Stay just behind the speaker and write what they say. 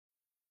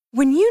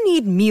When you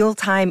need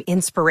mealtime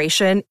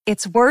inspiration,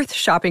 it's worth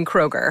shopping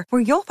Kroger,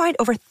 where you'll find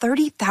over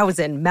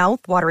 30,000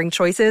 mouth-watering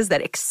choices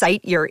that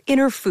excite your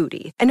inner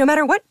foodie. And no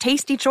matter what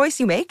tasty choice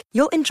you make,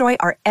 you'll enjoy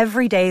our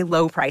everyday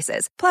low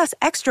prices, plus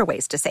extra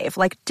ways to save,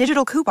 like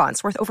digital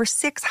coupons worth over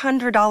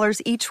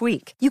 $600 each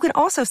week. You can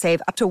also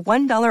save up to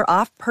 $1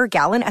 off per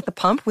gallon at the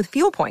pump with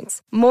fuel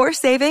points. More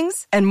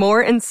savings and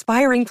more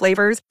inspiring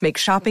flavors make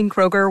shopping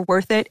Kroger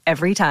worth it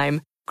every time.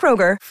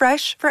 Kroger,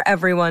 fresh for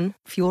everyone.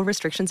 Fuel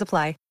restrictions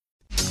apply.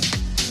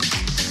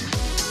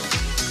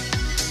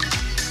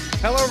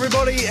 Hello,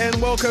 everybody, and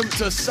welcome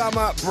to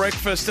Summer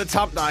Breakfast. It's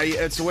Hump Day.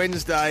 It's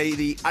Wednesday,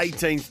 the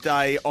 18th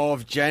day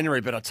of January.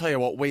 But I tell you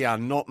what, we are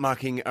not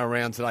mucking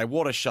around today.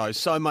 What a show.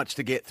 So much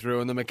to get through.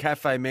 And the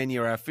McCafe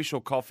menu, our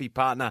official coffee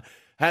partner,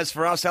 has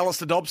for us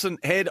Alistair Dobson,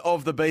 head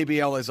of the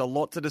BBL. There's a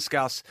lot to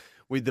discuss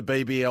with the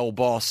BBL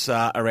boss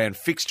around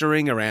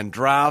fixturing, around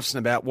drafts, and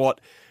about what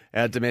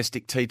our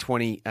domestic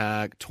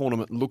T20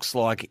 tournament looks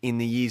like in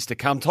the years to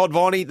come. Todd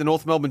Viney, the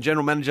North Melbourne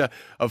General Manager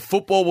of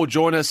Football, will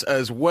join us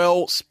as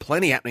well.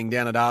 Plenty happening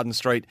down at Arden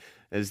Street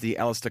as the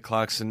Alistair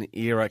Clarkson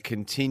era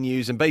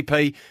continues. And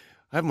BP,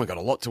 haven't we got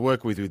a lot to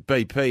work with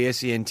BP,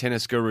 SEN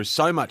Tennis Guru?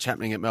 So much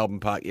happening at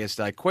Melbourne Park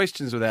yesterday.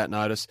 Questions without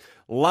notice.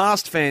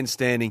 Last fan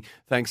standing,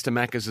 thanks to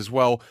Macca's as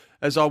well,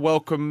 as I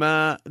welcome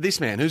this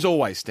man who's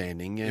always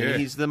standing.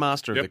 He's the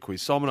master of the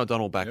quiz. Simon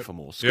O'Donnell back for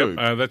more. Scoop.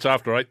 That's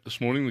after 8 this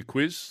morning, the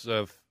quiz.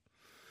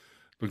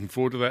 Looking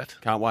forward to that.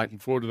 Can't wait. Looking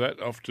forward to that.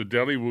 Off to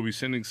Delhi. We'll be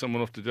sending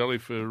someone off to Delhi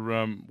for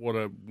what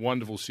a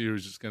wonderful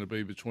series it's going to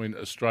be between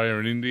Australia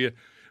and India.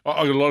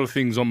 I got a lot of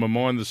things on my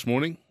mind this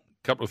morning.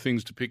 A couple of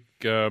things to pick.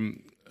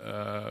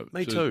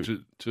 Me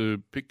too.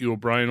 To pick your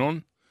brain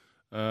on.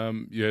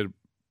 You had a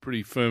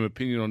pretty firm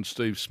opinion on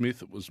Steve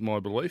Smith. It was my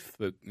belief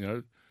that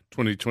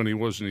 2020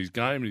 wasn't his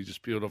game, and he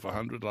just peeled off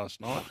 100 last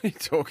night. What are you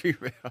talking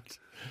about?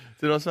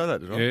 Did I say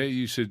that? Did I? Yeah,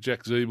 you said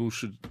Jack Zeeble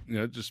should,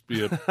 just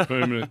be a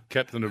permanent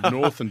captain of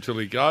North until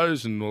he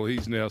goes, and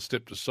he's now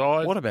stepped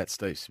aside. What about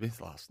Steve Smith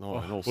last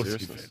night? In all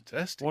seriousness,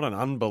 fantastic! What an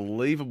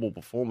unbelievable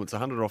performance!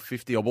 100 off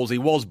 50 odd balls. He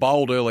was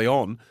bowled early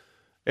on.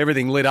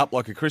 Everything lit up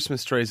like a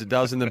Christmas tree as it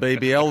does in the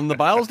BBL, and the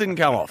bails didn't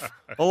come off.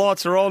 The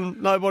lights are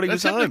on. Nobody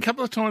was home. That's happened a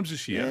couple of times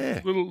this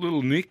year. Yeah.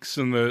 Little nicks,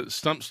 and the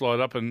stumps light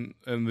up, and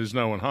there's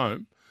no one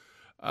home.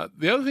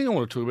 The other thing I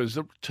want to talk about is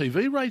the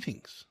TV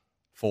ratings.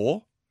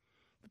 For?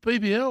 The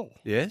BBL.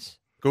 Yes.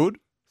 Good.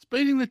 It's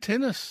beating the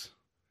tennis.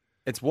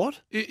 It's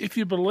what? If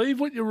you believe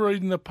what you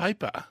read in the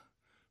paper,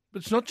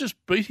 but it's not just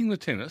beating the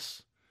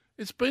tennis,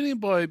 it's beating it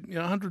by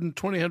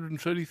 120,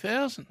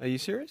 130,000. Are you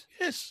serious?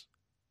 Yes.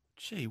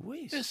 Gee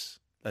whiz. Yes.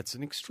 That's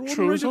an extraordinary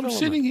True as I'm development.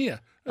 sitting here.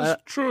 As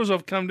true as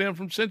I've come down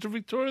from Central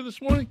Victoria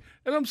this morning,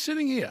 and I'm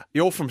sitting here.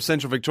 You're from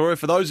Central Victoria.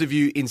 For those of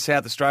you in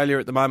South Australia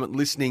at the moment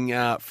listening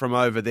from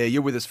over there,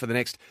 you're with us for the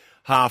next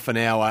half an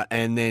hour,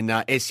 and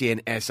then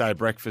SEN SA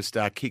Breakfast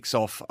kicks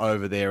off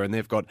over there, and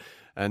they've got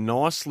a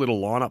nice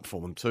little lineup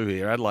for them too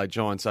here. Adelaide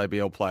Giants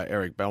ABL player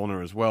Eric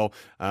Bellner as well.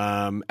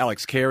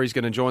 Alex Carey's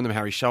going to join them.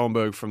 Harry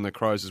Schoenberg from the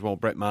Crows as well.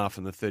 Brett Maher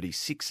from the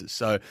 36ers.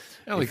 So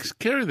Alex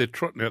Carey, they're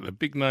trotting out the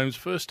big names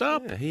first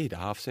up. Yeah, he had a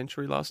half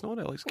century last night,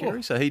 Alex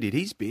Carey. So he did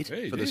his bit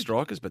for the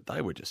strikers, but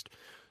they were just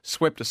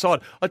swept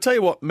aside. I tell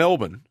you what,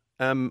 Melbourne.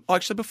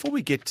 Actually, before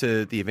we get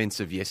to the events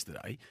of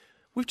yesterday,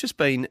 we've just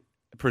been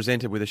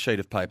presented with a sheet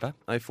of paper,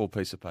 A4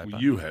 piece of paper.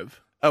 Well, you have.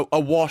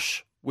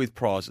 Awash with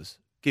prizes.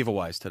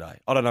 Giveaways today.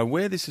 I don't know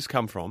where this has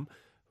come from,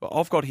 but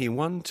I've got here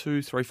 1,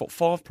 2, 3, 4,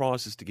 5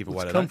 prizes to give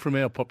away today. It's come from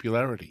our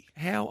popularity.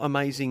 How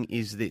amazing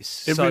is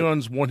this?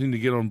 Everyone's wanting to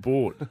get on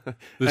board.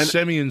 The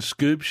Sammy and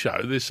Scoob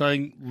show, they're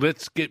saying,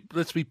 let's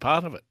be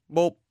part of it.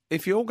 Well,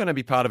 if you're going to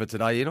be part of it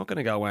today, you're not going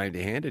to go away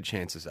empty-handed,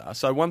 chances are.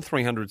 So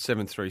 1300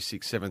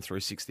 736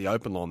 736, the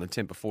open line, the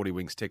Temper 40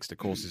 Wings text, of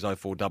course, is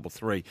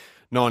 0433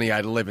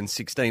 98 11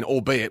 16,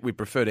 albeit we'd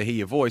prefer to hear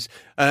your voice.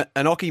 An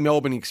Occy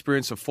Melbourne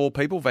experience of 4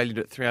 people, valued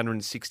at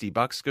 $360,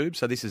 Scoob.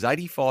 So this is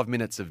 85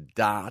 minutes of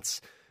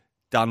darts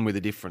done with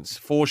a difference.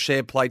 4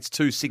 share plates,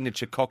 2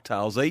 signature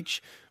cocktails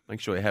each. Make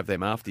sure you have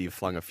them after you've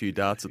flung a few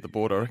darts at the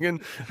board, I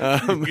reckon.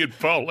 Get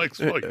poll next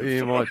week.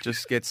 You might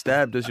just get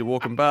stabbed as you're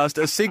walking past.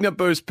 A Signet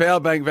Boost power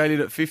bank valued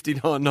at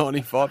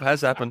 $59.95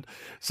 has happened.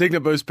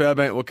 Signet Boost power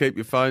bank will keep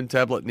your phone,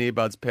 tablet, and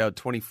earbuds powered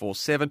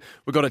 24/7.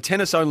 We've got a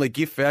tennis-only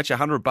gift voucher,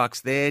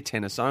 $100 there.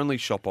 Tennis only.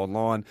 Shop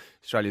online.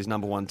 Australia's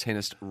 #1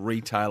 tennis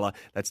retailer.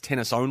 That's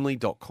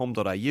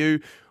tennisonly.com.au.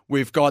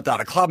 We've got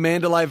a Club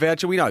Mandalay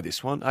voucher. We know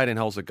this one. 18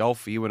 holes of golf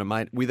for you and a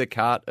mate with a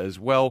cart as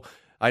well.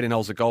 18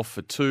 holes of golf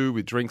for 2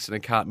 with drinks and a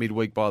cart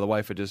midweek, by the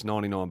way, for just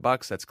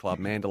 $99. That's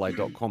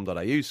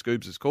clubmandalay.com.au,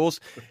 Scoobs, of course.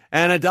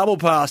 And a double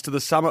pass to the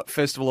Summit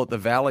Festival at the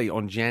Valley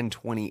on Jan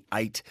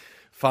 28.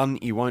 Fun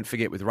you won't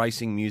forget with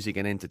racing, music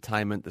and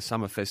entertainment. The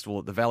Summer Festival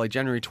at the Valley,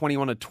 January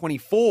 21 to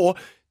 24.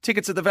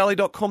 Tickets at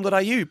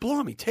thevalley.com.au.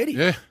 Blimey, Teddy.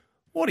 Yeah.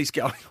 What is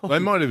going on? They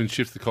might even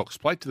shift the Cox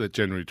plate to that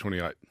January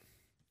 28.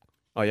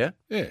 Oh, yeah?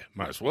 Yeah,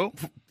 might as well.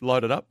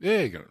 Load it up?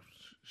 Yeah, you're going to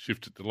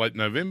shift it to late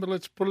November.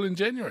 Let's put it in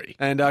January.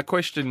 And a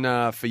question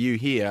for you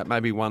here,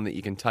 maybe one that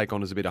you can take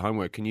on as a bit of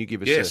homework. Can you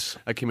give us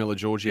a Camilla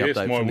Georgie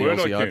update from the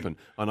Aussie Open?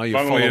 I know you're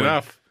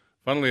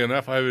Funnily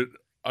enough, I have it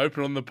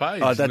open on the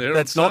page.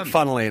 That's not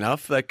funnily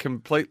enough. They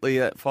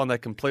completely find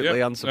that completely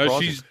unsurprising.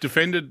 No, she's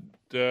defended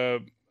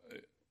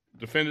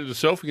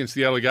herself against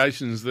the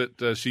allegations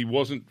that she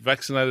wasn't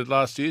vaccinated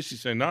last year. She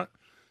said no.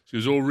 She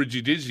was all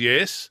ridgy-diz.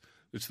 Yes,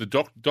 it's the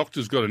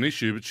doctor's got an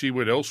issue, but she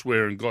went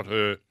elsewhere and got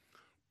her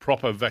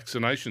proper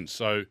vaccination.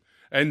 So,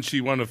 and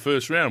she won her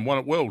first round, won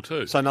it well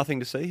too. So nothing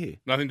to see here?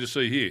 Nothing to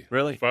see here.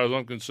 Really? As far as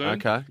I'm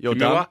concerned. Okay, you're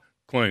Camilla, done?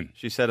 Clean.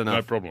 She said enough.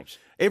 No problems.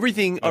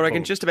 Everything, No I reckon,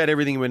 problem. just about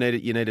everything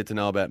you needed to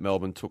know about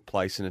Melbourne took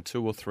place in a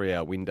 2 or 3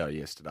 hour window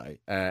yesterday,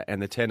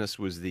 and the tennis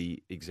was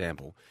the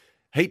example.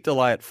 Heat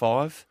delay at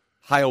 5,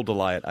 hail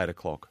delay at 8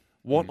 o'clock.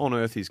 What on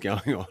earth is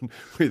going on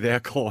with our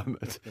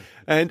climate?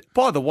 And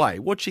by the way,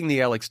 watching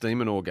the Alex de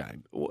Minaur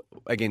game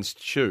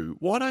against Shu,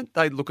 why don't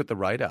they look at the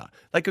radar?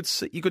 You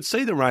could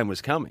see the rain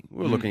was coming.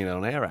 We were looking at it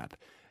on our app.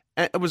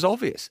 And it was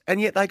obvious,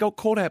 and yet they got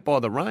caught out by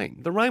the rain.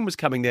 The rain was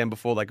coming down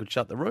before they could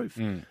shut the roof.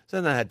 So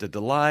then they had to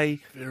delay.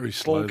 Very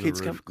slow.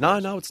 Kids come.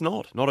 No, it's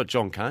not. Not at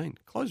John Cain.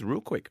 Close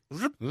real quick.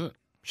 Is it?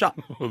 Shut.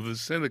 Well, the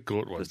centre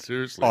court one,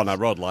 seriously. Oh no,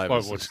 Rod Laver. I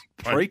watched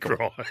paint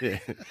dry. Yeah.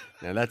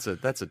 Now that's a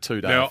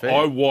 2-day Now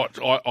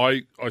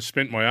affair. I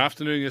spent my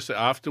afternoon yesterday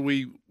after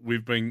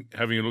we've been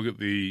having a look at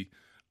the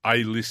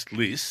A-list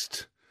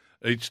list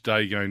each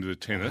day going to the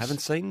tennis. I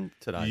haven't seen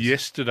today.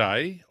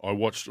 Yesterday I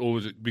watched all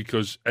of it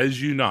because,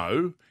 as you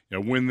know,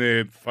 when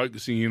they're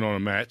focusing in on a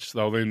match,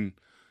 they'll then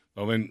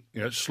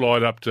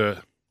slide up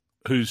to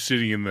who's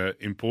sitting in the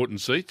important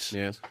seats.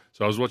 Yes.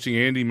 So I was watching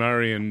Andy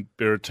Murray and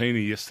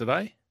Berrettini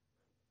yesterday.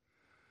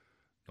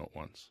 Not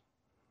once.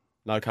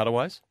 No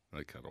cutaways?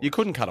 No cutaways. You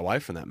couldn't cut away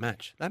from that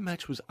match. That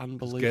match was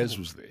unbelievable. Gaz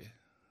was there.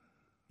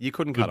 You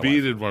couldn't The cut away.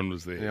 bearded one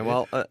was there. Yeah,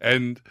 well,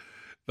 and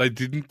they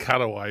didn't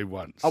cut away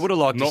once. I would have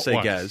liked to Not see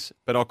once. Gaz,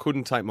 but I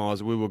couldn't take my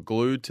eyes. We were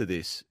glued to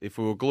this. If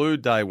we were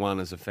glued day one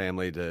as a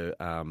family to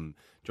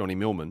Johnny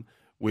Millman,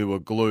 we were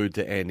glued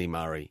to Andy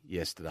Murray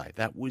yesterday.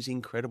 That was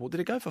incredible. Did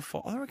it go for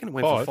 5? I reckon it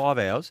went for 5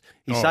 hours.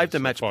 He saved a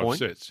match 5 point.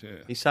 sets, yeah.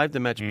 He saved a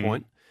match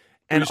point.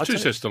 And And it was I 2 tell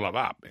you- sets to love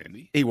up,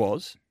 Andy. He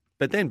was.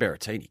 But then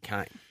Berrettini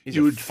came. He's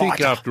You a would think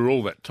fighter. after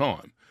all that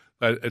time,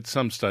 that at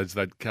some stage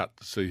they'd cut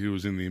to see who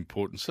was in the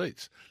important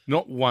seats.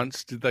 Not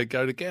once did they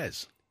go to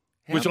Gaz,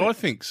 which I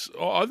think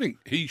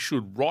he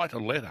should write a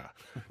letter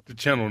to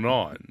Channel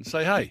 9 and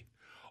say, hey,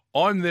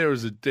 I'm there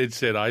as a dead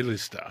set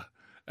A-lister,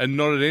 and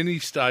not at any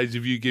stage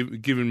have you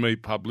given me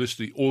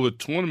publicity or the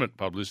tournament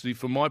publicity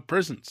for my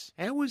presence.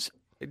 How was,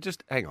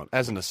 just hang on,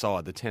 as an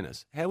aside, the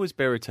tennis, how was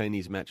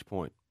Berrettini's match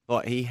point?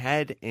 Like, he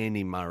had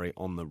Andy Murray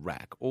on the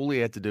rack. All he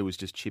had to do was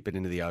just chip it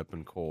into the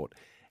open court,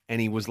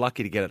 and he was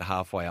lucky to get it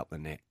halfway up the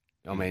net.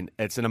 I mean,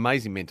 it's an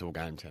amazing mental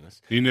game,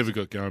 tennis. He never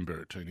got going,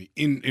 Berrettini.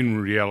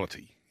 In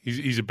reality,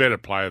 he's a better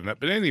player than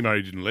that, but Andy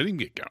Murray didn't let him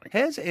get going.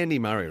 How's Andy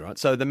Murray, right?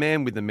 So the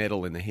man with the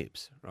medal in the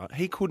hips, right?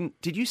 He couldn't,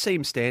 did you see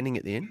him standing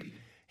at the end?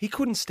 He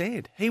couldn't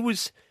stand. He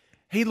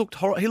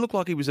looked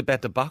like he was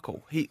about to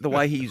buckle. The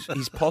way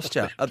his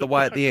posture at the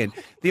way at the end.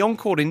 The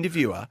on-court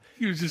interviewer.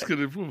 He was just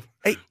going to.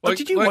 Hey,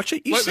 did you watch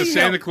it? You like the see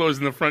Santa Claus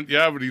in the front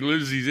yard, but he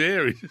loses his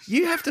hair.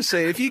 You have to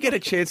see it. If you get a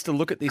chance to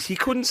look at this, he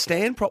couldn't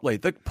stand properly.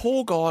 The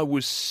poor guy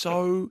was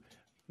so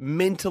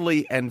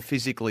mentally and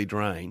physically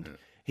drained.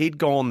 He'd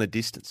gone the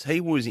distance. He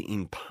was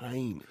in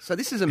pain. So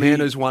this is a man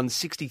who's won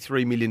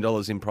 $63 million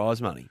in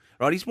prize money,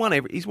 right? He's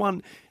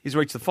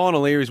reached the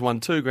final here. He's won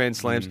 2 Grand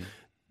Slams.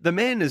 The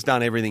man has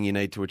done everything you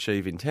need to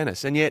achieve in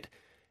tennis, and yet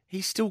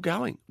he's still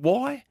going.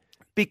 Why?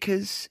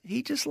 Because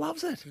he just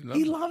loves it.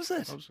 He loves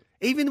it.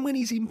 Even when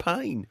he's in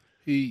pain.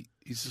 He's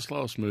the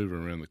slowest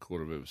mover around the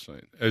court I've ever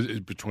seen, as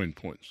between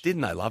points.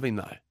 Didn't they love him,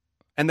 though?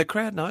 And the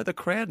crowd know. The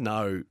crowd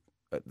know.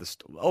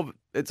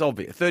 It's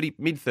obvious.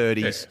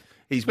 Mid-30s. Yeah.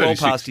 He's well 36s.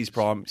 past his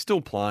prime,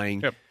 still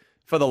playing Yep.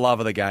 for the love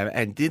of the game.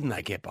 And didn't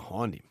they get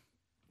behind him?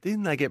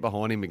 Didn't they get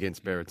behind him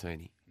against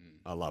Berrettini?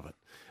 I love it.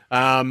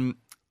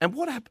 And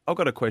what happened? I've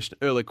got a question,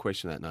 early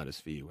question that notice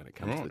for you when it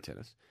comes to the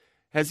tennis.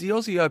 Has the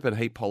Aussie Open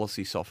heat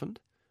policy softened?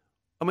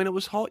 I mean, it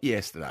was hot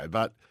yesterday,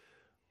 but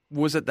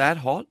was it that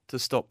hot to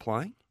stop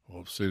playing?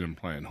 Well, I've seen them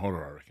playing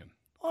hotter, I reckon.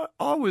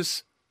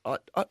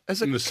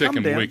 As it In the come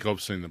second down, week,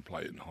 I've seen them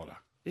playing hotter.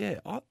 Yeah,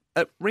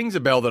 it rings a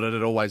bell that it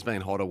had always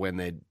been hotter when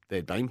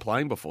they'd been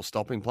playing before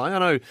stopping playing. I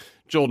know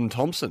Jordan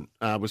Thompson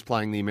was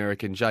playing the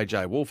American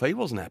J.J. Wolf. He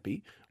wasn't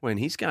happy when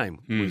his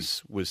game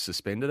was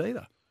suspended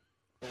either.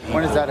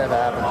 When does that ever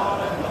happen?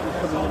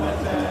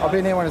 I've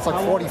been here when it's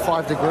like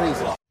 45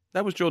 degrees.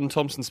 That was Jordan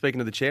Thompson speaking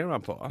to the chair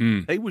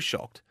umpire. He was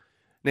shocked.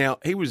 Now,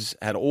 he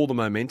had all the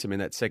momentum in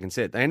that second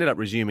set. They ended up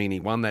resuming and he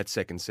won that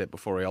second set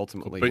before he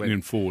ultimately Beaten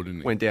in 4,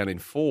 didn't he? went down in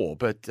 4.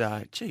 But,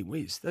 gee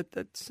whiz,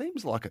 that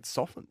seems like it's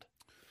softened.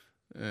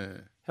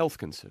 Health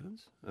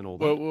concerns and all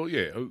that. Well,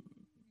 yeah.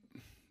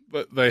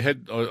 But they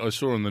had. I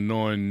saw on the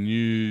 9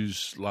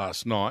 News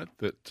last night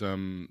that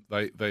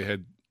they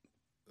had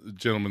a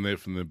gentleman there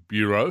from the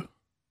Bureau.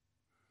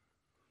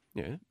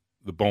 Yeah.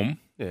 the bomb.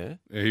 Yeah.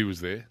 He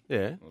was there.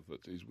 Yeah. I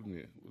thought, geez,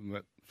 wouldn't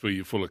that fill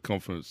you full of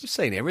confidence? You've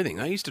seen everything.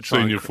 They used to try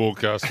Senior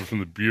forecaster from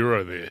the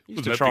Bureau there.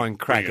 used to try and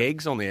crack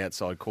eggs on the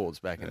outside courts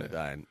back in the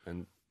day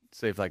and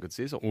see if they could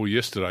sizzle. Well,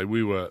 yesterday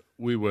we were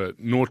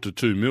 0 to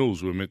 2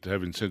 mils we were meant to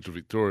have in Central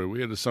Victoria.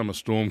 We had a summer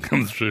storm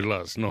come through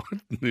last night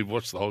and we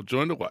watched the whole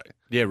joint away.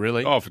 Yeah,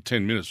 really? Oh, for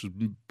 10 minutes. It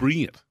was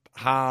brilliant.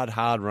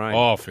 Hard rain.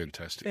 Oh,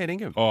 fantastic. Yeah,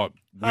 Ingham. Oh,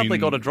 Hardly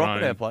got a drop at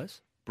rain. our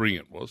place.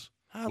 Brilliant was.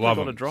 Hardly Love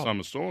got a them. drop.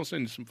 Summer storm. I'll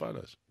send you some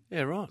photos.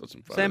 Yeah, right. Got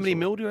some So how many photos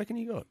mil do you reckon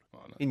you got? I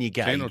know. In your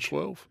gauge? 10 or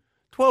 12.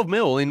 12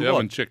 mil in I what?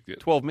 haven't checked yet.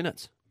 12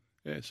 minutes.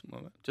 Yeah, something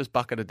like that. Just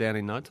bucketed down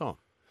in no time.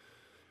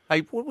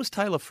 Hey, what was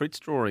Taylor Fritz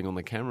drawing on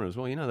the camera as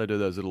well? You know, they do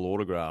those little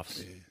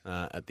autographs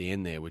at the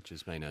end there, which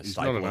has been a He's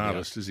staple. not an of the-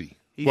 artist, is he?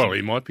 He's Well, a-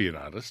 he might be an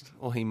artist.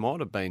 Well, he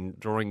might have been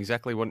drawing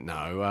exactly what...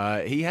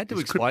 No, he had to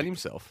He's explain cryptic.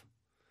 himself.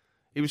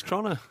 He was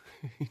trying to...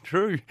 He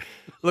drew...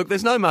 Look,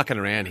 there's no mucking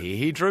around here.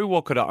 He drew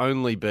what could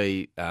only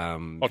be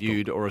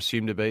viewed or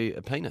assumed to be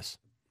a penis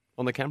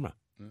on the camera.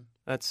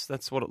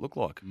 That's what it looked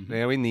like. Mm-hmm.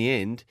 Now, in the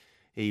end,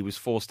 he was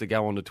forced to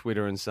go onto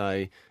Twitter and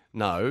say,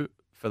 no,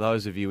 for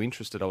those of you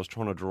interested, I was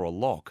trying to draw a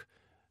lock.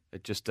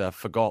 It just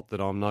forgot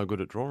that I'm no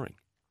good at drawing.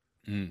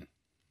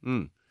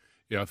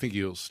 Yeah, I think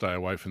he'll stay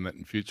away from that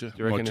in future.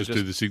 you reckon Might he'll just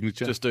do the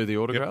signature. Just do the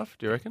autograph,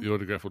 do you reckon? The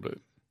autograph will do.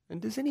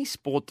 And does any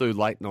sport do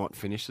late night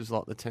finishes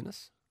like the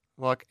tennis?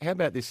 Like, how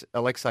about this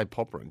Alexei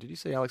Popyrin? Did you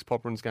see Alex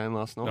Popyrin's game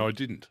last night? No, I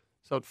didn't.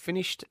 So it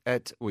finished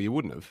at, well, you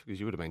wouldn't have, because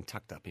you would have been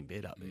tucked up in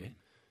bed up there.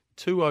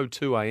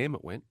 2:02 a.m.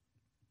 it went.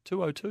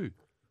 2:02.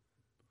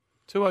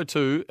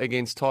 2:02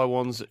 against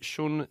Taiwan's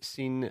Shun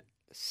Sin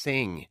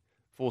Seng.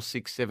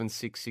 4-6,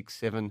 7-6,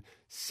 6-7,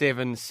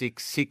 7-6,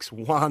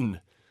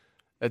 6-1.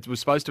 It was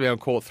supposed to be on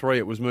court 3.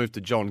 It was moved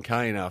to John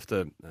Cain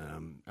after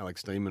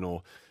Alex de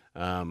Minaur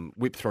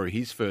whipped through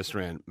his first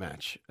round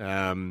match.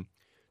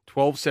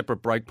 12 separate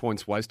break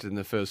points wasted in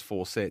the first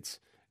 4 sets.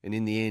 And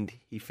in the end,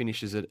 he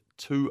finishes at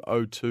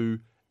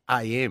 2:02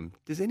 a.m.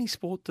 Does any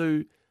sport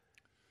do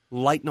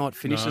late night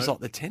finishes No,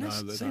 like the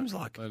tennis? no, they Seems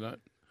don't. like. They don't.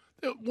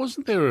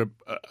 Wasn't there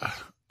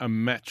a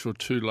match or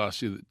two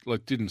last year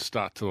that didn't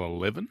start till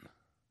 11?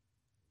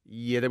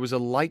 Yeah, there was a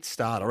late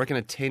start. I reckon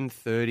a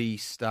 10:30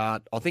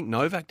 start. I think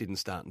Novak didn't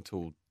start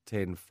until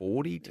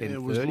 10:40, 10:30. Yeah,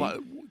 it was a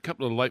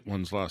couple of late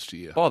ones last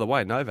year. By the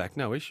way, Novak,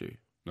 no issue.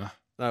 No,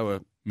 They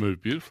were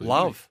moved beautifully.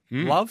 love.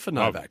 didn't he? Love for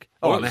Love. Novak.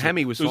 Oh, and the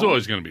hammy was There was fine.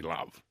 always going to be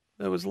love.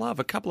 There was love.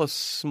 A couple of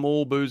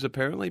small boos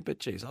apparently, but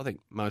geez, I think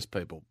most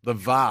people, the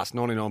vast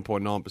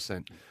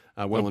 99.9%,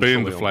 are well and Being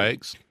truly the on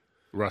flags,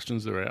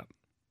 Russians, they're out.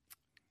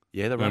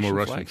 Yeah, the No Russian, more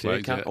Russian flags.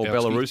 flags, Yeah, yeah, or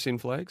Outsky. Belarusian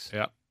flags.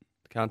 Out.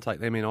 Can't take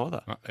them in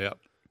either. Out.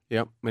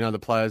 Yep. We know the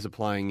players are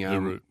playing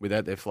They're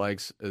without their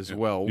flags as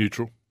well.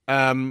 Neutral.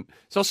 So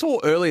I saw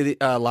earlier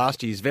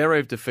last year,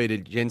 Zverev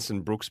defeated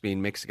Jensen Brooksby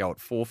in Mexico at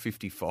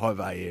 4:55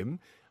 a.m.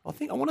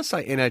 I want to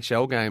say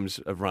NHL games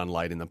have run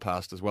late in the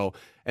past as well.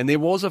 And there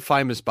was a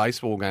famous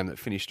baseball game that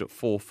finished at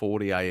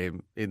 4:40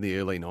 a.m. in the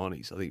early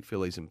 90s. I think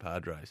Phillies and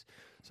Padres.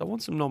 So I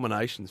want some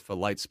nominations for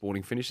late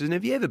sporting finishes. And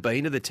have you ever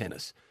been to the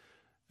tennis?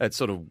 It's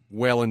sort of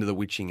well into the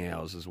witching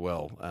hours as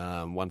well.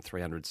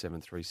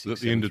 1-300-736. Is that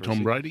the end of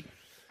Tom Brady?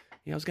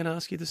 Yeah, I was going to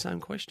ask you the same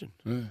question.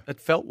 Yeah. It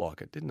felt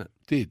like it, didn't it?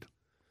 Did.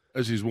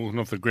 As he's walking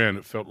off the ground,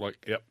 it felt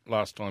like,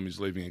 last time he's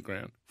leaving the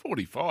ground.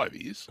 45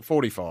 he is.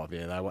 45,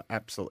 yeah, they were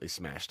absolutely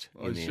smashed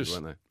in It's the end,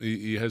 just, weren't they?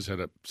 he has had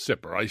a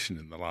separation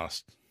in the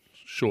last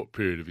short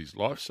period of his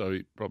life, so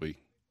he probably,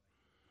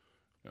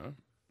 a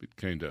bit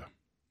keen to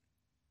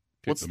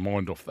keep the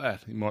mind off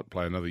that. He might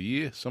play another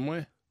year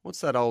somewhere.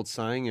 What's that old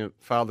saying?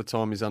 Father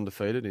Time is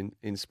undefeated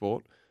in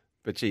sport,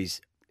 but geez,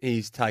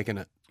 he's taken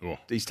it. Oh.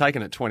 He's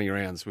taken it 20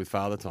 rounds with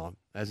Father Time,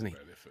 hasn't he?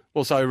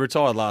 Well, so he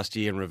retired last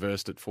year and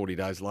reversed it 40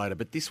 days later,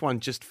 but this one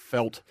just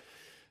felt...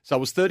 So it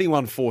was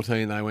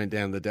 31-14. They went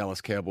down to the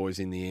Dallas Cowboys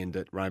in the end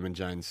at Raymond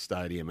James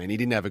Stadium, and he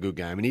didn't have a good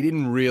game, and he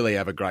didn't really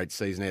have a great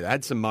season either.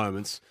 Had some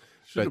moments.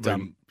 Should but,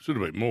 have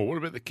been more. What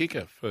about the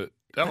kicker for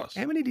Dallas?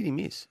 How many did he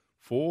miss?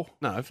 4?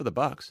 No, for the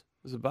Bucks. It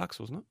was the Bucks,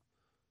 wasn't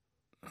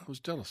it? It was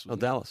Dallas. Oh,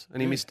 Wasn't Dallas.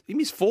 And Yeah. he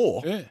missed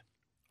 4. it? Yeah.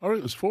 I reckon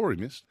it was 4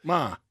 he missed.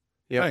 Yep.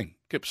 Bang.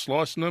 Kept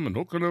slicing them and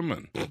hooking them,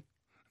 and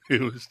he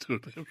was doing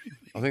everything.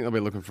 I think they'll be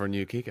looking for a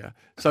new kicker.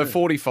 So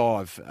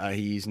 45,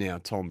 he is now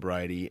Tom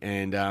Brady,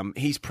 and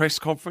his press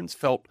conference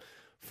felt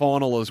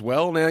final as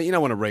well. Now, you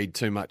don't want to read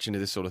too much into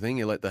this sort of thing.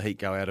 You let the heat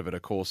go out of it,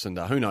 of course, and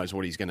who knows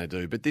what he's going to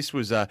do. But this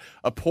was a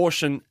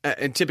portion,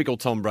 in typical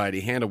Tom Brady,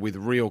 handled with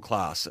real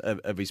class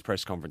of his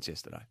press conference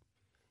yesterday.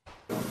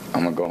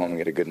 I'm going to go home and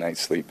get a good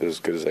night's sleep as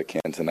good as I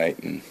can tonight.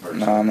 And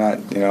no, I'm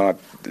not,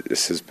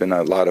 this has been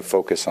a lot of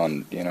focus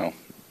on,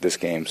 this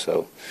game.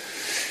 So,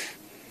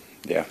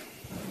 yeah,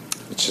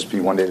 it's just be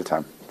one day at a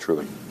time,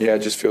 truly. Yeah, it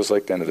just feels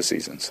like the end of the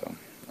season. So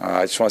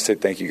I just want to say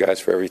thank you guys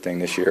for everything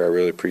this year. I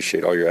really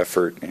appreciate all your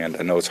effort. And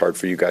I know it's hard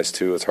for you guys,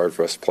 too. It's hard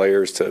for us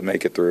players to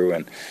make it through.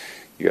 And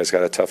you guys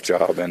got a tough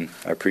job. And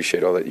I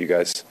appreciate all that you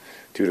guys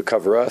do to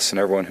cover us and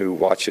everyone who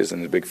watches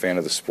and is a big fan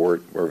of the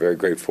sport. We're very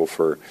grateful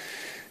for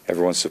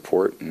everyone's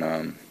support,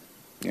 and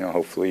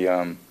hopefully,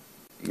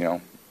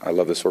 I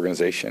love this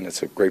organization.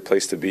 It's a great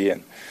place to be,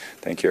 and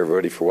thank you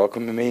everybody for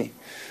welcoming me,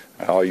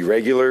 all you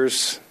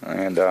regulars,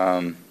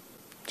 and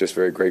just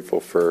very grateful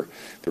for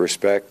the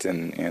respect,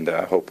 and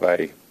I hope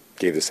I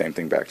gave the same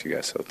thing back to you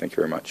guys. So thank you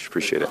very much.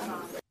 Appreciate it.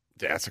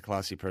 Yeah, that's a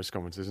classy press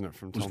conference, isn't it,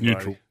 from Tom was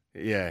neutral.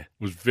 Brady? Yeah. It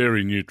was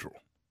very neutral.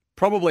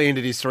 Probably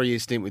ended his 3-year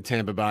stint with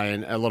Tampa Bay,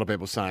 and a lot of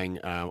people saying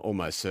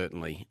almost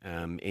certainly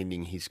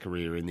ending his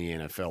career in the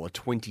NFL. A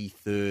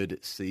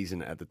 23rd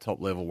season at the top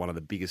level, one of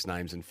the biggest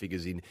names and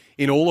figures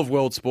in all of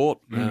world sport,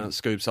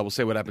 Scoop. So we'll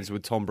see what happens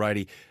with Tom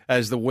Brady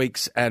as the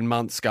weeks and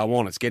months go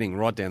on. It's getting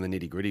right down the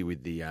nitty-gritty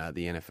with the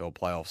NFL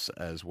playoffs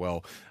as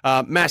well.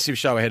 Massive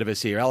show ahead of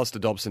us here. Alistair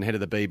Dobson, head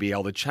of the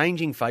BBL, the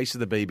changing face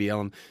of the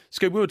BBL. And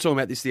Scoop, we were talking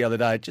about this the other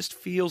day. It just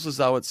feels as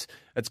though it's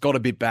got a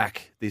bit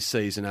back this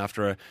season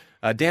after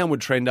a downward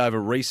trend over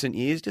recent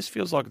years. Just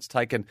feels like it's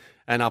taken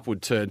an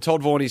upward turn.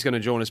 Todd Vaughan's going to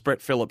join us, Brett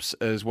Phillips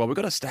as well. We've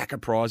got a stack of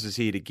prizes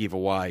here to give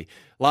away.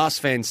 Last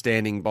fan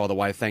standing, by the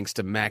way, thanks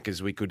to Mac,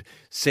 as we could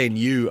send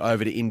you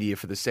over to India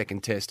for the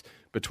second test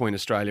between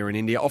Australia and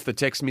India. Off the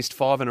text, missed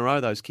 5 in a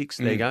row, those kicks.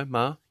 There you go,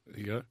 Ma. There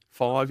you go.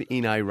 5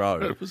 in a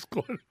row. It was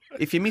quite...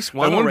 If you miss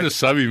one... I wanted to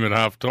sub him at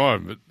half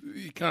time, but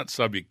you can't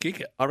sub your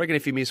kicker. I reckon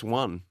if you miss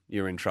one,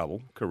 you're in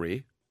trouble,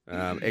 career.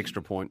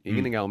 Extra point. You're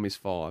going to go and miss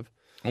 5.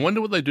 I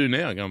wonder what they do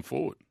now going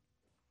forward.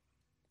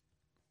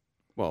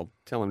 Well,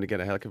 tell him to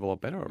get a heck of a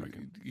lot better, I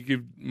reckon. You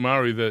give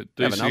Murray the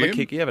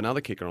DCM. You have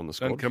another kicker on the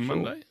squad. Don't come sure.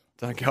 Monday?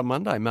 Don't come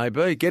Monday,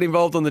 maybe. Get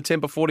involved on the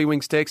Tempur 40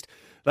 Wings text.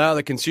 They are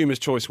the Consumer's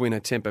Choice winner.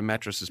 Tempur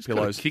mattresses,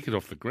 pillows. Kick it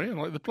off the ground.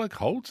 Like the bloke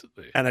holds it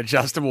there. An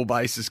adjustable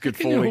basis could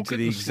fall into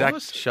the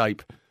exact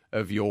shape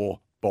of your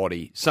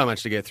body. So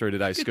much to get through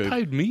today, Scoop. You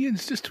paid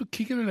millions just for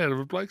kicking it out of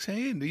a bloke's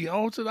hand. He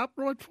holds it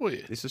upright for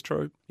you. This is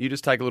true. You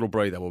just take a little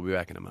breather. We'll be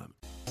back in a moment.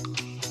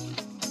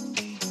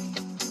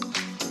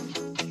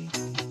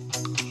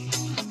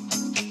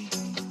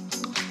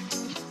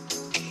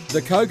 The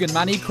Kogan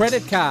Money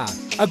Credit Card.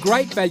 A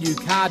great value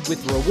card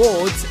with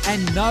rewards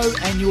and no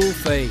annual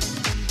fee.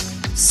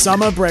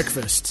 Summer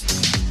Breakfast.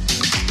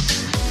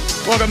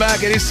 Welcome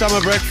back. It is Summer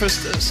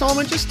Breakfast.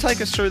 Simon, just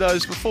take us through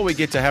those before we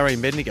get to Harry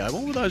and Bendigo.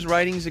 What were those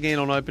ratings again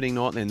on opening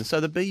night then? So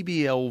the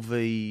BBL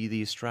v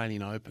the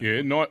Australian Open.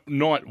 Yeah,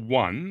 night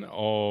one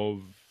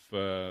of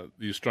the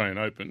Australian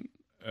Open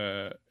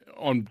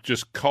on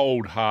just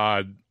cold,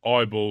 hard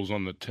eyeballs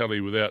on the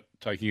telly without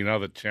taking in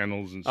other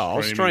channels and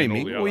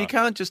streaming. Well, you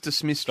can't just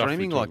dismiss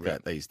streaming like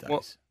that these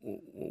days.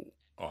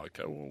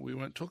 Okay, we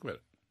won't talk about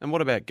it. And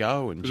what about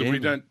Go and Gem? If we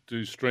don't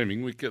do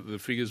streaming, we get the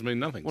figures mean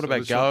nothing. What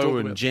about Go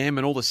and Gem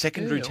and all the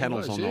secondary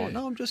channels online?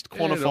 No, I'm just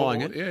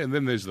quantifying it. Yeah, and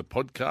then there's the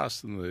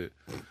podcast and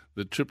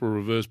the triple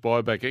reverse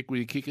buyback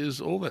equity kickers,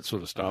 all that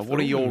sort of stuff.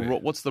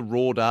 What's the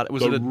raw data?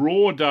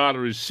 Raw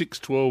data is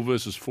 612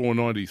 versus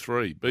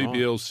 493.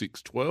 BBL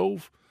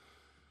 612.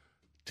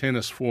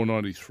 Tennis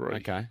 493.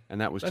 Okay, and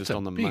that was That's just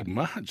on the big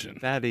margin.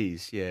 That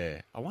is,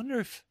 yeah. I wonder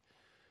if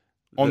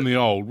on the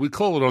old, we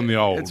call it on the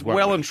old. It's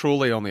well and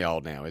truly on the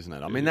old now, isn't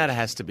it? I mean, that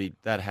has to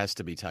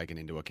be taken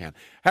into account.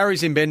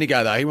 Harry's in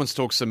Bendigo though. He wants to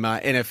talk some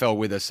NFL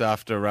with us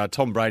after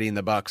Tom Brady and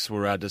the Bucks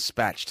were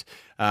dispatched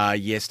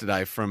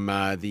yesterday from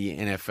the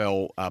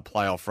NFL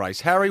playoff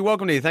race. Harry,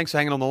 welcome to you. Thanks for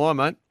hanging on the line,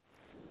 mate.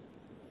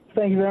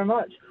 Thank you very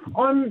much.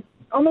 I'm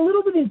a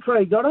little bit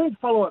intrigued. I don't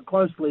follow it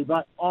closely,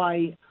 but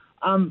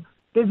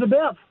there's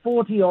about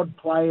 40-odd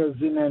players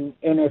in an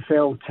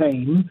NFL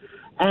team,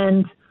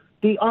 and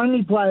the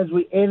only players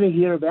we ever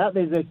hear about,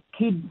 there's a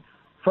kid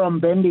from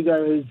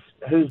Bendigo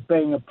who's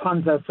being a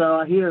punter, so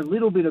I hear a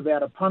little bit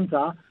about a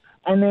punter,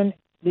 and then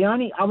the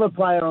only other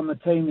player on the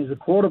team is a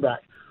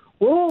quarterback.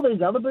 What do all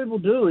these other people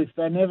do if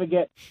they never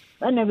get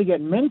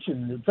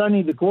mentioned? It's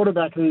only the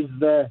quarterback who's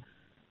the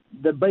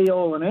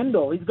be-all and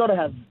end-all. You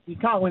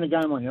can't win a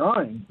game on your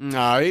own.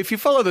 No, if you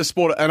follow the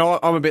sport, and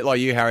I'm a bit like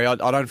you, Harry, I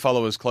don't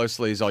follow as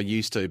closely as I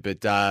used to,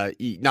 but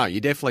you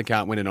definitely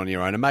can't win it on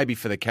your own. And maybe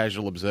for the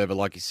casual observer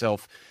like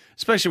yourself,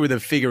 especially with a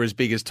figure as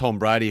big as Tom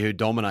Brady who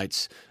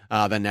dominates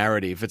the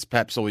narrative, it's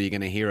perhaps all you're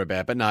going to hear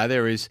about. But no,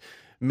 there is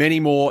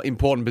many more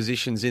important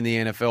positions in the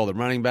NFL: the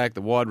running back,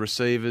 the wide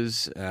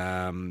receivers,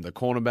 the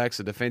cornerbacks,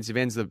 the defensive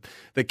ends,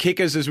 the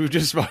kickers, as we've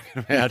just spoken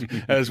about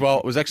as well.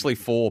 It was actually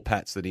 4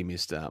 Pats that he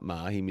missed,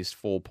 He missed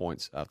 4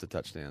 points after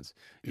touchdowns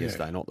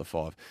yesterday, not the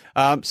 5.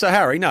 So,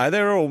 Harry, no,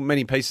 there are all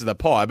many pieces of the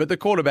pie, but the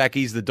quarterback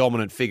is the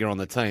dominant figure on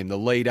the team, the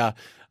leader,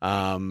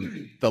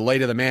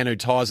 the man who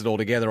ties it all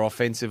together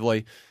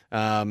offensively.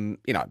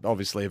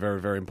 Obviously a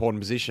very, very important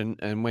position.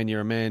 And when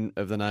you're a man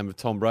of the name of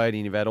Tom Brady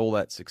and you've had all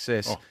that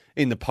success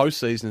in the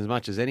postseason as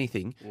much as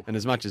anything and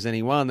as much as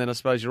anyone, then I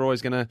suppose you're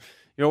always going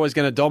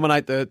to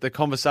dominate the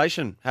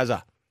conversation,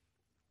 Hazza.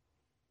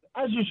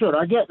 As you should.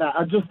 I get that.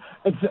 I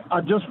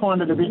just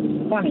find it a bit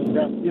funny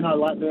that,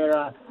 like there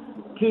are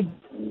kids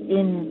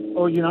in,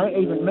 or,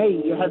 even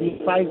me, you have your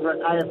favourite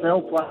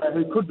AFL player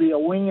who could be a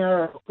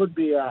winger, or could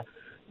be a,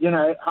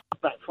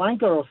 halfback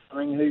flanker or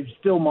something who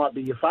still might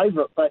be your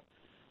favourite, but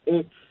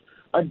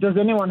does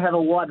anyone have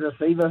a wide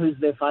receiver who's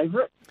their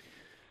favourite?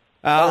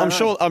 I'm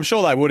sure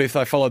they would if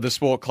they followed the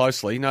sport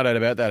closely. No doubt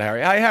about that,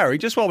 Harry. Hey, Harry,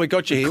 just while we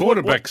got you here,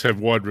 quarterbacks have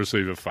wide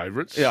receiver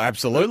favourites. Yeah,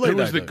 absolutely. Who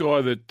was the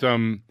guy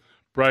that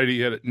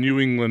Brady had at New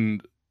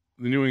England,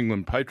 the New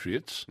England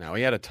Patriots? No,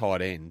 he had a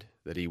tight end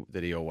that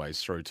he always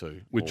threw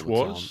to. Which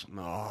was?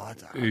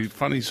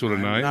 Funny sort of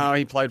name. No,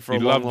 he played for a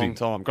long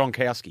time.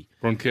 Gronkowski.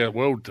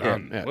 Well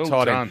done. Yeah, well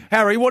tight done. end.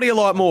 Harry, what do you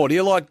like more? Do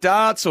you like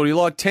darts or do you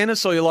like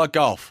tennis or you like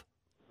golf?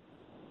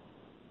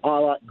 I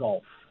like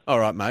golf. All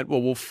right, mate.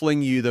 Well, we'll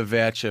fling you the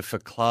voucher for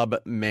Club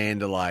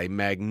Mandalay.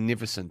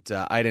 Magnificent.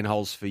 18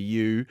 holes for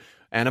you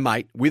and a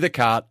mate with a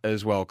cart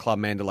as well.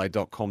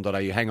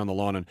 Clubmandalay.com.au. Hang on the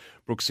line and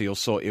Brooksy will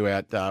sort you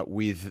out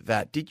with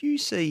that. Did you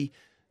see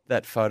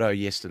that photo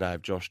yesterday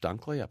of Josh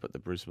Dunkley up at the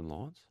Brisbane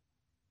Lions?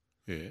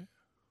 Yeah.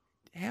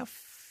 How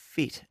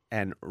fit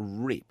and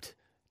ripped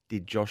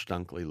did Josh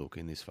Dunkley look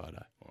in this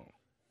photo?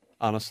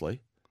 Honestly.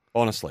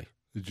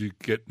 Did you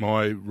get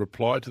my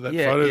reply to that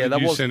Yeah, photo yeah, that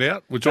that you was- sent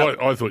out? Which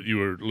I thought you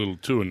were a little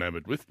too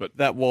enamoured with, but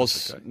That was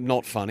that's okay.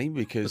 not funny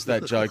because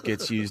that joke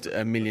gets used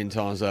a million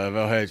times over.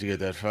 Oh, how'd you get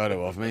that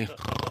photo of me?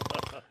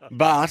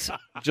 But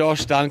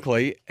Josh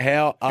Dunkley,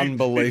 how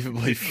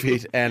unbelievably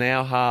fit and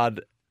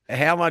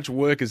how much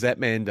work has that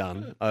man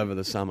done over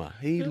the summer?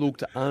 He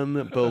looked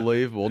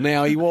unbelievable.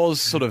 Now, he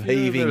was sort of Not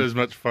heaving. as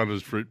much fun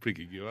as fruit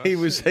picking, you are. He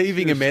was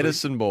heaving a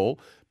medicine ball,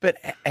 but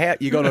how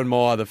you got to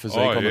admire the physique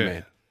on the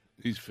man.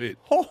 He's fit.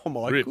 Oh,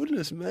 my Ripped.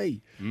 goodness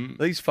me.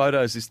 These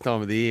photos this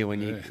time of the year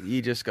when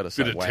you just got to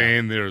say, Bit of wow.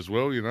 tan there as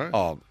well, you know.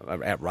 Oh,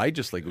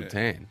 outrageously good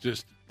tan.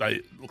 Just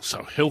they look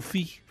so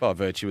healthy. By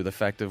virtue of the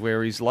fact of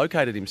where he's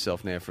located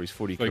himself now for his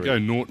footy They career.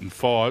 go 0 and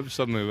 5.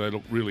 Suddenly they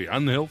look really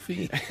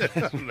unhealthy.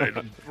 They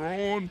look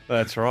drawn.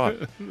 That's right.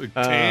 The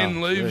tan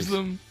Oh, leaves geez.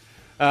 them.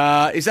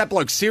 Is that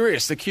bloke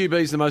serious? The QB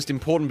is the most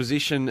important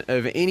position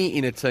of any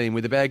inner team.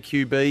 With a bad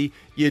QB,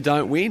 you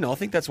don't win. I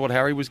think that's what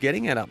Harry was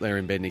getting at up there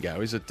in Bendigo.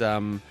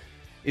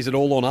 Is it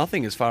all or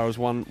nothing as far as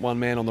one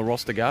man on the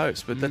roster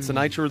goes? But that's the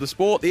nature of the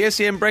sport. The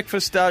SEM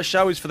Breakfast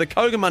show is for the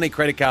Kogan Money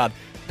credit card,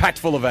 packed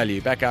full of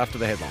value. Back after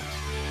the headlines.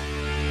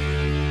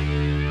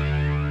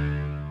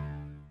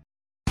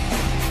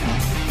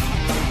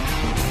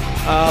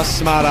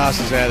 Smart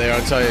asses out there, I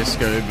tell you,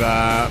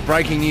 Scoob.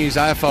 Breaking news,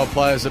 AFL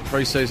players at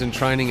pre-season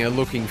training are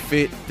looking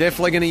fit.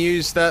 Definitely going to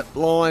use that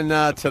line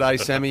today,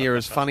 Sammy. You're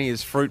as funny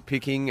as fruit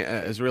picking.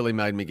 Has really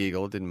made me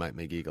giggle. It didn't make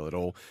me giggle at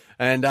all.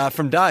 And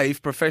from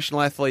Dave,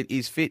 professional athlete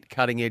is fit,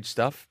 cutting-edge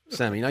stuff.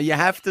 Sammy, now you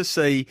have to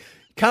see,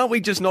 can't we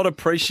just not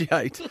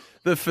appreciate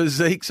the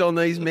physiques on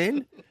these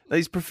men?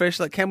 These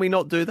professional, can we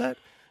not do that?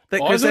 I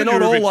Because thought they're you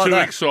not were a all bit like too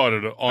that.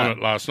 excited on it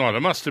last night, I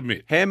must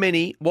admit.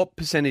 What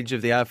percentage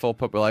of the AFL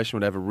population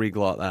would have a rig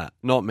like that?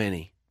 Not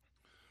many.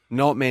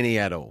 Not many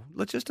at all.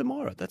 Let's just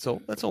admire it. That's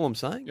all. That's all I'm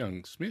saying.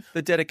 Young Smith.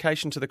 The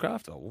dedication to the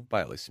craft. Oh, well,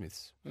 Bailey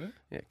Smith's.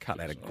 Yeah, cut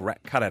out of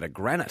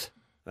granite,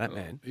 that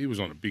man. He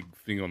was on a big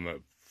thing on the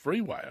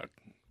freeway.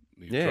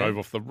 He Yeah. drove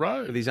off the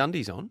road. With his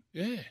undies on.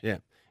 Yeah. Yeah.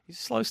 It's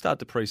a slow start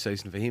to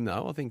pre-season for him,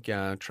 though. I think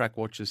track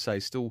watchers say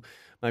still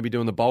maybe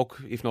doing the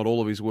bulk, if not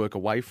all of his work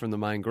away from the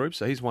main group.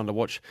 So he's one to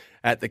watch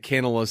at the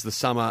kennel as the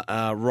summer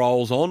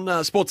rolls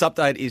on. Sports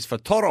Update is for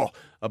Toro.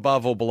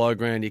 Above or below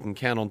ground, you can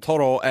count on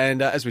Toro.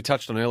 And as we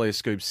touched on earlier,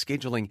 Scoob,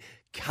 scheduling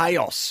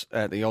chaos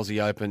at the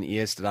Aussie Open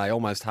yesterday.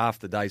 Almost half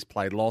the day's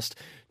played lost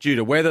due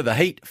to weather. The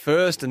heat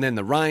first, and then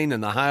the rain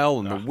and the hail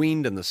and the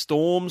wind and the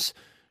storms.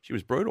 She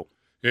was brutal.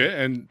 Yeah,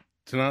 and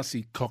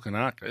Tanasi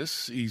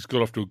Kokonakis, he's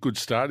got off to a good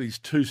start. He's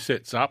 2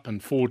 sets up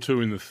and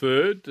 4-2 in the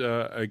third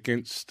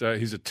against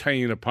his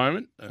Italian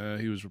opponent.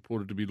 He was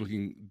reported to be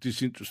looking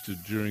disinterested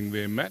during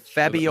their match.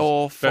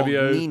 Fabio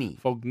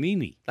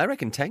Fognini. They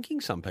reckon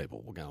tanking some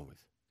people were going with.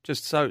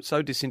 Just so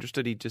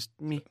disinterested, he just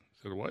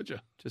Sort of wager.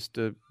 just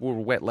wore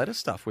wet lettuce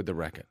stuff with the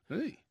racket.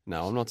 Hey,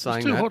 No, I'm not saying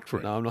it's too that. hot for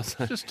him. No, I'm not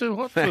saying. Just too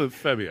hot for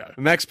Fabio.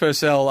 Max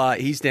Purcell,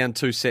 he's down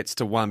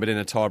 2-1, but in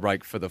a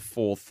tiebreak for the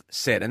fourth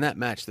set. And that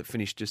match that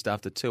finished just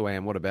after 2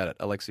 a.m., what about it?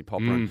 Alexi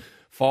Popper.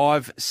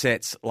 5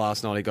 sets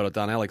last night, he got it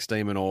done. Alex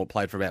Demonor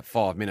played for about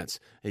 5 minutes.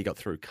 He got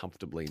through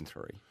comfortably in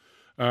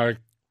 3.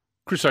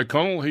 Chris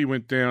O'Connell, he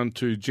went down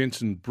to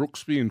Jensen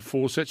Brooksby in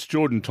 4 sets.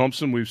 Jordan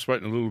Thompson, we've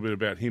spoken a little bit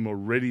about him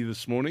already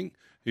this morning.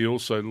 He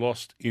also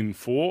lost in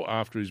 4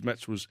 after his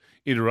match was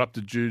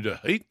interrupted due to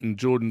heat. And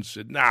Jordan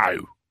said,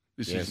 no,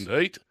 this isn't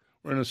heat.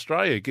 We're in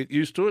Australia. Get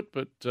used to it.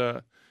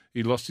 But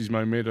he lost his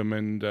momentum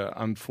and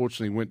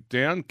unfortunately went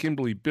down.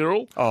 Kimberly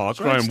Birrell,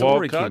 Australian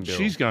wildcard.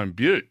 She's going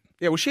beaut.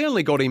 Yeah, well, she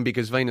only got in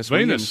because Venus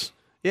Williams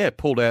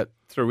pulled out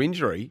through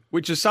injury,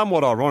 which is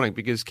somewhat ironic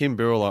because Kim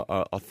Birrell,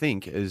 I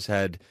think, has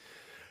had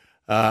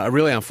a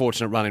really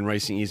unfortunate run in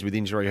recent years with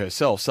injury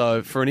herself.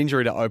 So for an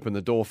injury to open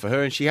the door for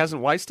her, and she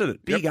hasn't wasted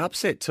it. Big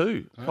upset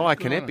too. Kaya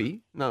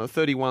Kanepi, number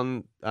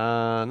 31,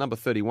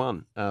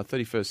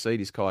 31st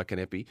seed is Kaya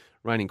Kanepi,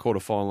 reigning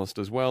quarterfinalist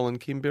as well, and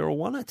Kim Birrell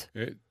won it.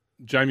 Yeah.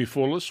 Jamie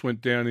Fawless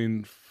went down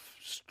in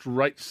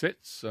straight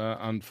sets,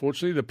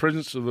 unfortunately. The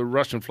presence of the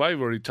Russian flag,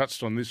 we've already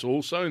touched on this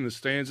also, in the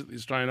stands at the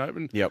Australian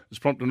Open, has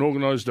prompted an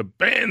organiser to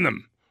ban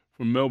them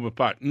from Melbourne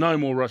Park. No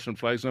more Russian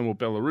flags, no more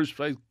Belarus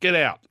flags. Get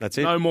out. That's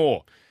it. No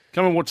more.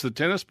 Come and watch the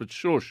tennis, but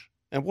shush.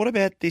 And what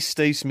about this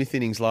Steve Smith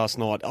innings last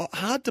night? Oh,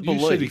 hard to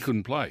believe. You said he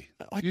couldn't play.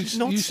 You did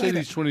not say said that.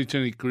 his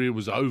 2020 career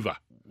was over.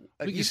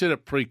 I think you said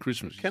it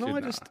pre-Christmas.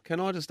 Can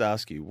I just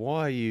ask you,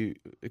 why are you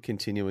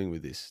continuing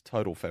with this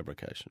total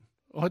fabrication?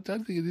 I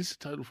don't think it is a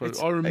total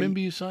fabrication. I remember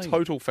you saying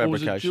total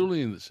fabrication. Or was it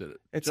Julian that said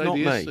it? It's JDS not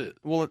me. said it.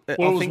 Well, it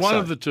I was think one so.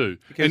 of the two.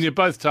 Because And you're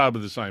both tarred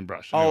with the same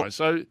brush.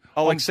 Anyway,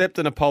 I'll accept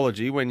an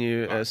apology when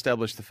you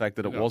establish the fact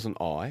that it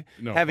wasn't I.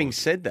 No Having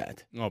apology. said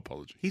that, No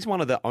apology. he's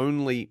one of the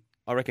only,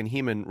 I reckon,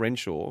 him and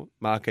Renshaw,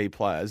 marquee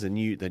players, and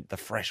the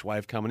fresh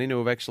wave coming in, who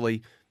have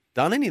actually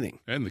done anything.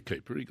 And the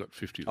keeper, he got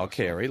 50 Oh, last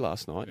Carey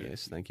last night,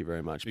 yes. Thank you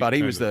very much. He But he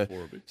came was to the the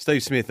fore a bit.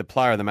 Steve Smith, the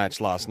player of the match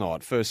last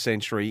night. First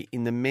century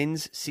in the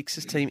men's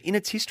sixes team in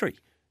its history.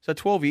 So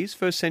 12 years,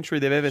 first century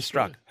they've ever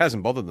struck.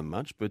 Hasn't bothered them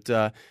much, but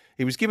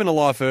he was given a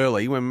life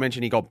early. When we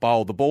mentioned he got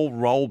bowled, the ball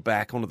rolled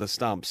back onto the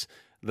stumps.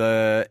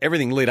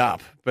 Everything lit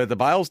up, but the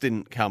bails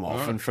didn't come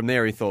off. And from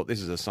there he thought,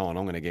 this is a sign,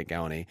 I'm going to get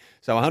going here.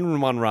 So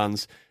 101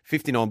 runs,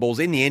 59 balls.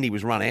 In the end, he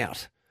was run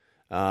out.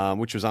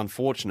 Which was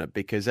unfortunate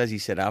because, as he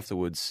said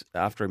afterwards,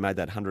 after he made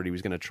that 100, he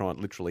was going to try and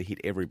literally hit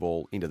every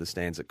ball into the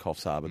stands at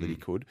Coffs Harbour that he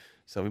could.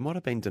 So he might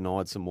have been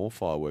denied some more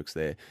fireworks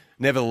there.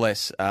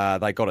 Nevertheless,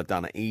 they got it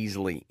done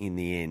easily in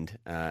the end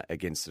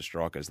against the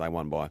Strikers. They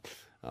won by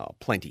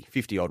plenty,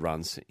 50-odd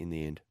runs in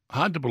the end.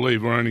 Hard to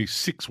believe we're only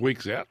 6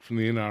 weeks out from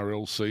the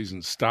NRL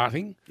season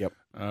starting. Yep.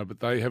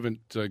 But they haven't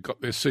got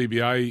their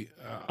CBA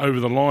over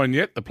the line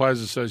yet. The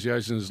Players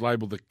Association has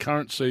labelled the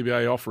current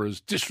CBA offer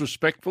as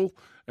disrespectful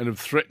and have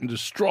threatened to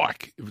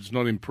strike if it's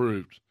not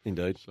improved.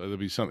 Indeed. So there'll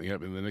be something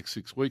happening in the next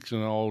 6 weeks,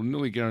 and I'll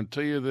nearly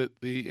guarantee you that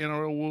the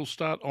NRL will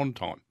start on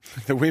time.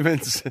 The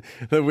women's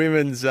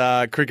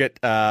cricket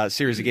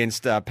series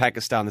against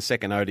Pakistan, the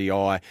second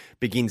ODI,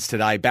 begins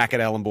today back at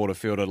Allan Border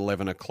Field at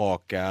 11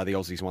 o'clock. The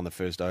Aussies won the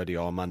first ODI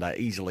on Monday,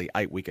 easily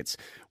 8 wickets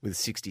with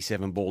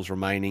 67 balls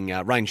remaining.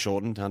 Rain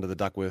shortened under the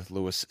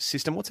Duckworth-Lewis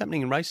system. What's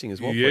happening in racing as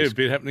well, Yeah, please? a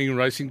bit happening in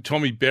racing.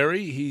 Tommy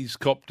Berry, he's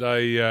copped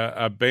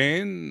a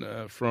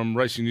ban from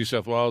Racing New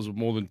South Wales of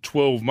more than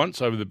 12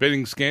 months over the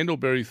betting scandal.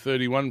 Berry,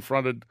 31,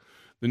 fronted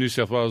the New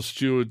South Wales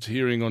Stewards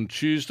hearing on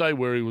Tuesday,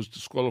 where he was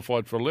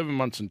disqualified for 11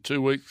 months and 2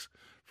 weeks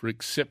for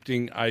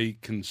accepting a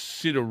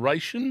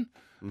consideration.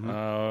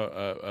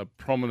 A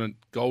prominent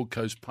Gold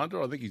Coast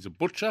punter, I think he's a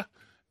butcher.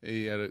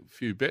 He had a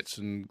few bets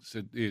and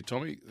said, "Yeah,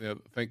 Tommy,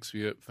 thanks for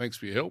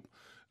your help."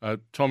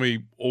 Tommy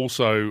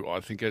also,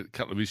 I think, had a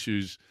couple of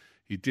issues.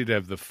 He did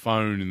have the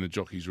phone in the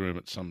jockey's room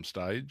at some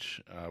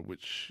stage,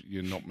 which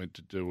you're not meant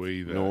to do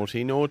either.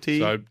 Naughty.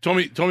 So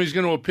Tommy's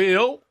going to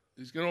appeal.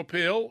 He's going to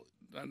appeal.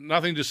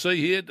 Nothing to see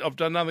here. I've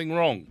done nothing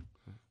wrong.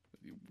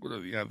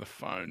 The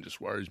phone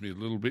just worries me a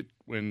little bit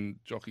when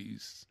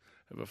jockeys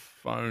have a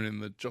phone in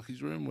the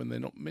jockey's room when they're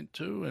not meant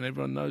to, and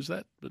everyone knows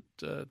that.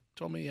 But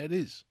Tommy had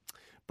his.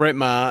 Brett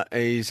Maher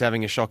is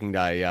having a shocking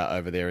day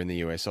over there in the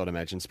US, I'd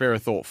imagine. Spare a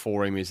thought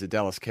for him is the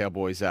Dallas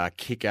Cowboys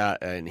kicker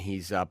and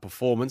his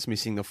performance,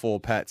 missing the 4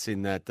 pats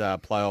in that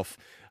playoff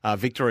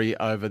victory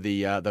over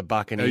the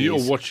Buccaneers. Now,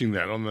 you're watching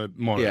that on the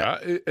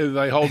monitor. Yeah. Are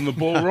they holding the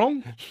ball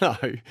wrong? No,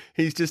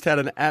 he's just had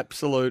an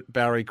absolute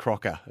Barry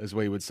Crocker, as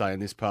we would say in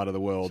this part of the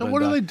world. So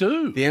what do they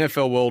do? The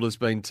NFL world has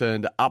been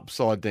turned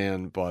upside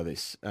down by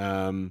this.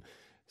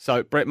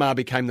 So Brett Maher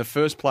became the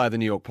first player, the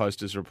New York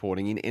Post is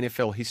reporting, in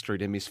NFL history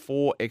to miss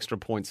 4 extra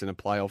points in a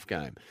playoff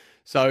game.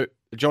 So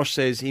Josh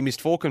says he missed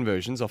 4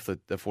 conversions off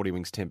the 40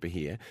 Wings temper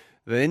here.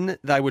 Then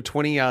they were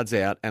 20 yards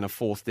out and a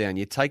 4th down.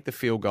 You take the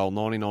field goal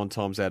 99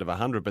 times out of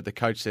 100, but the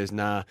coach says,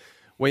 nah,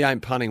 we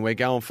ain't punting, we're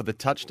going for the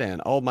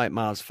touchdown. Old mate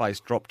Maher's face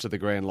dropped to the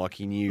ground like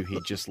he knew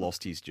he'd just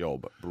lost his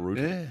job.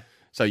 Brutal. Yeah.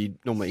 So you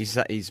normally,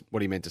 he's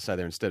what he meant to say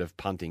there. Instead of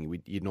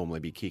punting, you'd normally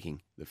be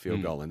kicking the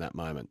field goal in that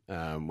moment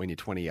when you're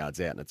 20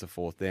 yards out and it's a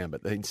 4th down.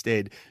 But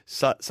instead,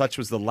 such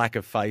was the lack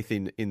of faith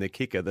in the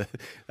kicker that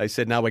they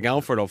said, no, we're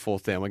going for it on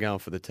 4th down. We're going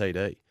for the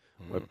TD.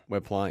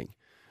 We're playing.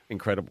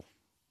 Incredible.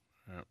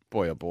 Yep.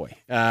 Boy, oh boy.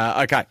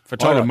 Okay. For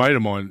I had a mate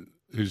of mine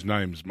whose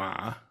name's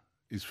Maher.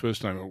 His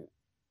first name will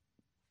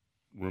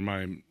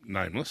remain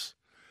nameless.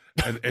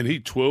 and he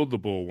twirled the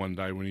ball one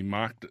day when he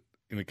marked it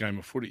in a game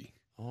of footy.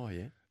 Oh,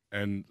 yeah.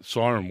 And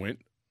siren went.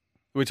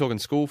 We're talking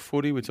school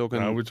footy? We're talking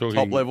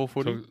top level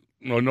footy?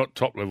 No, not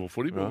top level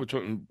footy, but right. we're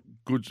talking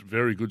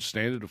very good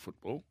standard of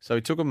football. So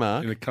he took a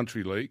mark. In a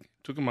country league.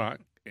 Took a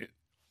mark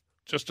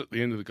just at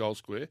the end of the goal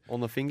square.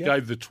 On the finger?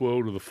 Gave the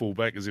twirl to the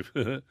fullback as if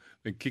then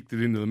kicked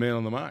it into the man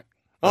on the mark.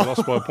 They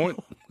lost by a point.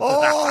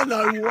 Oh,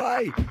 no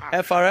way.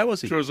 How far out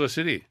was he? Sure as I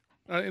sit here.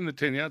 In the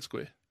 10-yard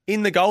square.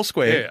 In the goal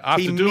square? Yeah,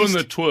 after doing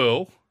the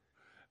twirl,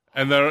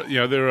 and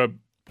they're a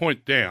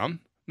point down,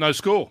 no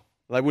score.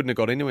 They wouldn't have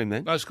got into him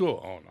then? No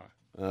score. Oh,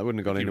 no. They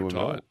wouldn't have got into him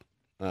at all.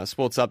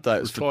 Sports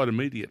update was Retired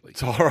immediately.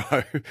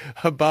 Toro.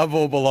 Above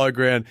or below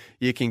ground,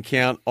 you can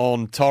count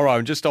on Toro.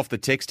 And just off the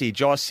text here,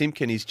 Josh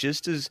Simpkin is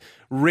just as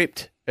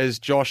ripped as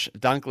Josh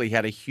Dunkley.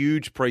 Had a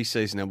huge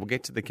preseason, and we'll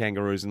get to the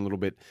Kangaroos in a little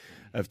bit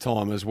of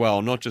time as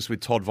well. Not just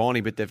with Todd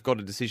Viney, but they've got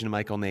a decision to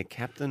make on their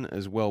captain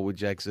as well, with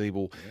Jack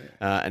Ziebell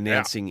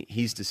announcing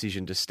his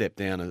decision to step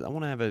down. I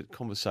want to have a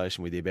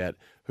conversation with you about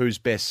who's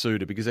best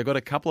suited, because they've got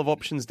a couple of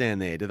options down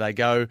there. Do they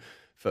go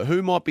for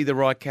who might be the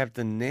right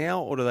captain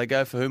now, or do they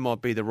go for who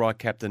might be the right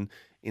captain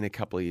in a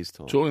couple of years'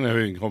 time? Talking about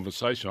having a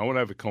conversation, I want to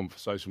have a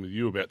conversation with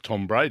you about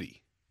Tom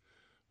Brady.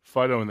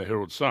 Photo in the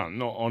Herald Sun,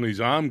 not on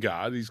his arm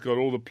guard, he's got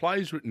all the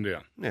plays written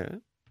down. Yeah,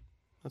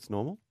 that's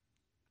normal.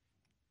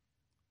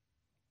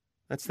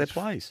 That's their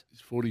plays. He's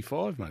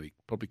 45, mate. He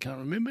probably can't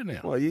remember now.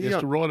 Well, he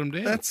has to write them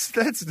down. That's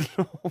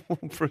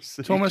normal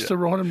procedure. Tom has to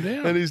write them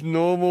down. That is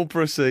normal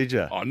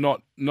procedure. Oh,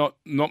 not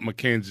my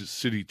Kansas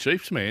City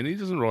Chiefs man. He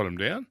doesn't write them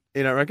down.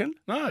 You don't reckon?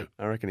 No.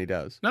 I reckon he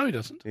does. No, he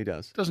doesn't. He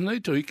does. Doesn't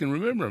need to. He can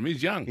remember them.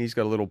 He's young. He's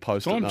got a little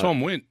post-it note.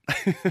 Tom went.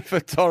 For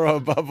Toro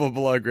above or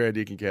below ground,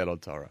 you can count on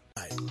Toro.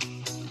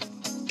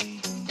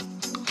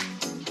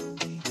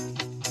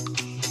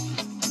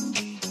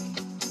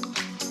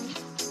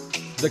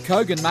 The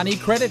Kogan Money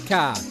Credit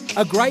Card.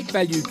 A great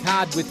value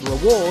card with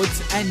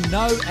rewards and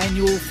no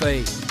annual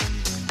fee.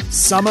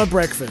 Summer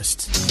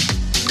breakfast.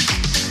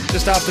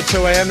 Just after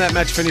 2 a.m, that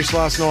match finished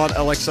last night.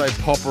 Alexei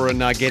Popyrin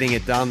getting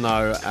it done,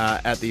 though,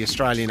 at the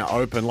Australian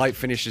Open. Late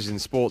finishes in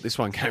sport. This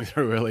one came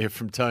through earlier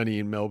from Tony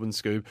in Melbourne,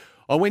 Scoob.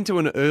 I went to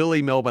an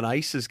early Melbourne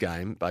Aces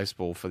game,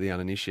 baseball for the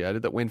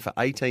uninitiated, that went for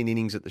 18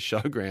 innings at the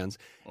showgrounds.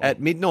 Oh.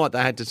 At midnight,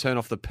 they had to turn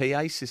off the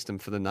PA system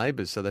for the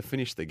neighbours, so they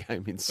finished the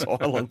game in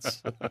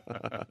silence.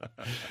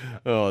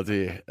 Oh,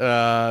 dear.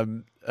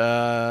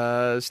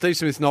 Steve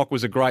Smith's knock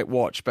was a great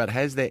watch, but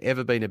has there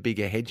ever been a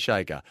bigger head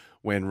shaker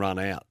when run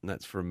out? And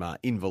that's from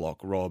Inverloch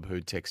Rob, who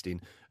texted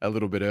in a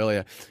little bit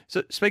earlier.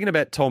 So speaking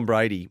about Tom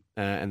Brady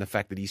and the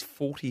fact that he's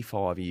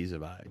 45 years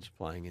of age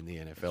playing in the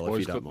NFL, if you don't mind.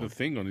 He's got the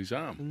thing on his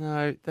arm.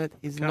 No, that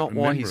is not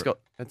why he's got.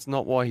 That's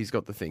not why he's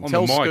got the thing. On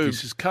the mic, he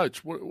says,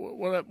 "Coach, what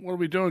are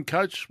we doing,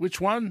 Coach? Which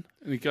one?"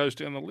 And he goes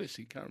down the list.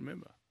 He can't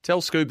remember.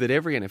 Tell Scoob that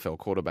every NFL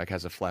quarterback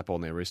has a flap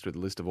on their wrist with a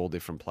list of all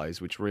different plays,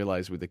 which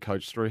relays with the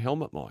coach through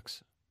helmet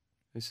mics.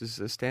 This is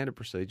a standard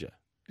procedure.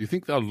 Do you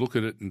think they'll look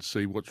at it and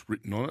see what's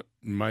written on it?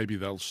 And maybe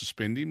they'll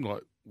suspend him,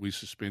 like we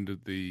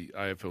suspended the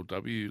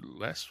AFLW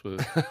lass for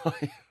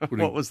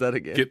what was that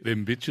again? Get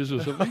them bitches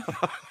or something?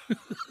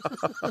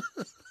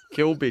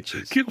 Kill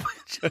bitches. Kill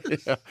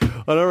bitches. Yeah.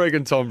 I don't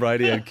reckon Tom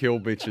Brady had kill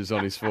bitches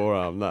on his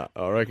forearm. No,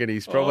 I reckon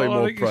he's probably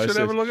more process. You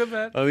should have a look at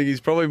that. I think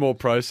he's probably more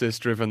process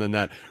driven than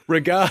that.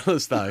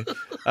 Regardless, though,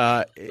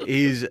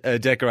 he's a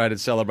decorated,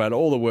 celebrated,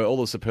 all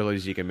the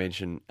superlatives you can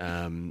mention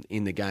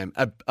in the game.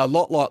 A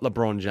lot like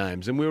LeBron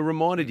James, and we were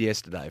reminded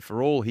yesterday,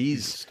 for all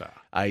his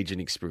age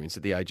and experience,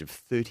 at the age of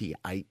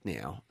 38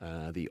 now,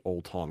 the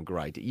all-time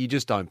great. You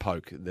just don't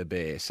poke the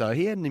bear. So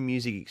he had an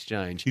amusing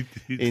exchange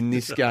in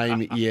this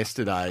game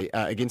yesterday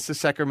against the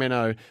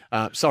Sacramento.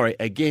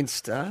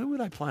 Against who were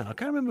they playing? I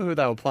can't remember who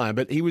they were playing,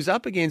 but he was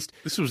up against.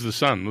 This was the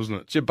Sun,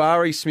 wasn't it?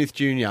 Jabari Smith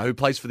Jr., who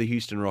plays for the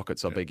Houston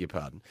Rockets. I beg your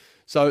pardon.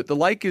 So the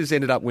Lakers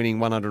ended up winning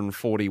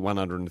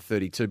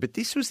 140-132, but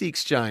this was the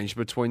exchange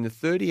between the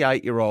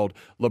 38-year-old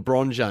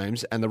LeBron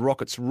James and the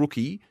Rockets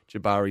rookie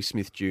Jabari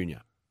Smith Jr.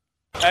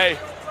 Hey,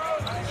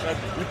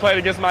 you played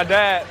against my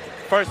dad.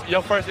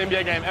 Your first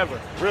NBA game ever.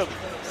 Really?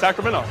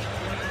 Sacramento.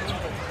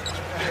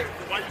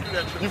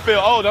 You feel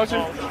old, don't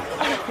you?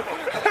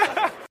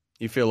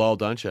 You feel old,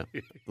 don't you?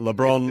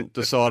 LeBron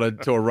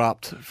decided to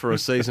erupt for a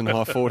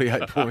season-high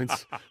 48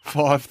 points,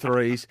 5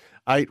 threes,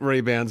 8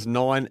 rebounds,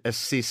 9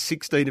 assists,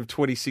 16 of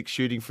 26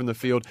 shooting from the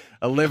field,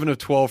 11 of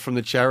 12 from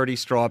the charity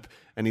stripe,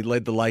 and he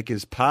led the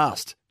Lakers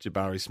past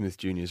Jabari Smith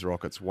Jr.'s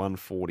Rockets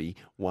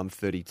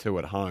 140-132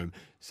 at home.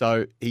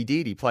 So he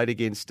did. He played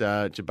against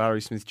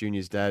Jabari Smith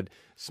Jr.'s dad,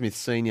 Smith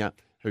Sr.,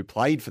 who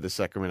played for the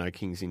Sacramento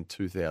Kings in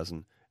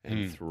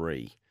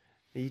 2003.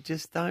 You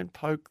just don't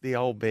poke the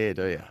old bear,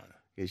 do you?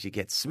 Because you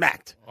get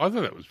smacked. I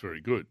thought that was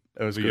very good.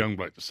 It was a young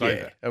bloke to say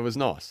that. It was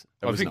nice.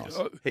 It was nice.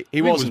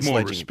 He wasn't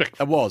sledging him.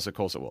 It was, of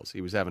course it was. He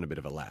was having a bit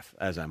of a laugh,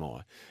 as am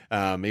I.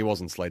 He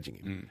wasn't sledging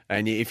him.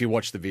 And if you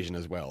watch the vision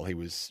as well,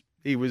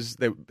 there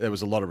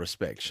was a lot of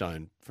respect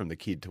shown from the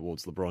kid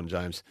towards LeBron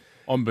James.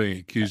 I'm being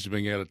accused of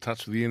being out of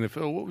touch with the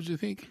NFL. What would you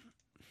think?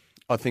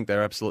 I think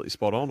they're absolutely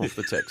spot on off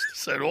the text.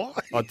 So do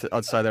I.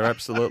 I'd say they're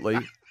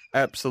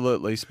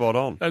absolutely spot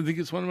on. I don't think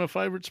it's one of my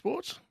favourite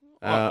sports.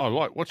 I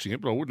like watching it,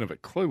 but I wouldn't have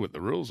a clue what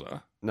the rules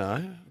are.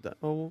 No.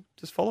 Well,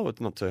 just follow it. It's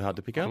not too hard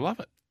to pick up. I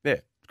love it. Yeah,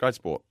 great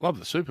sport. Love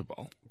the Super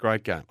Bowl.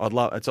 Great game.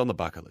 It's on the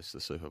bucket list,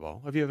 the Super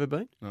Bowl. Have you ever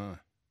been? No.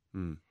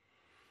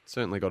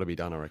 Certainly got to be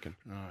done, I reckon.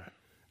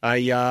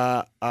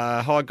 No.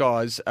 Hi,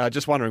 guys.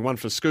 Just wondering, one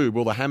for Scoob.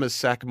 Will the Hammers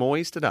sack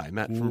Moyes today?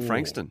 Matt from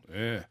Frankston.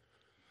 Yeah.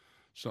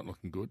 It's not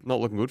looking good. Not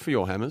looking good for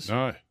your Hammers.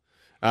 No.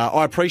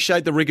 I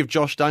appreciate the rig of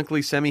Josh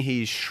Dunkley. Sammy,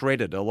 he is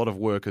shredded. A lot of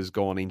work has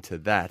gone into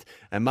that.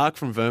 And Mark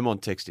from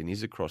Vermont texted in,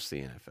 he's across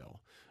the NFL.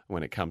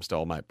 when it comes to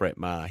old mate Brett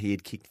Maher. He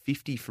had kicked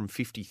 50 from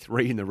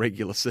 53 in the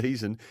regular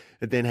season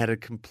and then had a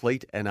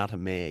complete and utter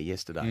mare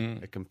yesterday,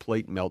 a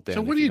complete meltdown.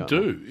 So what do you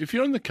do? If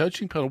you're on the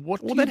coaching panel, what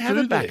do you do? Well, they'd have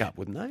a there? backup,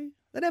 wouldn't they?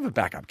 They'd have a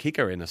backup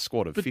kicker in a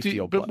squad of 50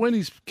 odd. But when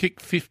he's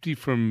kicked 50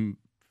 from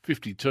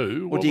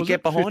 52, or do you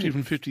get behind 50 him?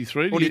 from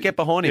 53? Or do you get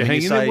behind him and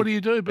hang you in there? say, What do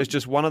you do? It's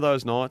just one of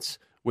those nights,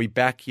 we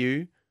back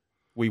you,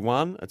 we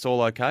won, it's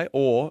all okay?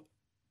 Or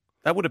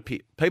that would appear,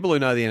 people who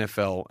know the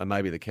NFL and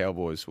maybe the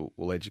Cowboys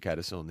will educate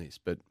us on this,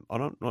 but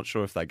I'm not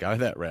sure if they go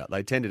that route.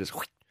 They tend to just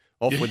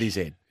off with his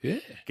head. Yeah.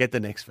 Get the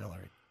next fella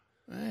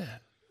in. Yeah.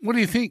 What do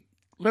you think?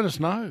 Let us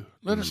know.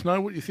 Let us know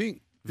what you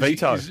think.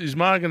 Veto. Is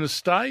Maher going to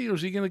stay or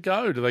is he going to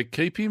go? Do they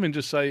keep him and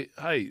just say,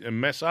 hey,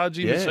 and massage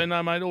him and say,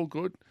 no, mate, all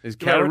good?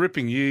 You've had a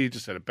ripping year,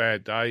 just had a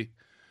bad day.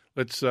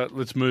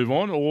 Let's move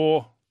on.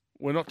 Or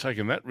we're not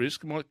taking that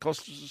risk. It might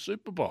cost us a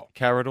Super Bowl.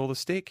 Carrot or the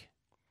stick.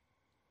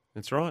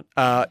 That's right.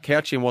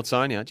 Couchy and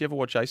Watsonia. Did you ever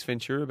watch Ace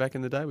Ventura back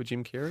in the day with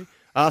Jim Carrey?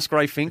 Ask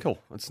Ray Finkel.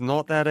 It's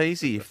not that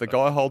easy. If the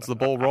guy holds the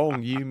ball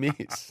wrong, you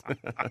miss.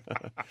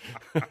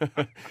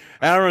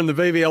 Aaron, the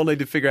BBL need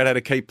to figure out how to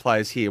keep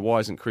players here. Why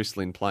isn't Chris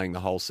Lynn playing the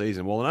whole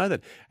season? Well, I know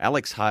that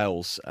Alex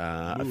Hales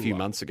a few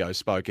months ago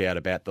spoke out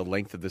about the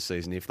length of the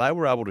season. If they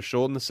were able to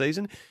shorten the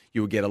season,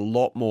 you would get a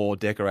lot more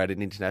decorated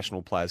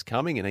international players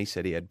coming, and he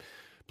said he had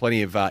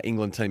plenty of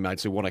England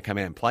teammates who want to come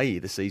out and play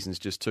here. The season's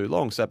just too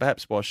long. So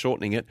perhaps by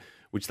shortening it,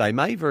 which they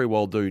may very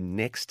well do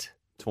next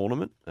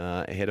tournament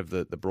ahead of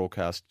the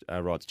broadcast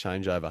rights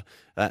changeover,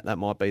 that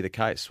might be the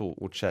case.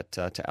 We'll chat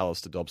to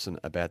Alistair Dobson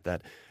about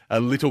that a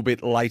little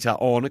bit later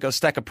on. I've got a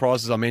stack of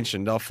prizes I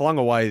mentioned. I flung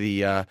away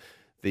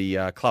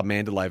the Club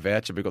Mandalay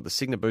voucher. We've got the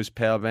Signet Boost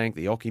Power Bank,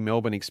 the Oki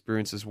Melbourne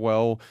experience as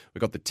well.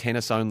 We've got the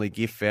tennis-only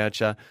gift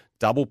voucher,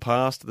 double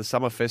pass to the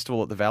Summer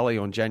Festival at the Valley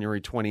on January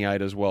 28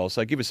 as well.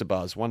 So give us a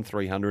buzz,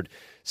 1300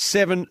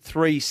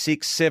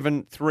 736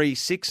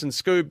 736. And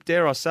Scoob,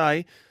 dare I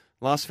say,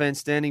 last fan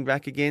standing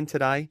back again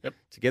today,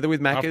 together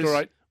with Macca's.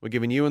 After 8. We're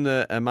giving you and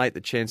the mate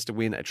the chance to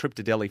win a trip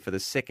to Delhi for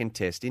the second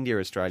test,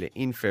 India-Australia,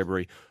 in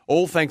February.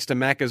 All thanks to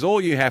Macca's. All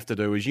you have to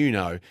do, as you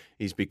know,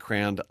 is be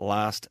crowned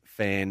last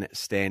fan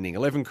standing.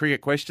 11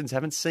 cricket questions.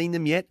 Haven't seen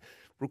them yet.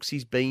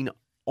 Brooksy's been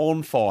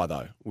on fire,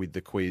 though, with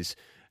the quiz.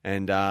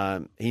 And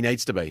he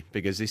needs to be,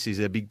 because this is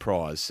a big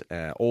prize.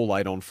 All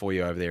laid on for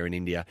you over there in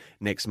India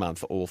next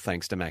month, all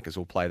thanks to Macca's.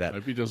 We'll play that.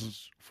 Hope he doesn't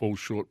fall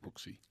short,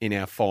 Brooksy. In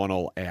our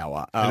final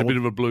hour. Had a bit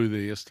of a blue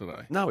there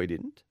yesterday. No, he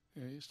didn't.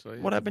 Yeah,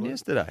 yesterday. What happened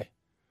yesterday?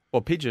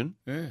 Well, Pigeon?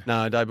 Yeah.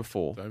 No, day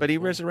before. But he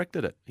before.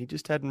 resurrected it. He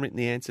just hadn't written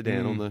the answer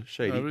down on the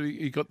sheet. No, but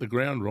he got the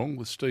ground wrong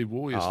with Steve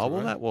Waugh yesterday. Oh,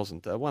 well, that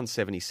wasn't.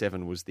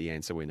 177 was the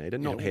answer we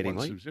needed, not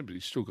Headingley. But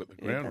he's still got the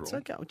ground that's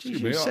wrong. okay. Geez,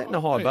 you're setting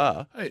a high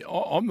bar. Hey,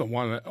 I'm the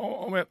one.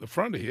 I'm out the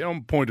front here.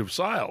 I'm point of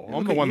sale.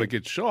 I'm the one that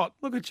gets shot.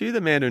 Look at you, the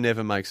man who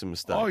never makes a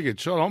mistake. I get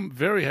shot. I'm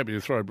very happy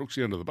to throw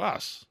Brooksy under the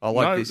bus. I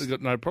like this. I've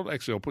got no problem.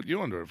 Actually, I'll put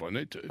you under if I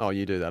need to. Oh,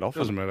 you do that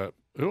often. Doesn't matter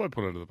who I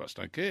put under the bus.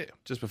 Don't care.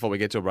 Just before we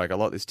get to a break, I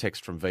like this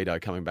text from Vito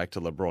coming back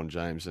to LeBron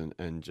James and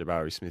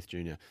Jabari Smith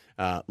Jr.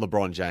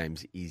 LeBron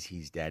James is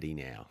his daddy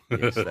now.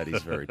 Yes, that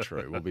is very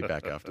true. We'll be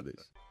back after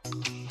this.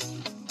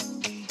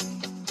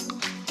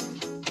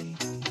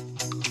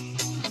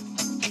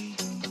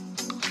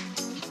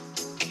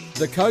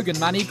 The Kogan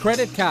Money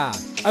Credit Card.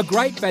 A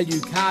great value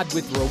card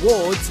with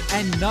rewards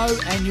and no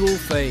annual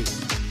fee.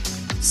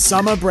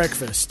 Summer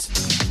breakfast.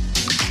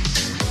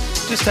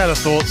 Just had a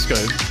thought,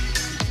 Scoop.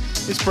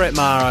 This Brett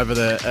Maher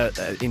over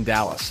in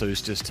Dallas,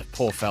 who's just a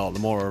poor fella. The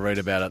more I read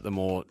about it, the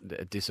more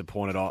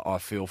disappointed I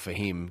feel for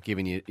him,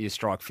 given you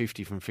strike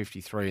 50 from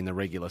 53 in the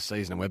regular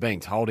season. And we're being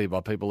told here by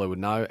people who would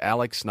know,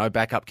 Alex, no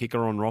backup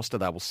kicker on roster.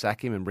 They will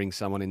sack him and bring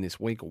someone in this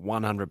week,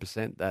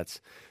 100%.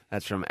 That's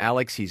from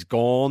Alex. He's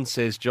gone,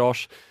 says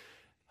Josh.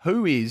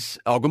 Who is...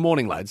 Oh, good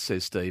morning, lads,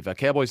 says Steve.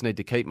 Cowboys need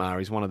to keep Maher.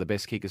 He's one of the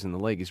best kickers in the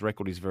league. His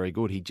record is very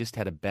good. He just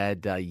had a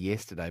bad day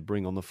yesterday.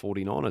 Bring on the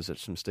 49ers.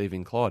 That's from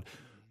Stephen Clyde.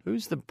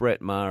 Who's the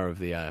Brett Maher of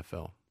the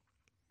AFL?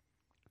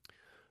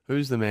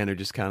 Who's the man who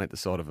just can't hit the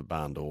side of a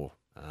barn door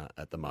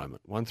at the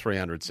moment?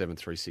 1300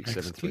 736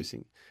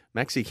 736.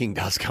 Maxi King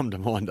does come to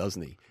mind,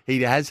 doesn't he?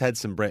 He has had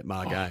some Brett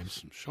Maher games.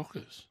 Some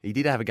shockers. He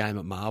did have a game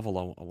at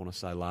Marvel, I want to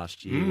say,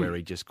 last year where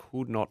he just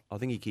could not... I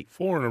think he kicked...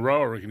 4 in a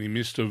row, I reckon he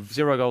missed of...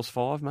 0 goals,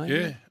 5, maybe?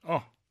 Yeah.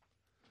 Oh.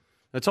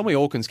 Now, Tommy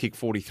Hawkins kicked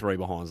 43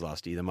 behinds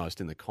last year, the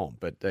most in the comp,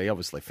 but he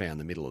obviously found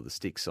the middle of the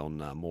sticks on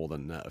more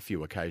than a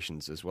few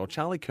occasions as well.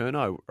 Charlie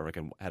Curnow, I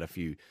reckon, had a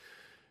few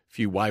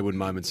wayward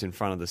moments in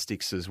front of the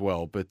sticks as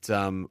well. But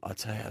I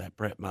tell you, that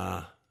Brett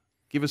Maher,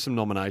 give us some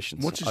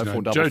nominations. What's his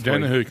name? Joe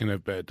Danaher can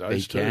have bad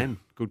days too. He can.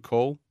 Good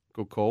call.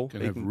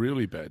 He have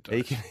really bad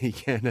days. He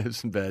can have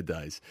some bad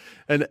days.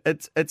 And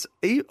it's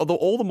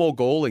all the more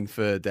galling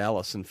for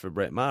Dallas and for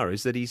Brett Maher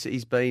is that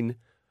he's been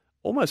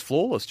almost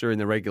flawless during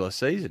the regular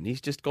season.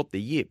 He's just got the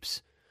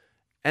yips.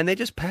 And they're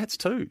just pats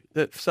too.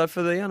 So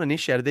for the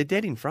uninitiated, they're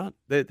dead in front.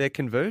 They're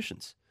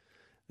conversions.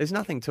 There's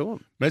nothing to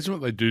them. Imagine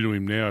what they do to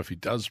him now if he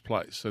does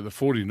play. So the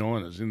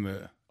 49ers in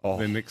their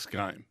next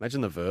game. Imagine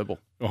the verbal.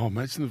 Oh,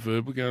 imagine the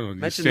verbal going on.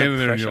 Imagine You're standing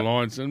there in your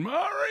lines and,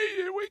 Murray,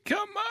 here we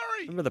come,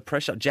 Murray. Remember the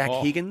pressure? Jack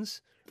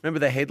Higgins. Remember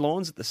the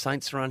headlines that the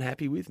Saints are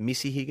unhappy with?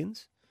 Missy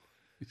Higgins.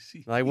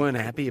 They weren't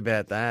happy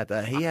about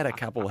that. He had a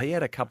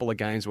couple of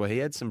games where he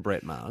had some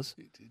Brett Maher.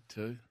 He did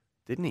too.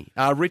 Didn't he?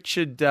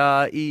 Richard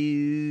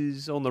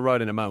is on the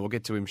road in a moment. We'll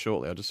get to him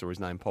shortly. I just saw his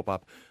name pop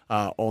up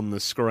on the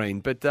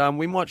screen. But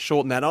we might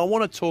shorten that. I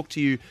want to talk to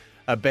you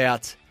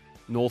about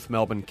North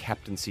Melbourne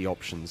captaincy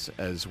options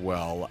as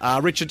well.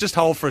 Richard, just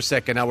hold for a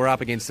second. We're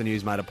up against the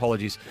news, mate.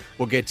 Apologies.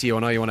 We'll get to you. I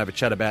know you want to have a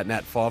chat about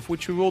Nat 5,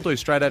 which we will do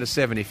straight out of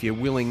 7 if you're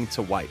willing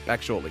to wait.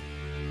 Back shortly.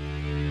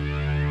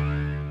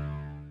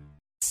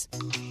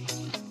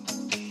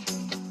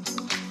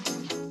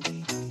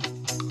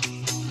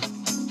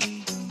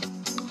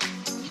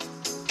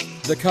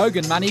 The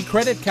Kogan Money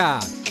Credit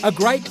Card. A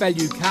great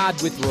value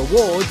card with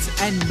rewards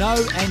and no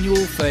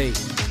annual fee.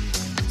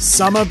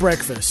 Summer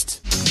breakfast.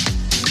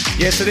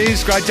 Yes, it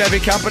is. Great to have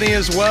your company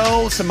as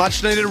well. Some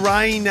much-needed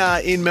rain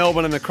in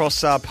Melbourne and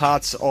across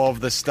parts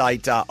of the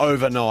state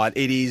overnight.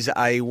 It is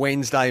a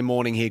Wednesday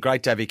morning here.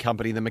 Great to have your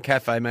company. The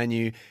McCafe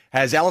menu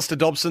has Alistair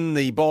Dobson,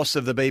 the boss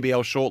of the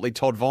BBL shortly,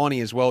 Todd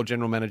Viney as well,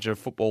 General Manager of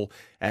Football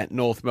at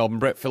North Melbourne.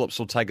 Brett Phillips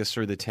will take us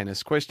through the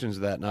tennis questions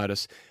without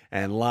notice.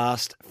 And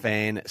last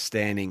fan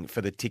standing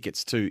for the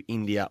tickets to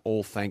India,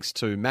 all thanks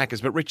to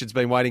Macca's. But Richard's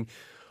been waiting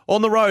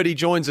on the road. He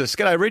joins us.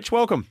 G'day, Rich.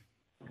 Welcome.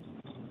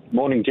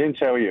 Morning, gents.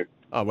 How are you?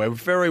 Oh, we're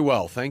very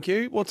well, thank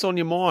you. What's on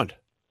your mind?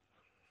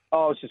 I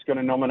was just going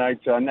to nominate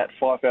Nat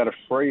Fyfe out of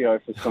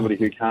Freo for somebody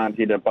who can't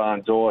hit a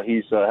barn door.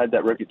 He's had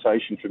that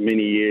reputation for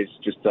many years,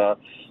 just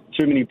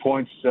too many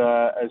points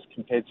as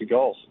compared to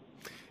goals.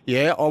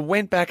 Yeah, I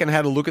went back and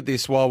had a look at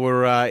this while we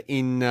were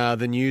in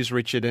the news,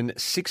 Richard, and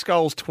 6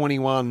 goals,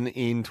 21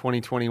 in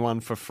 2021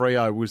 for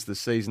Freo was the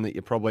season that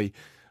you're probably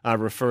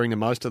referring to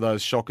most of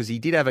those shockers. He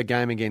did have a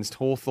game against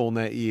Hawthorn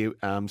that year,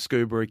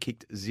 Scuba, he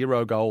kicked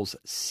 0 goals,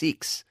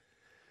 6.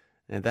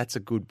 And that's a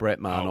good Brett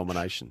Maher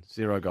nomination.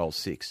 0 goals,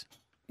 6.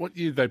 What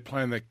year did they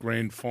play in that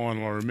grand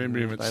final? I remember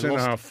him at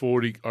centre-half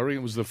 40. I reckon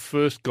it was the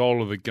first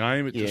goal of the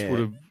game. It just would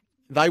have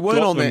they weren't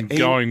on them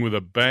going with a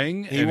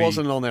bang. He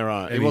wasn't on their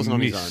own. He wasn't on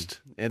his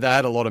own. Yeah, they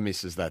had a lot of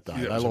misses that day.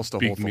 Yeah, they lost a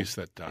big Hawthorn. miss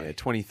that day. Yeah,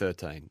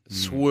 2013.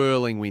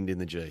 Swirling wind in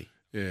the G.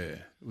 Yeah,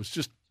 it was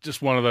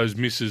just one of those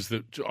misses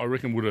that I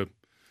reckon would have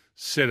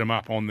set them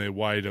up on their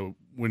way to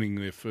winning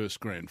their first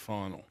grand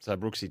final. So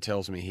Brooksy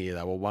tells me here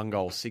they were 1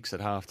 goal, 6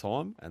 at half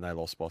time and they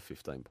lost by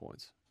 15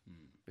 points.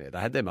 Yeah, they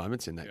had their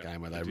moments in that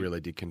game where they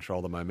really did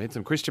control the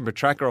momentum. Christian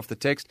Petracca off the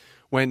text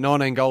went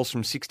 19 goals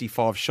from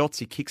 65 shots.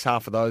 He kicks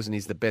half of those and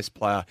he's the best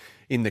player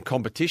in the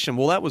competition.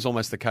 Well, that was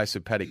almost the case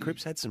with Paddy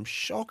Cripps. Had some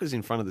shockers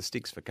in front of the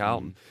sticks for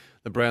Carlton,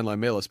 the Brownlow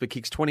medalist, but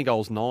kicks 20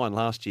 goals, 9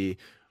 last year.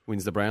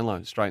 Wins the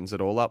Brownlow, straightens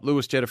it all up.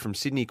 Lewis Jetta from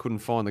Sydney couldn't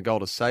find the goal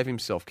to save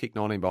himself, kicked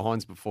 19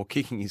 behinds before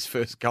kicking his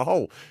first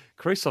goal.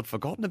 Chris, I'd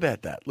forgotten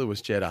about that. Lewis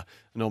Jetta,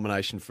 a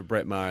nomination for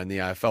Brett Maher in the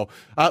AFL.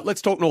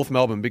 Let's talk North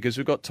Melbourne because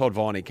we've got Todd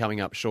Viney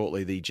coming up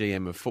shortly, the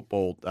GM of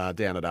football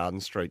down at Arden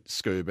Street,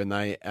 Scoob, and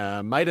they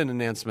made an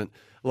announcement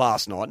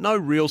last night. No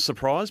real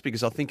surprise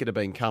because I think it had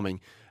been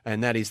coming,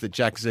 and that is that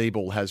Jack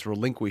Ziebell has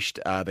relinquished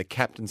the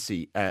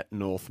captaincy at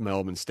North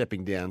Melbourne,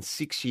 stepping down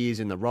 6 years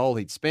in the role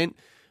he'd spent.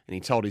 And he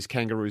told his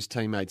Kangaroos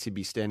teammates he'd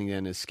be standing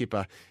down as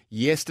skipper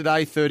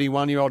yesterday.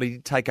 31-year-old, he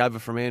did take over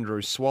from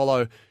Andrew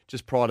Swallow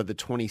just prior to the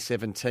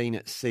 2017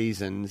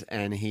 seasons,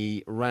 and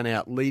he ran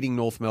out leading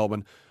North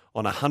Melbourne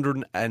on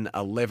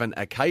 111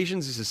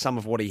 occasions. This is some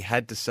of what he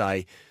had to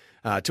say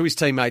to his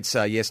teammates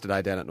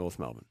yesterday down at North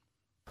Melbourne.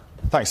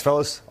 Thanks,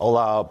 fellas.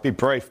 I'll be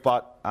brief,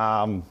 but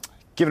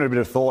given it a bit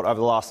of thought over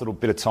the last little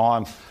bit of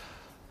time,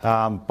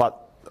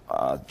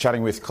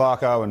 chatting with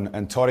Clarko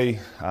and Toddy,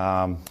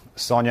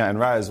 Sonia and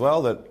Ray as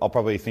well, that I'll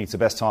probably think it's the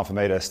best time for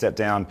me to step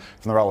down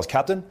from the role as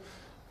captain.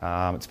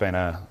 It's been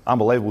an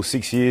unbelievable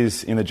 6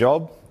 years in the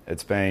job.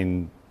 It's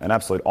been an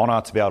absolute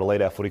honour to be able to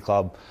lead our footy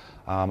club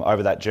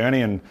over that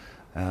journey, and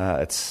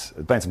it's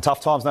been some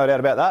tough times, no doubt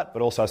about that,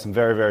 but also some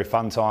very, very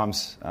fun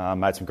times.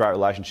 Made some great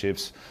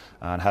relationships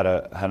and had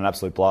an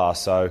absolute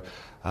blast. So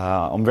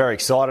I'm very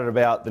excited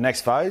about the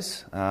next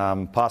phase,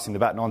 passing the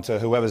baton on to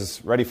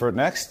whoever's ready for it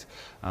next.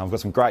 We've got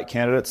some great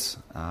candidates,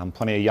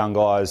 plenty of young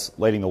guys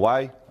leading the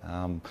way,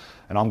 and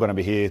I'm going to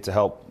be here to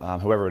help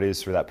whoever it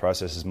is through that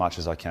process as much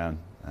as I can.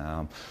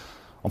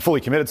 I'm fully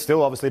committed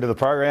still, obviously, to the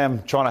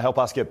program, trying to help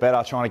us get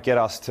better, trying to get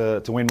us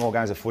to win more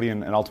games of footy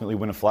and ultimately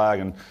win a flag,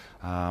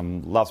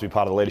 and love to be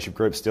part of the leadership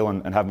group still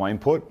and have my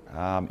input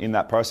in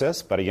that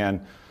process. But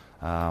again,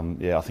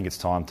 I think it's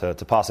time to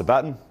pass the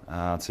baton.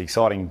 It's an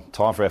exciting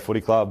time for our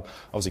footy club.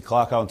 Obviously,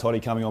 Clarko and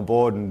Toddy coming on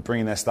board and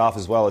bringing their staff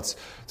as well. It's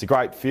a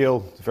great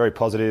feel, it's very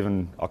positive,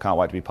 and I can't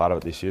wait to be part of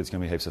it this year. It's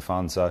going to be heaps of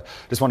fun. So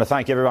just want to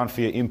thank everyone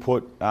for your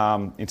input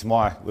into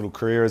my little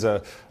career as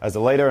a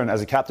leader and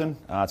as a captain.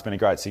 It's been a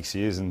great 6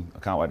 years, and I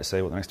can't wait to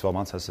see what the next 12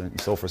 months has in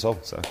store for us all.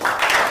 So.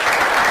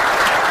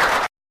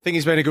 I think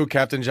he's been a good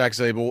captain, Jack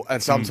Ziebell,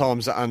 and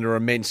sometimes under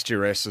immense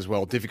duress as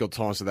well. Difficult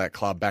times for that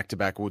club,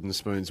 back-to-back wooden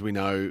spoons. We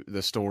know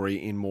the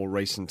story in more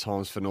recent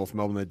times for North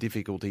Melbourne, the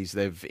difficulties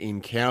they've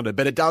encountered.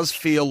 But it does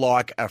feel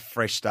like a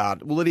fresh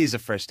start. Well, it is a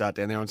fresh start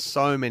down there on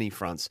so many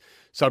fronts.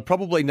 So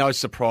probably no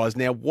surprise.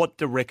 Now, what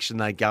direction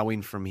they go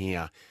in from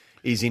here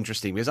is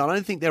interesting, because I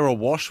don't think they're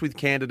awash with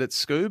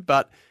candidates, Scoob,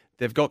 but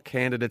they've got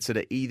candidates at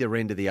either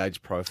end of the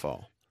age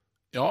profile.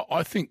 Yeah,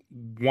 I think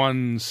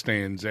one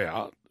stands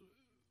out.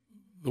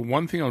 The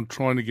one thing I'm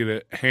trying to get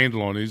a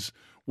handle on is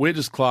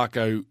what's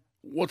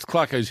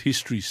Clarko's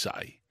history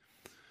say?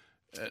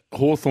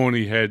 Hawthorn,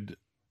 he had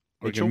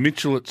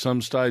Mitchell at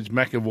some stage,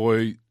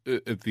 McAvoy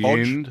at the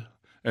end,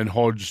 and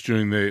Hodge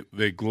during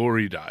their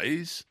glory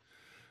days.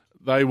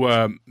 They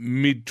were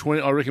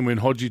mid-20s. I reckon when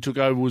Hodgie took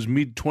over was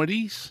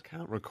mid-20s.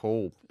 Can't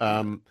recall.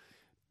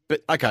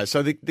 But, okay,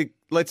 so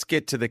let's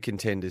get to the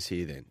contenders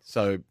here then.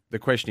 So the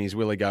question is,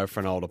 will he go for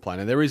an older player?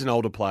 Now, there is an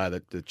older player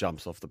that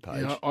jumps off the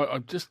page. Yeah, I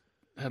just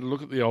had a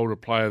look at the older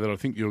player that I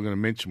think you were going to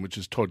mention, which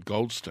is Todd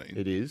Goldstein.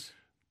 It is.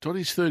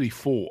 Todd's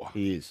 34.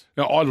 He is.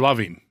 Now, I love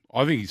him.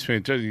 I think he's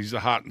fantastic. He's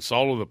the heart and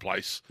soul of the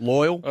place.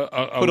 Loyal.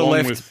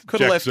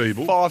 Could have left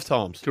 5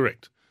 times.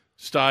 Correct.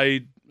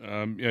 Stayed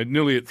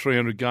nearly at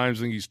 300 games.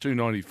 I think he's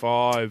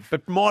 295.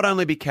 But might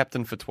only be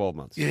captain for 12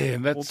 months. Yeah,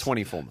 and that's... Or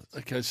 24 months.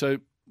 Okay, so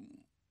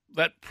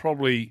that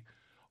probably...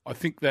 I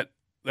think that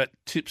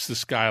tips the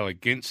scale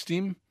against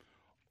him.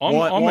 I'm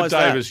a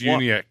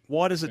Davis-Uniacke.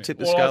 Why does it tip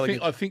the scale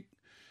against him? I think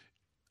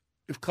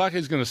if Clark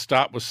is going to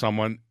start with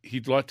someone,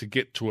 he'd like to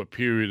get to a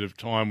period of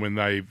time when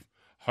they've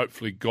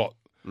hopefully got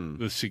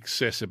the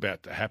success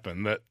about to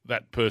happen,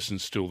 that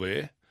person's still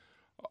there.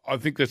 I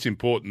think that's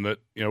important that,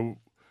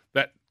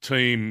 that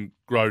team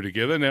grow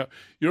together. Now,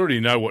 you already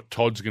know what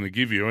Todd's going to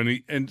give you,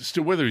 and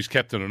still, whether he's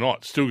captain or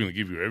not, still going to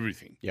give you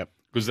everything. Yep.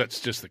 Because that's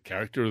just the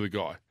character of the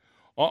guy.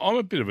 I'm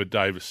a bit of a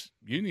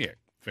Davis-Uniacke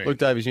fan. Luke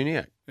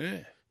Davis-Uniacke? Yeah.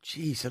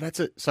 Gee, so that's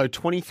it. So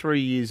 23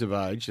 years of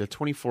age,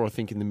 24, I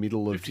think, in the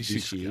middle of 56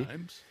 this year.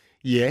 games.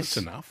 Yes.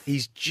 That's enough.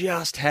 He's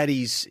just had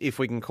his, if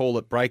we can call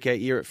it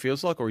breakout year, it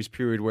feels like, or his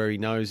period where he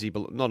knows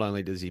not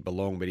only does he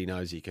belong, but he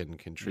knows he can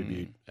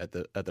contribute at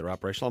the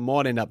upper echelon.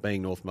 Might end up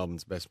being North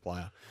Melbourne's best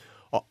player.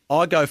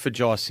 I go for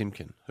Jai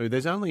Simpkin, who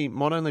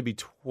might only be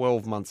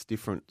 12 months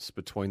difference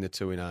between the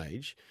two in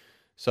age.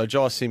 So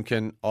Jai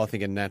Simpkin, I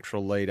think a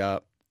natural leader,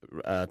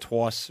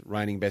 twice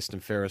reigning best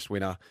and fairest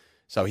winner.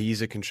 So he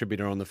is a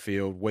contributor on the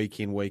field, week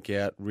in, week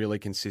out, really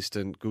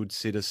consistent, good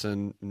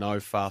citizen, no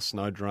fuss,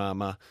 no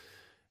drama.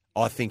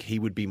 I think he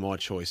would be my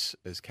choice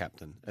as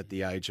captain at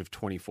the age of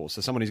 24.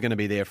 So someone who's going to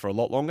be there for a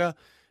lot longer.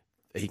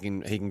 He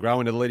can grow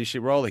into the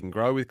leadership role. He can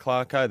grow with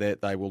Clarko.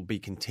 They will be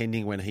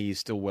contending when he is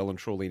still well and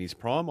truly in his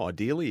prime,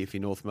 ideally, if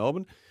you're North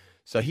Melbourne.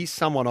 So he's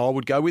someone I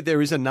would go with.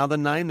 There is another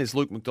name. There's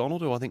Luke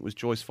McDonald, who I think was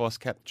joint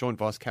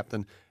vice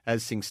captain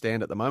as things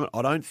stand at the moment.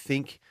 I don't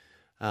think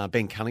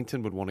Ben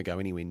Cunnington would want to go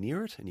anywhere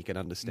near it, and you can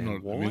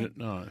understand why. Not a minute,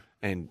 no.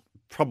 And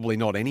probably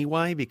not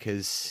anyway,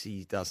 because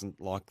he doesn't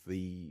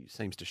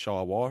seems to shy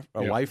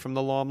away from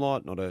the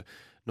limelight. Not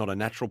a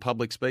natural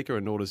public speaker,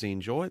 and nor does he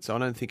enjoy it. So I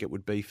don't think it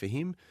would be for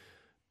him.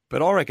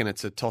 But I reckon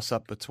it's a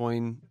toss-up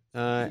between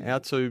our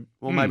two,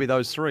 well, maybe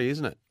those three,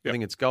 isn't it? Yep. I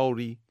think it's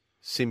Goldie,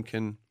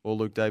 Simpkin, or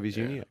Luke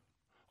Davies-Uniacke.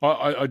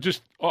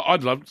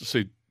 I'd love to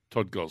see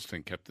Todd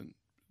Goldstein captain.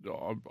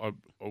 I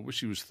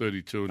wish he was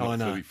 32 and not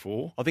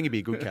 34. I think he'd be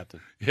a good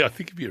captain. Yeah, I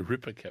think he'd be a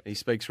ripper captain. He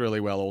speaks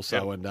really well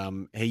also,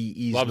 and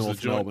he is Loves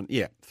North Melbourne.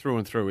 Yeah, through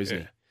and through,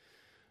 isn't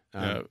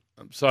he?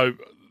 So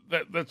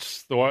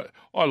that's the way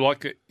I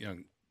like it.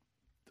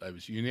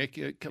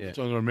 Davis-Uniacke, a couple of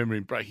times I remember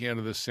him breaking out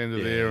of the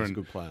centre there and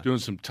doing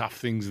some tough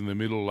things in the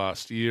middle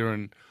last year,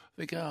 and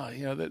I think,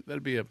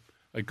 that'd be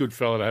a good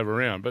fella to have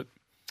around. But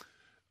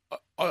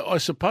I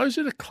suppose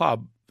at a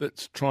club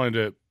that's trying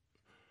to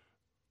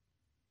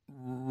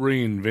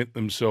reinvent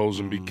themselves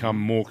and become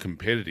more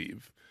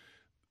competitive,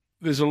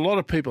 there's a lot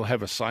of people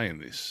have a say in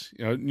this.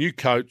 New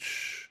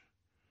coach,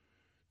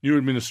 new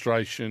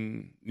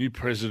administration, new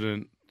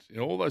president,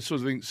 all those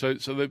sorts of things. So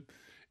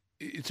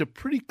it's a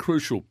pretty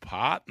crucial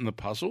part in the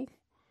puzzle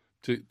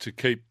to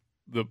keep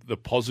the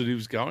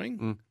positives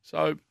going.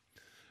 So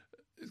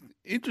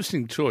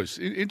interesting choice,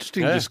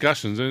 interesting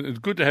discussions, and it's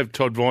good to have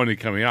Todd Viney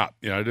coming up,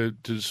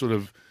 to sort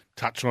of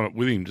touch on it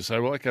with him, to say,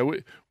 well,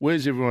 okay,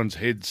 where's everyone's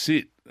head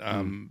sit?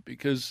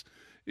 Because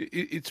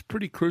it's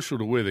pretty crucial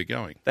to where they're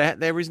going.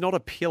 There is not a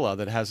pillar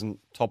that hasn't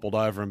toppled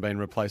over and been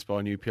replaced by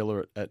a new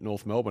pillar at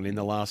North Melbourne in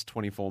the last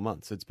 24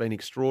 months. It's been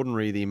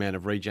extraordinary, the amount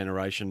of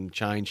regeneration and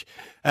change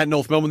at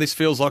North Melbourne. This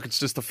feels like it's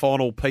just the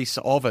final piece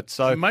of it.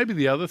 So maybe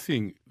the other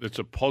thing that's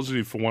a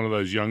positive for one of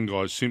those young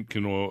guys,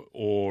 Simpkin or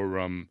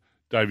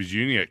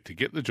Davies-Uniacke, to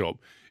get the job,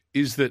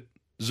 is that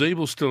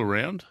Ziebell's still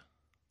around.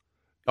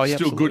 Oh, yeah,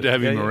 still absolutely. Good to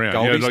have him around.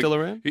 Goldie's still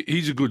around?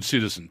 He's a good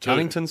citizen too.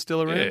 Cunnington's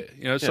still around?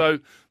 Yeah. So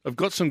I've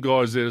got some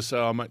guys there to say,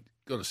 oh, mate,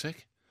 got a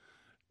sec?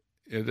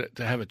 To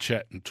have a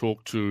chat and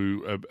talk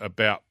to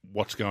about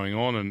what's going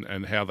on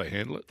and how they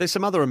handle it. There's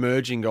some other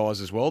emerging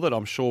guys as well that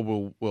I'm sure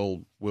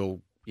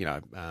will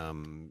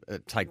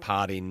take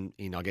part in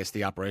I guess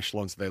the upper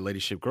echelons of their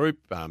leadership group.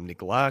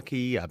 Nick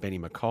Larkey, Benny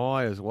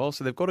Mackay as well.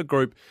 So they've got a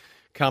group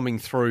coming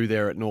through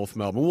there at North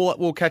Melbourne.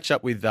 We'll catch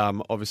up with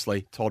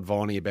obviously Todd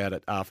Viney about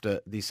it after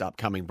this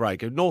upcoming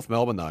break. At North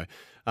Melbourne though,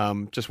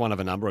 just one of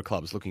a number of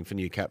clubs looking for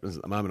new captains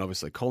at the moment.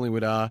 Obviously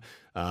Collingwood are,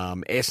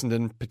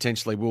 Essendon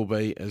potentially will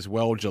be as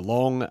well.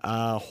 Geelong,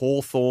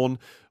 Hawthorn.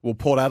 Will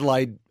Port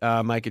Adelaide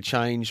make a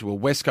change? Will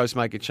West Coast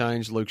make a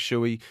change? Luke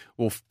Shuey.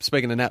 Well,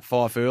 speaking to Nat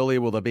Fyfe earlier,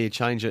 will there be a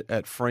change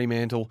at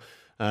Fremantle?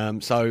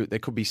 So there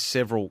could be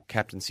several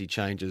captaincy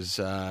changes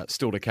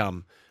still to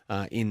come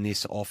in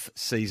this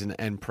off-season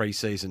and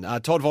pre-season.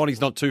 Todd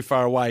Viney's not too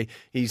far away.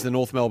 He's the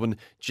North Melbourne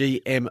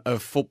GM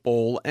of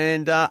football.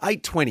 And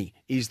 8:20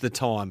 is the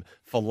time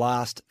for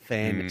Last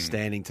Fan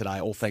Standing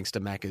today, all thanks to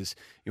Macca's.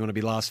 You want to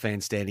be last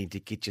fan standing to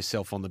get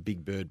yourself on the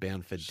big bird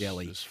bound for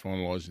Delhi. Just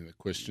finalising the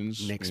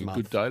questions. Next month.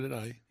 Good day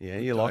today. Yeah,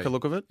 you like the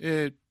look of it?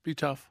 Yeah, be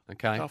tough.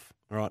 Okay. Tough.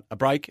 All right, a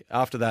break.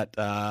 After that,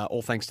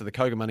 all thanks to the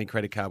Kogan Money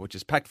credit card, which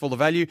is packed full of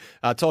value.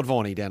 Todd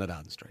Viney down at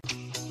Arden Street.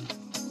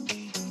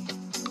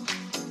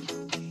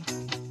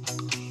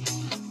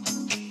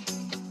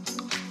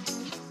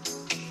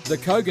 The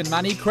Kogan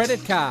Money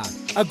credit card.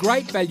 A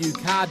great value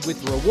card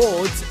with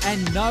rewards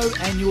and no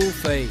annual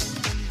fee.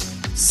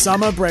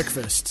 Summer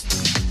breakfast.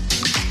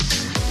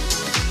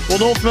 Well,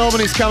 North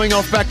Melbourne is coming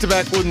off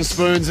back-to-back wooden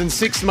spoons and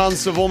 6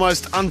 months of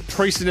almost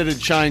unprecedented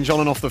change on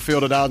and off the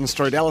field at Arden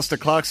Street. Alistair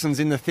Clarkson's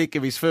in the thick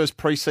of his first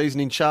pre-season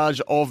in charge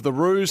of the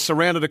Roos,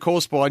 surrounded, of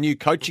course, by new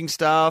coaching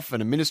staff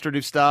and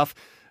administrative staff,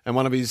 and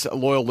one of his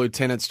loyal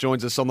lieutenants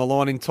joins us on the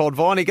line in Todd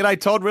Viney. G'day,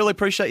 Todd. Really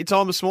appreciate your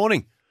time this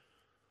morning.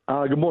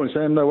 Good morning,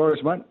 Sam. No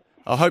worries, mate.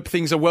 I hope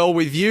things are well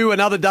with you.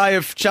 Another day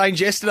of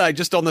change yesterday,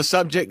 just on the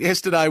subject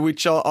yesterday,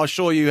 which I'm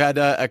sure you had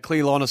a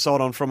clear line of sight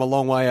on from a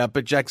long way up.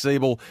 But Jack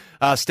Ziebell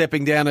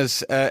stepping down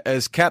as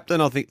captain.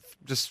 I think,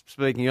 just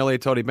speaking earlier,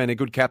 Todd, he'd been a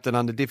good captain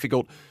under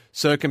difficult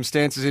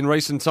circumstances in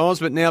recent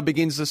times, but now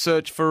begins the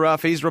search for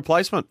his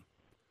replacement.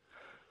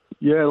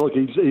 Yeah, look,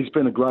 he's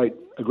been a great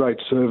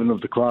servant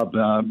of the club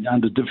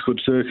under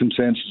difficult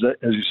circumstances,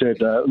 as you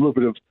said. A little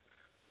bit of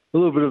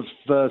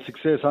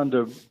success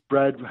under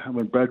Brad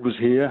when Brad was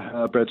here,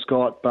 Brad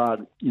Scott.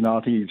 But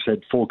I think he's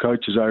had 4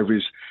 coaches over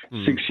his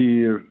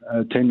 6-year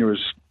tenure as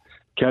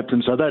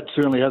captain. So that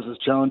certainly has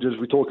its challenges.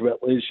 We talk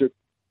about leadership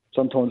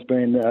sometimes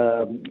being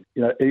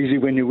easy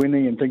when you're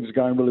winning and things are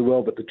going really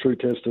well, but the true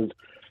test of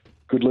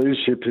good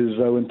leadership is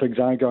when things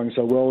aren't going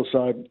so well.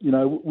 So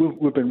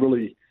we've been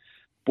really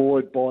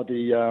buoyed by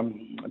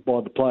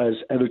the players'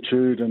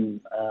 attitude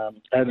and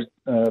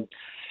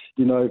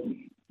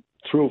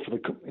thrilled for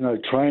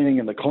the training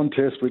and the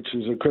contest, which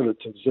is a credit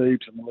to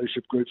Zeebs and the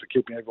leadership group for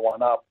keeping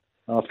everyone up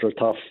after a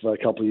tough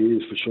couple of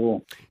years, for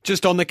sure.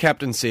 Just on the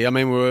captaincy, I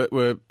mean,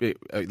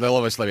 there'll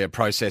obviously be a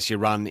process you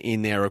run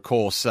in there, of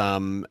course,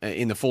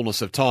 in the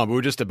fullness of time. We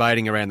were just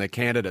debating around the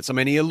candidates. I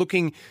mean, are you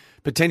looking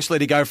potentially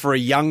to go for a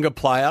younger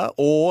player,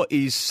 or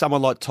is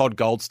someone like Todd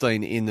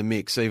Goldstein in the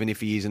mix, even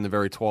if he is in the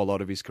very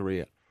twilight of his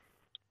career?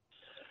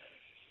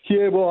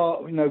 Yeah,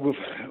 well,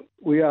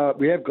 we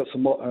have got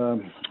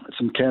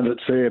some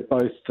candidates there,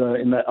 both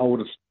in that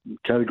oldest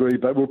category,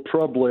 but we'll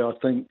probably, I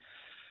think,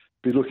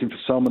 be looking for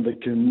someone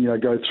that can,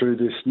 go through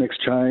this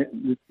next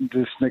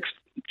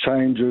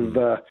change of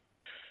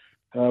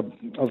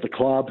the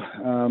club.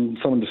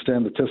 Someone to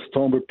stand the test of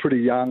time. We're pretty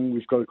young.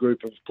 We've got a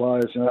group of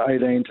players,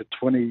 18 to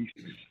 20,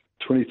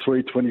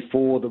 23,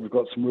 24, that we've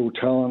got some real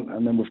talent,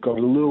 and then we've got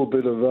a little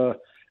bit of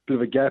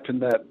a gap in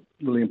that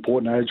really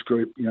important age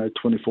group,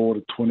 24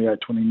 to 28,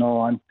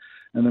 29.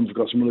 And then we've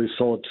got some really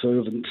solid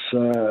servants,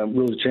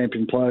 really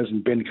champion players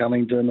in Ben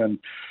Cunnington and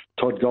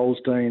Todd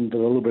Goldstein that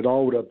are a little bit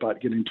older but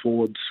getting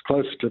towards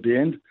closer to the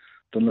end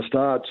than the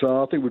start.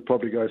 So I think we'd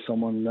probably go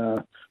someone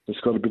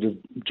that's got a bit of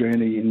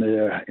journey in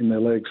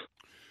their legs.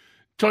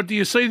 Todd, do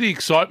you see the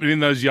excitement in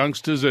those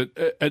youngsters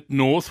at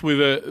North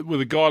with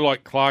a guy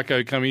like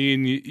Clarko coming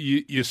in,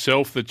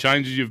 yourself, the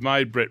changes you've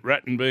made, Brett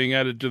Ratton being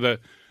added to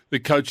the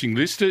coaching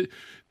list?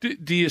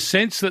 Do you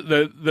sense that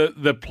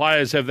the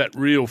players have that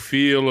real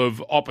feel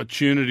of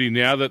opportunity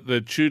now that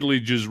the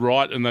tutelage is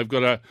right and they've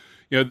got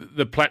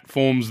the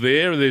platforms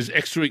there? There's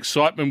extra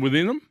excitement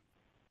within them?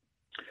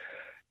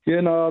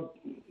 Yeah, no,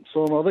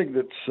 Simon, I think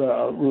that's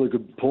a really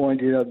good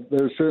point.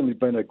 There's certainly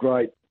been a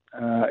great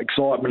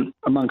excitement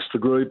amongst the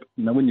group.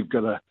 When you've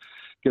got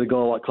get a guy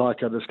like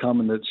Clarko that's come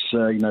and that's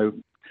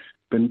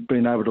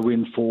been able to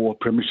win 4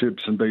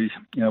 premierships and be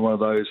one of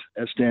those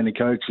outstanding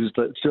coaches,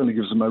 that certainly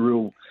gives them a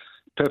real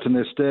pep in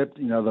their step.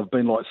 They've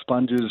been like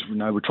sponges.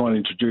 We're trying to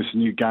introduce a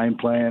new game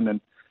plan,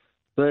 and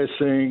they're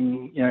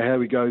seeing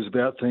how he goes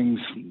about things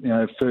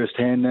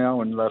firsthand now,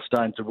 and they're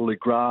starting to really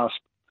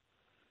grasp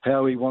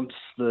how he wants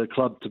the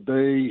club to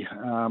be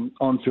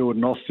on field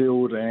and off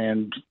field,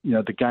 and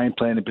the game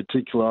plan in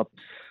particular.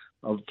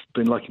 I've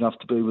been lucky enough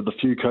to be with a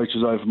few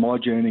coaches over my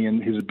journey,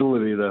 and his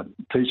ability to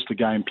teach the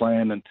game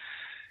plan and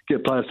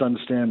get players to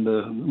understand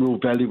the real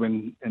value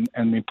and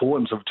the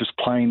importance of just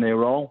playing their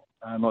role.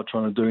 Not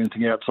trying to do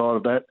anything outside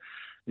of that.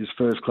 is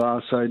first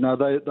class. So no,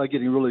 they're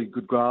getting a really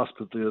good grasp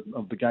of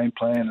the game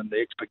plan and the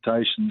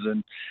expectations,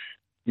 and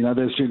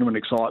there's genuine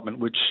excitement,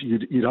 which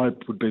you'd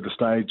hope would be the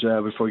stage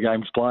before a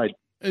game's played.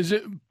 Is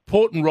it an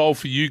important role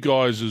for you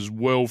guys as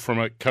well from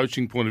a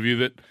coaching point of view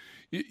that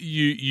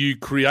you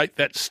create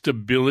that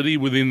stability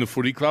within the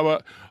footy club?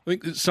 I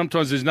think that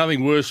sometimes there's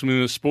nothing worse than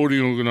in a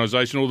sporting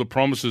organisation, all the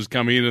promises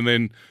come in and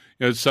then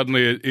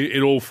suddenly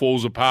it all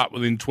falls apart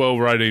within 12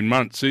 or 18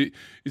 months.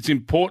 It's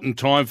important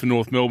time for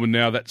North Melbourne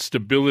now, that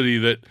stability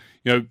that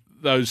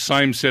those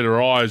same set of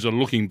eyes are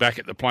looking back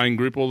at the playing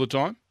group all the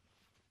time.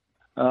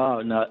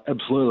 Oh, no,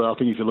 absolutely. I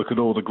think if you look at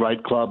all the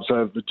great clubs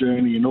over the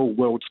journey in all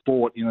world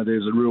sport,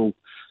 there's a real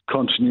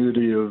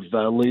continuity of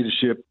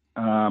leadership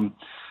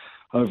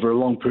over a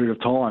long period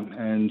of time.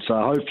 And so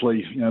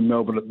hopefully,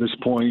 Melbourne at this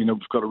point,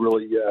 we've got a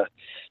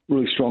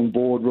really strong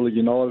board, really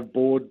united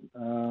board.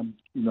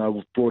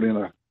 We've brought in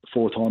a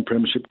 4-time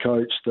premiership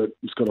coach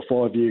that's got a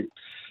 5-year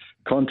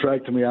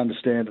contract, and we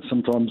understand that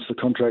sometimes the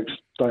contracts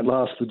don't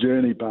last the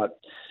journey. But,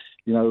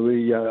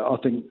 I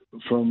think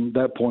from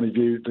that point of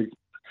view,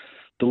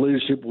 the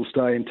leadership will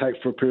stay intact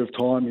for a period of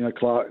time.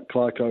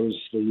 Clarko is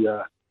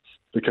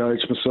the coach,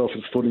 myself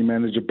as footy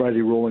manager,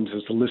 Brady Rawlings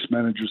as the list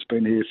manager, has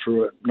been here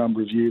for a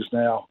number of years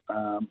now.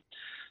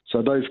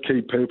 So those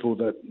key people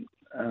that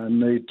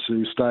need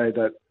to stay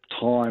that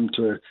time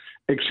to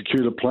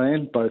execute a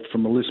plan, both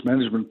from a list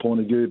management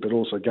point of view, but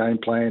also game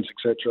plans,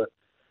 etc.,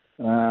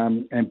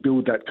 and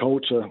build that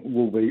culture,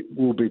 will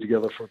be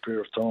together for a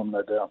period of time,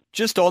 no doubt.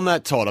 Just on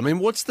that, Todd,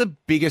 what's the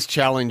biggest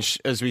challenge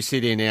as we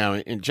sit here now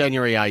in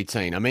January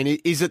 18?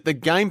 Is it the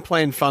game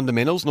plan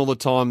fundamentals and all the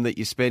time that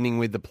you're spending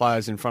with the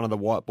players in front of the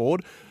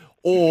whiteboard?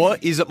 Or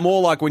is it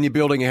more like when you're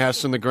building a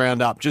house from the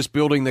ground up, just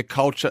building the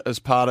culture as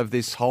part of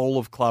this whole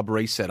of club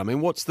reset?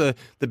 What's the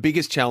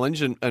biggest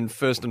challenge and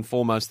first and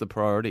foremost the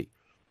priority?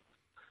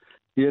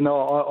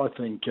 I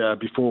think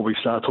before we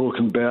start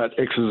talking about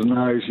X's and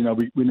O's,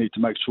 we need to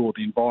make sure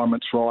the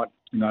environment's right.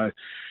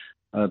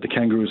 The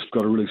Kangaroos have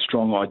got a really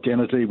strong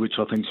identity, which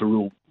I think is a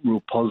real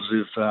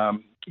positive.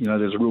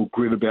 There's a real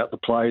grit about the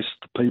place.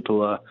 The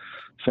people are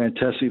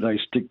fantastic. They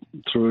stick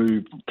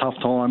through tough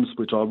times,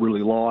 which I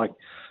really like.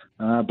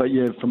 But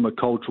from a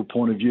cultural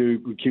point of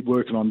view, we keep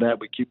working on that.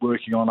 We keep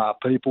working on our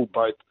people,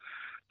 both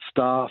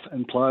staff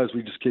and players.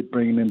 We just keep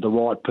bringing in the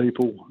right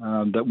people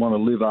that want to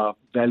live our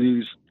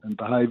values and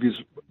behaviours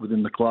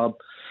within the club.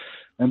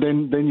 And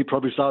then you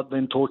probably start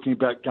then talking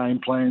about game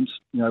plans,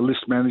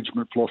 list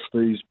management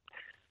philosophies,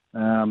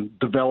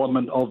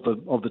 development of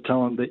the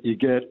talent that you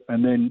get,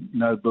 and then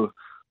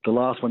the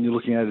last one you're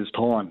looking at is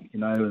time.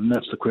 And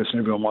that's the question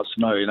everyone wants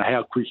to know.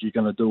 How quick you're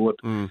going to do it,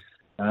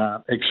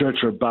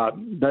 etc. But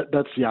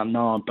that's the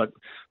unknown. But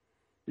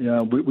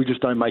we just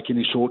don't make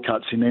any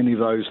shortcuts in any of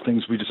those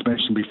things we just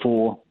mentioned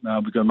before.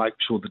 We've got to make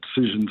sure the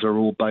decisions are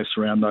all based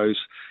around those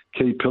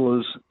key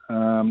pillars.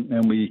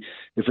 And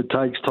if it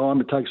takes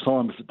time, it takes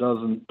time. If it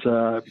doesn't,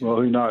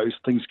 who knows?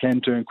 Things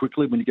can turn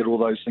quickly when you get all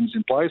those things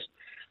in place.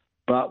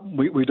 But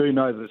we do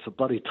know that it's a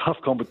bloody tough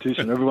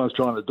competition. Everyone's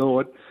trying to do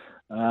it.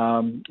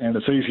 And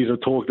it's easy to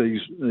talk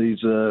these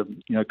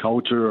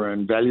culture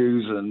and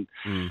values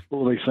and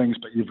all these things,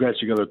 but you've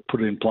actually got to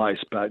put it in place.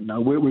 But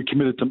no, we're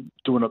committed to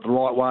doing it the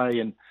right way,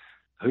 and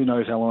who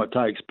knows how long it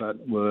takes, but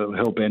we're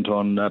hell-bent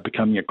on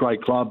becoming a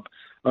great club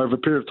over a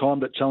period of time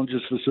that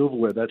challenges for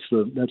silverware. That's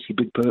the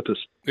big purpose.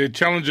 Yeah,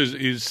 challenges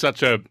is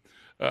such a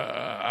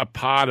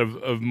part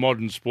of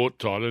modern sport,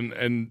 Todd,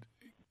 and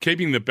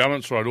keeping the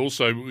balance right.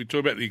 Also, we talk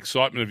about the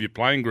excitement of your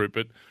playing group,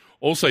 but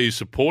also your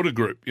supporter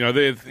group.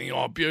 They're thinking,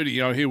 oh, beauty,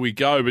 here we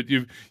go. But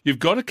you've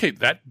got to keep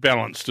that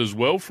balanced as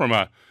well from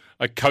a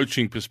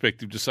coaching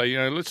perspective to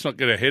say, let's not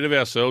get ahead of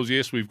ourselves.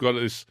 Yes, we've got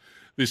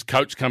this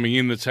coach coming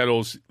in that's had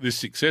all this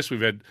success.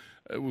 We've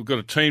got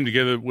a team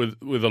together with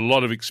a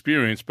lot of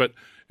experience, but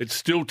it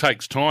still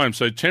takes time.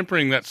 So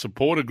tempering that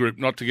supporter group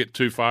not to get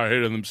too far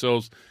ahead of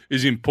themselves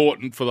is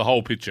important for the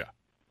whole picture.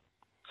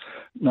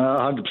 No,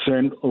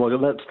 100%. Well,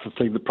 that's the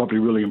thing that probably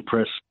really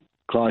impressed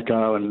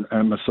Clarko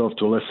and myself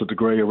to a lesser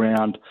degree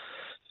around.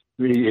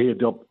 He had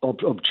the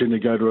opportunity to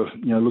go to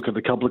look at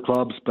a couple of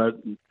clubs,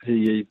 but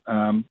he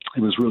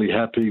was really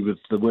happy with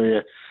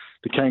where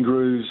the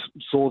Kangaroos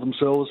saw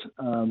themselves.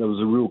 There was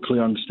a real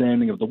clear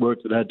understanding of the work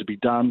that had to be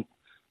done,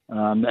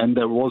 and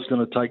that was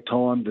going to take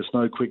time. There's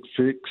no quick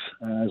fix.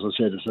 As I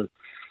said,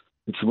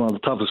 it's one of the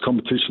toughest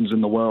competitions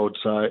in the world,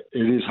 so it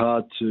is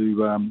hard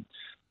to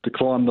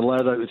climb the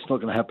ladder. It's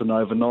not going to happen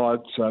overnight.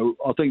 So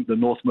I think the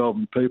North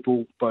Melbourne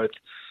people, both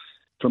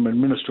from an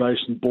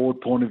administration board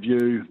point of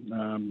view,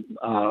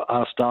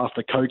 our staff,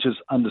 the coaches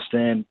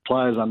understand,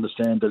 players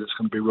understand that it's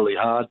going to be really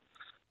hard.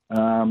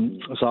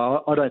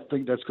 So I don't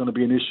think that's going to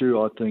be an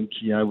issue. I think,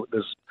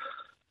 there's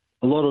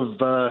a lot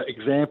of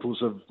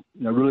examples of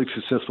really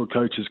successful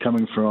coaches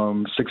coming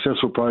from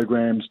successful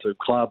programs to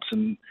clubs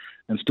and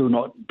still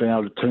not being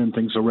able to turn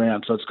things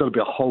around. So it's got to be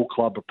a whole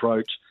club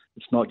approach.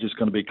 It's not just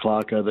going to be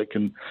Clarko that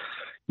can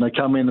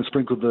come in and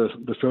sprinkle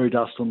the fairy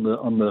dust on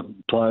the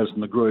players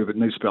and the group. It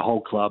needs to be a whole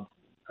club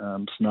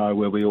scenario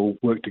where we all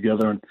work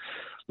together. And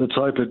let's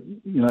hope it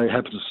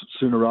happens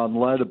sooner rather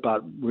than later.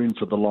 But we're in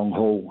for the long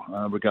haul,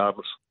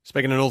 regardless.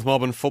 Speaking of North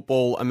Melbourne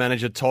football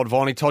manager Todd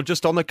Viney, Todd,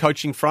 just on the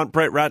coaching front,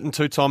 Brett Ratten,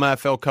 two-time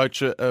AFL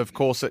coach, of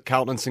course, at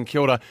Carlton and St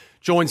Kilda,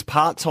 joins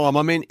part-time.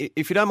 I mean,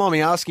 if you don't mind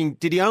me asking,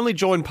 did he only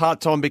join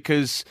part-time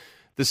because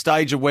the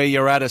stage of where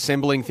you're at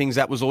assembling things,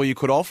 that was all you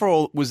could offer,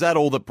 or was that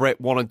all that Brett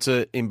wanted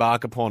to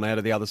embark upon out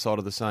of the other side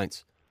of the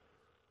Saints?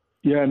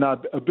 Yeah,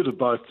 no, a bit of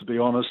both, to be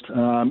honest.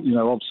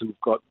 Obviously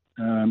we've got,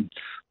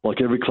 like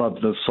every club,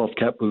 the soft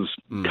cap was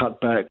cut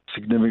back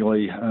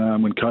significantly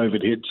when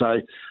COVID hit.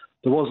 So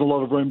there wasn't a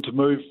lot of room to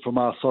move from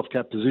our soft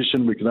cap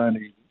position. We could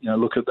only,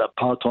 look at that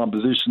part-time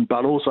position.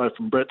 But also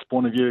from Brett's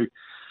point of view,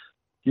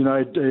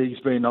 he's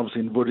been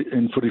obviously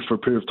in footy for a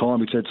period of time.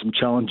 He's had some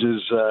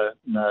challenges,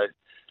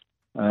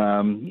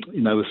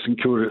 with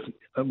St Kilda,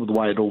 with the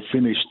way it all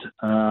finished.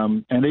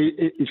 And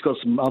he's got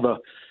some other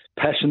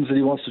passions that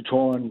he wants to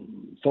try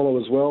and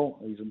follow as well.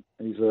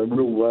 He's a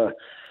real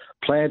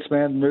plants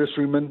man,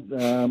 nurseryman,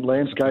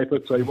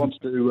 landscaper. So he wants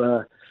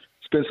to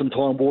spend some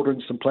time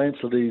watering some plants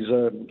that he's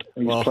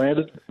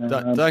planted.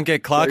 Don't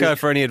get Clarko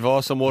for any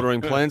advice on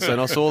watering plants. And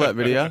I saw that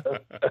video.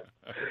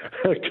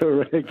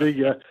 Correct.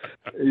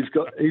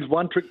 He's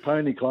one trick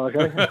pony,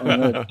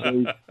 Clarko.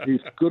 So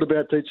he's good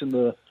about teaching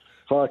the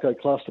Clarko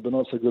cluster, but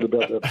not so good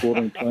about that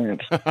watering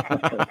plants.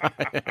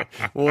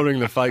 Watering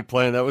the fake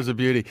plant, that was a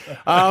beauty.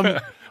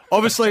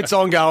 Obviously, it's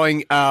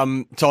ongoing,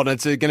 Todd.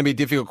 It's going to be a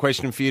difficult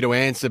question for you to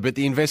answer, but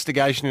the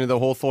investigation into the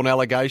Hawthorn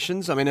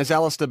allegations, I mean, has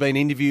Alistair been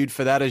interviewed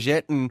for that as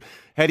yet? And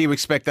how do you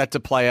expect that to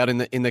play out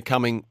in the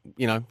coming,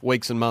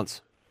 weeks and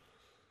months?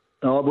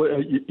 Oh,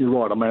 well, you're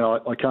right. I mean,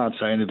 I can't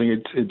say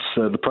anything. It's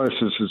the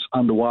process is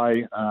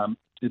underway.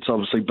 It's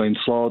obviously been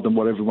slower than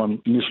what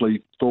everyone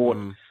initially thought,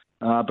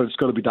 but it's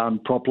got to be done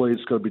properly.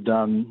 It's got to be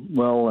done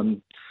well,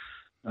 and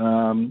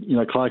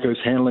Clarko's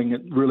handling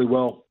it really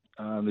well.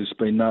 There's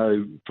been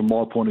no, from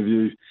my point of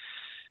view,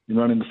 in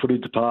running the footy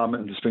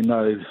department, there's been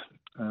no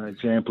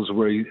examples of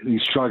where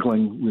he's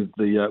struggling with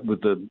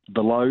the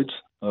loads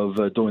of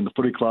doing the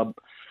footy club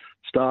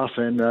staff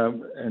and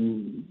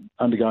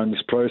undergoing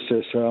this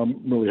process.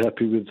 I'm really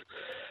happy with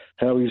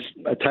how he's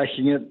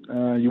attacking it.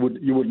 You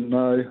wouldn't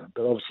know,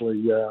 but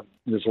obviously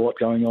there's a lot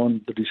going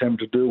on that he's having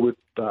to deal with.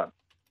 But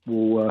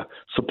we'll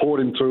support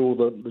him through all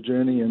the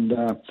journey and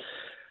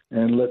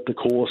let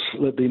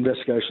the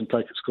investigation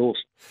take its course.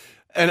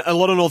 And a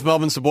lot of North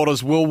Melbourne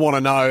supporters will want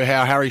to know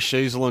how Harry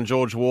Sheasel and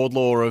George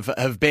Wardlaw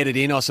have bedded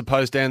in, I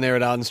suppose, down there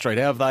at Arden Street.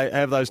 How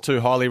have those two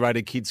highly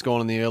rated kids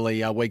gone in the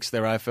early weeks of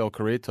their AFL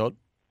career, Todd?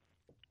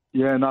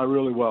 Yeah, no,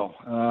 really well.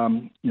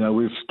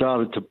 We've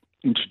started to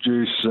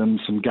introduce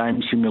some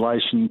game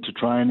simulation to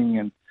training,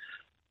 and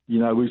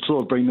we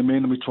sort of bring them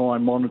in and we try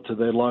and monitor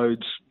their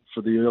loads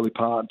for the early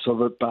parts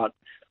of it, but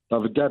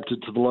they've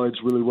adapted to the loads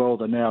really well.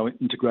 They're now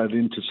integrated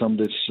into some of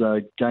this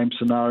game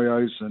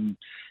scenarios, and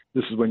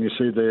this is when you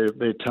see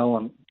their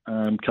talent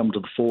come to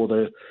the fore.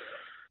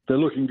 They're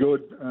looking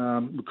good.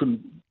 We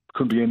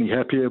couldn't be any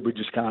happier. We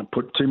just can't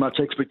put too much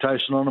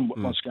expectation on them.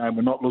 Once again,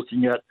 we're not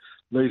looking at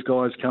these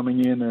guys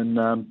coming in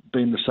and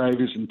being the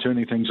saviours and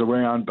turning things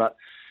around, but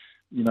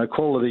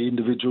quality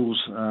individuals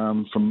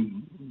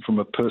from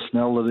a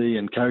personality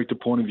and character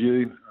point of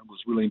view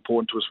was really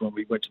important to us when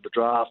we went to the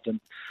draft, and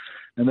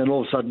then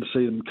all of a sudden to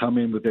see them come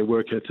in with their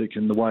work ethic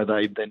and the way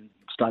they then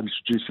start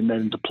introducing that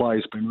into play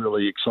has been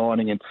really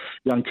exciting. And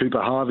young Cooper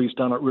Harvey's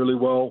done it really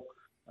well.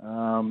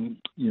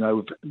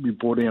 We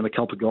brought in a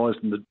couple of guys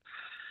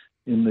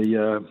in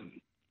the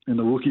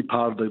rookie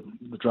part of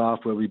the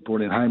draft where we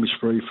brought in Hamish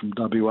Free from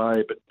WA,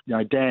 but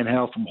Dan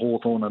Howe from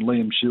Hawthorn and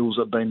Liam Shields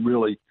have been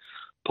really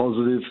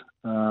positive,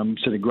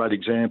 setting great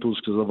examples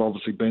because they've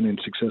obviously been in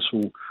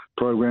successful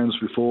programs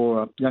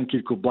before. A young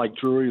kid called Blake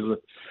Drury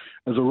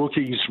as a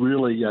rookie, he's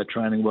really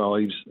training well.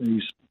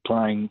 He's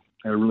playing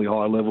at a really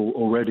high level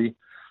already,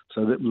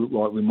 so that looked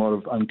like we might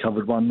have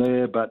uncovered one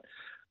there. But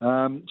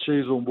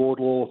Sheasel and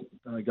Wardlaw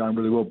going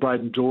really well.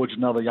 Braden George,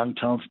 another young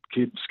talented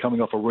kid,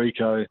 coming off a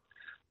Rico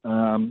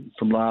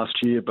from last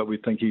year, but we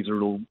think he's a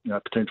real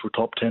potential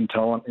top 10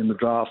 talent in the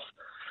draft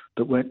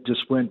that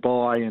went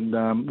by, and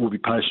we'll be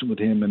patient with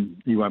him,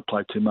 and he won't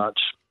play too much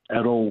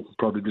at all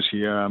probably this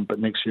year, but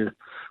next year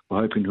we're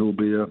hoping he'll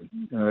be an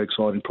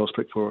exciting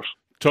prospect for us.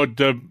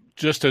 Todd,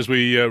 just as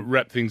we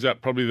wrap things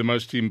up, probably the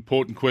most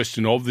important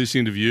question of this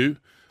interview,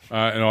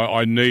 and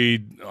I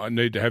need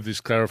to have this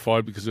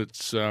clarified because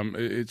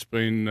it's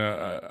been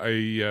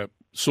a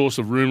source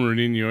of rumour and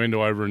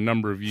innuendo over a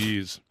number of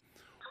years.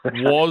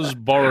 Was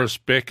Boris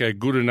Becker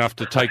good enough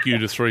to take you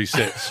to 3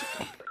 sets?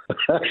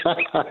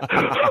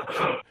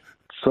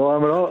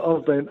 Simon,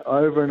 I've been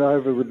over and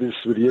over with this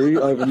with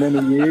you over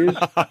many years,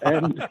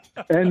 and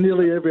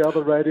nearly every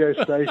other radio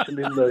station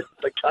in the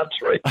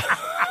country.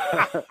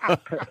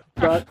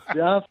 But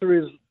the answer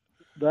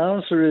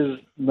is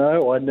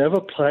no. I never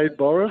played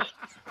Boris,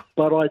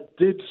 but I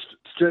did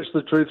stretch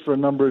the truth for a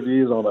number of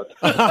years on it.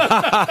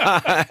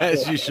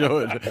 As you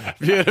should.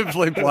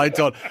 Beautifully played,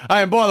 Todd.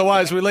 Hey, and by the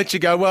way, as we let you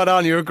go, well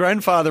done. You're a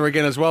grandfather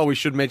again as well. We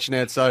should mention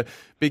that. So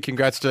big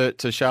congrats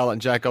to Charlotte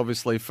and Jack,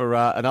 obviously, for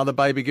another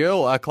baby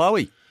girl,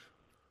 Chloe.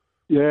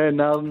 Yeah,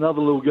 another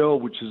little girl,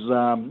 which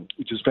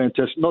is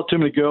fantastic. Not too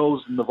many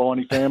girls in the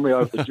Viney family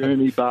over the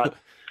journey, but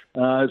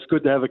it's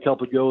good to have a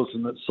couple of girls,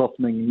 and it's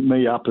softening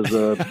me up as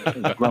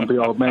a grumpy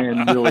old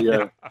man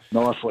really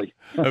nicely.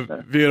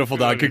 Beautiful,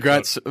 Doug.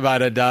 Congrats,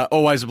 mate. And,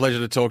 always a pleasure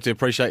to talk to you.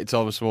 Appreciate your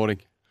time this morning.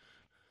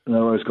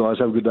 No worries, guys.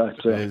 Have a good day.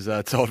 There's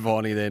Todd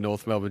Viney there,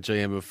 North Melbourne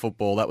GM of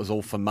football. That was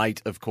all for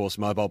Mate, of course.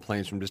 Mobile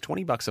plans from just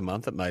 $20 a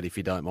month at Mate, if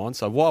you don't mind.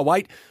 So why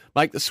wait?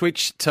 Make the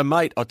switch to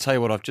Mate. I'll tell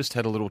you what, I've just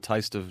had a little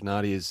taste of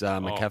Nadia's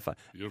McCafe.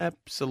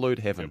 Absolute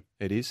heaven.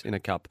 It is, in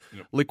a cup.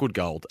 Liquid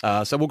gold.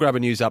 So we'll grab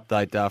a news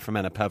update from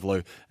Anna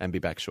Pavlou and be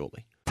back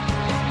shortly.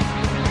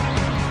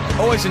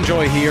 Always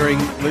enjoy hearing,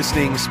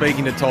 listening,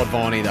 speaking to Todd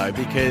Viney, though,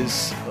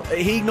 because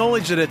he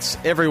acknowledged that it's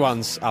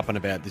everyone's up and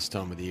about this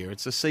time of the year.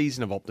 It's a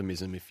season of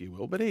optimism, if you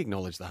will, but he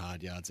acknowledged the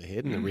hard yards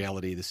ahead and the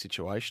reality of the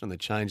situation and the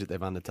change that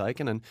they've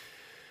undertaken. And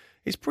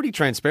he's pretty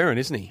transparent,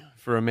 isn't he,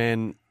 for a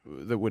man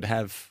that would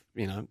have,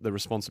 the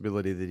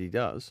responsibility that he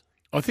does.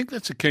 I think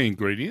that's a key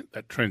ingredient,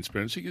 that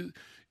transparency.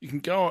 You can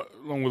go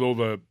along with all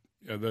the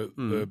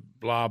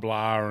blah,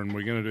 blah, and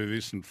we're going to do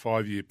this and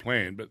 5-year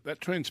plan, but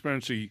that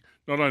transparency,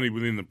 not only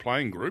within the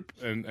playing group,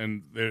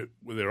 and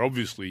they're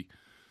obviously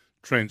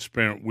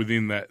transparent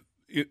within that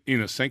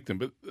inner sanctum,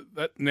 but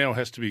that now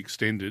has to be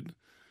extended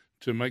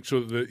to make sure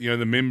that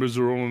the members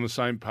are all on the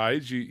same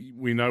page.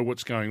 We know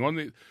what's going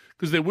on,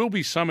 because there will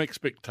be some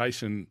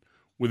expectation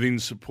within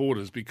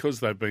supporters, because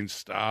they've been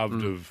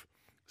starved of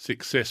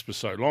success for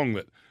so long,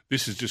 that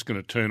this is just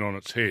going to turn on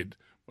its head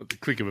at the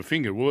click of a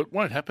finger. Well, it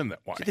won't happen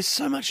that way. There's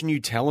so much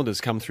new talent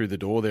has come through the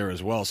door there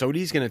as well, so it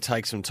is going to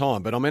take some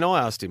time. But, I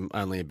asked him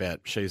only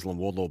about Sheasel and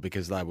Wardlaw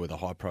because they were the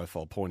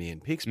high-profile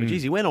pointy-end picks. But,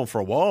 geez, he went on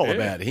for a while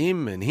about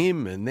him and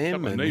them and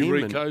him.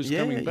 Ricos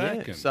coming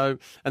back. Yeah.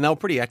 And they were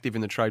pretty active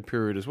in the trade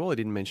period as well. He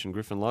didn't mention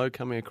Griffin Lowe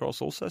coming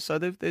across also. So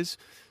there's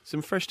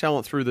some fresh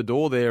talent through the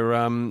door there.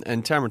 And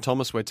Taron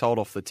Thomas, we're told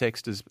off the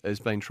text, has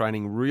been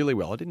training really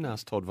well. I didn't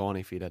ask Todd Viney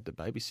if he'd had to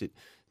babysit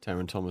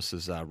Taron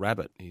Thomas's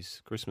rabbit,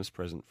 his Christmas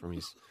present from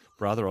his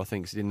brother, I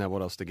think, 'cause he didn't know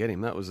what else to get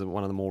him. That was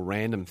one of the more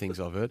random things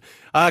I've heard.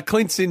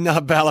 Clint's in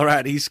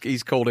Ballarat.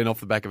 He's called in off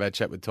the back of our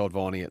chat with Todd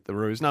Viney at the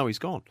Roos. No, he's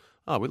gone.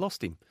 Oh, we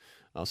lost him.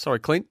 Oh, sorry,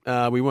 Clint.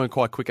 We weren't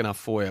quite quick enough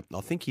for you.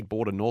 I think he'd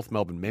bought a North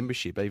Melbourne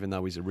membership, even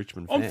though he's a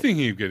Richmond fan. I'm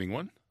thinking of getting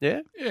one.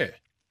 Yeah? Yeah.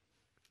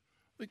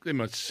 I think they're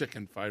my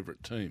second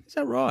favourite team. Is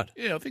that right?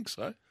 Yeah, I think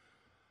so.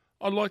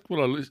 I liked what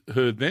I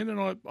heard then,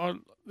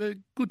 and they're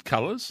good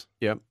colours.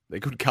 Yep,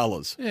 they're good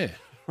colours. Yeah.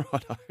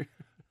 Righto.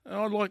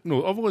 I've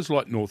always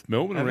liked North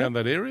Melbourne around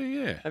that area,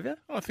 yeah. Have you?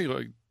 I think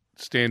I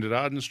stand at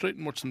Arden Street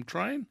and watch them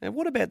train. And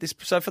what about this?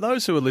 So for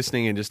those who are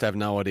listening and just have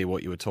no idea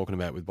what you were talking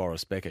about with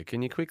Boris Becker,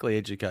 can you quickly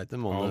educate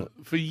them on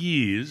For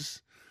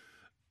years,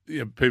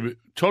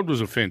 Todd was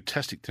a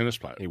fantastic tennis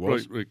player. He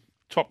was.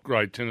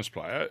 Top-grade tennis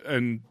player,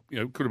 and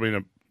could have been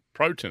a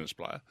pro tennis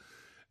player.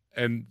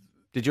 And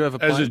did you ever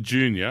play? As a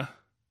junior,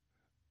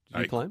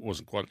 did you play?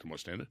 Wasn't quite to my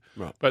standard.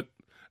 Right. But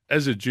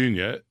as a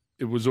junior,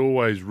 it was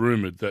always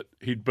rumoured that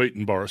he'd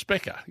beaten Boris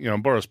Becker.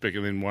 And Boris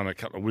Becker then won a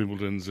couple of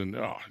Wimbledons, and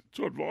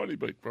Todd Viney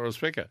beat Boris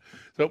Becker.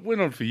 So it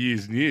went on for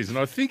years and years. And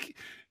I think,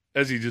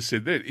 as he just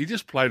said that, he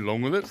just played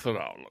along with it.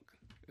 Thought, look,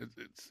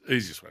 it's the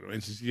easiest way to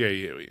answer.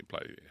 We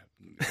play.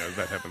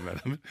 That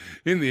happened.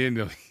 In the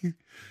end,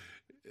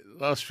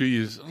 last few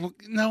years,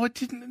 look, no, I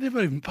didn't. I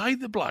never even paid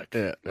the bloke.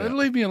 Yeah.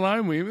 Leave me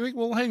alone with him. I think,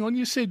 well, hang on,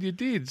 you said you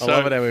did. I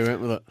love it how we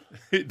went with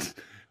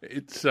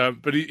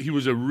it. But he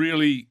was a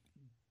really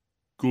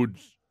good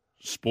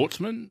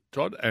sportsman,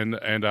 Todd, and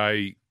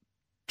a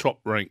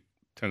top-ranked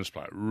tennis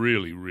player.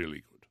 Really,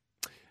 really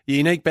good. Your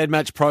unique bed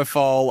match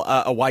profile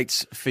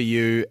awaits for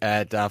you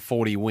at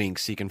 40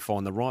 Winks. You can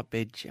find the right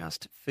bed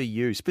just for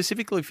you,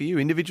 specifically for you,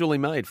 individually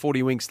made.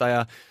 40 Winks, they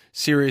are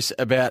serious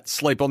about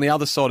sleep. On the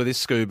other side of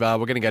this, Scoob,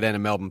 we're going to go down to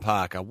Melbourne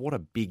Park. What a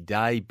big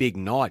day, big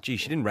night. Gee,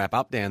 she didn't wrap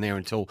up down there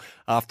until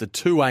after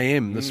 2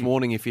 a.m. this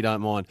morning, if you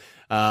don't mind.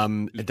 Day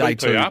BP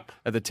 2 up?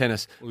 At the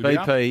tennis.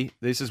 BP,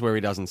 this is where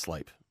he doesn't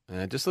sleep.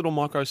 Just little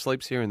micro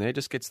sleeps here and there.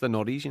 Just gets the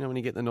noddies. You know when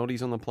you get the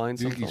noddies on the plane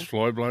Do you sometimes? think he's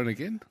fly blown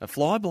again? A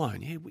fly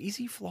blown. Yeah, is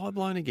he fly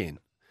blown again?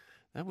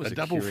 That was a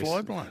double curious...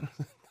 fly blown.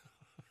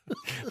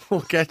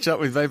 We'll catch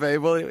up with VP.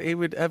 Well, he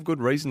would have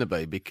good reason to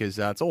be because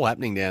it's all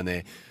happening down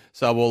there.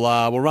 So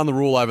we'll run the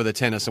rule over the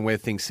tennis and where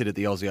things sit at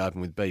the Aussie Open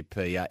with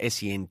BP,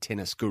 SEN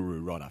tennis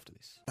guru, right after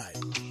this.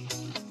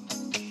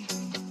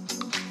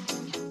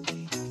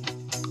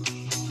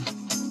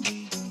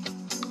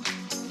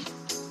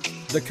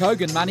 The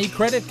Kogan Money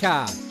Credit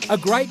Card. A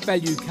great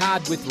value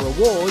card with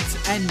rewards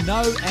and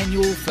no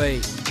annual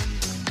fee.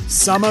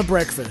 Summer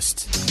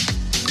Breakfast.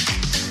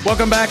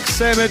 Welcome back,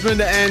 Sam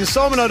Edmund and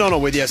Simon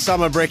O'Donnell with you.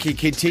 Summer Brekkie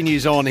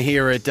continues on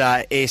here at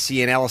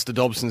SEN. Alistair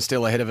Dobson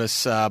still ahead of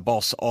us,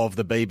 boss of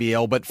the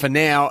BBL. But for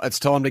now, it's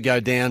time to go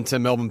down to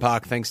Melbourne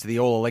Park thanks to the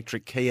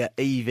all-electric Kia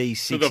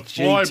EV6 to the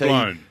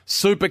fly-blown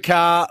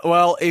supercar.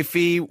 Well, if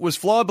he was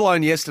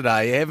fly-blown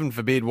yesterday, heaven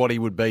forbid what he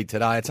would be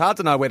today. It's hard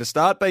to know where to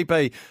start,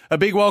 BP. A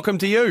big welcome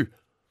to you.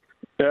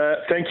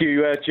 Thank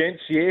you,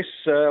 gents. Yes,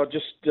 I've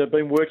just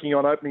been working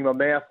on opening my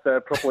mouth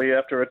properly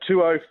after a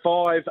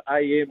 2:05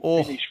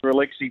 a.m. finish for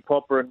Alexi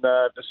Popyrin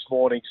this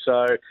morning.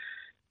 So,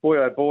 boy,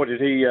 oh boy,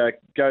 did he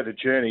go the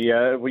journey.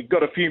 We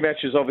got a few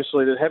matches,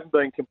 obviously, that haven't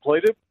been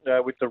completed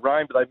with the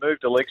rain, but they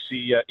moved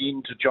Alexi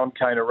into John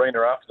Cain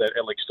Arena after that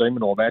Alex de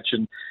Minaur match,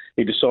 and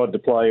he decided to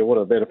play,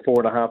 about a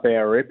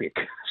 4.5-hour epic.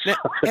 Now,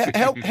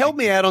 help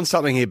me out on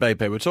something here,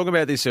 BP. We were talking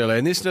about this earlier,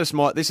 and this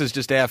is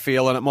just our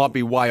feel, and it might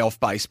be way off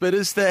base, but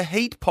is the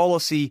heat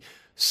policy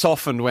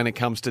softened when it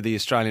comes to the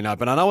Australian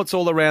Open? I know it's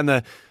all around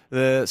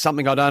the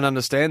something I don't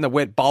understand, the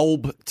wet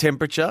bulb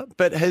temperature,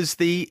 but has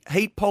the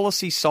heat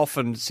policy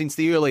softened since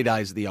the early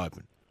days of the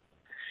Open?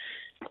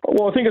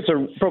 Well, I think it's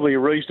probably a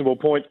reasonable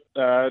point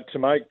to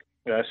make,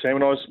 Sam.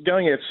 When I was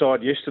going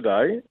outside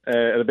yesterday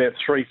at about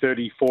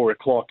 3:30, 4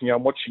 o'clock,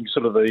 I'm watching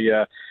sort of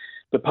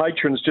the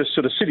patrons just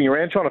sort of sitting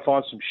around trying to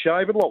find some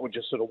shade, but a lot were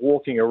just sort of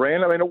walking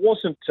around. I mean, it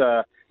wasn't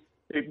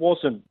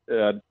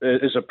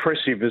as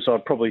oppressive as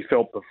I'd probably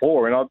felt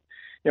before.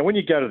 And when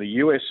you go to the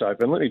US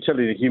Open, let me tell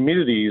you, the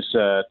humidity is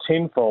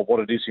tenfold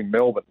what it is in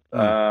Melbourne.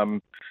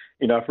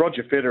 If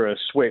Roger Federer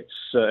sweats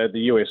at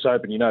the US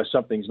Open,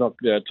 something's not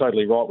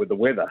totally right with the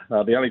weather.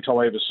 The only time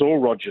I ever saw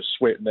Roger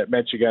sweat in that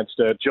match against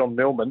John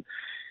Millman.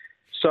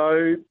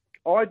 So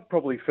I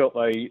probably felt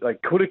they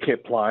could have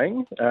kept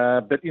playing,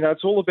 but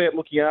it's all about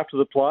looking after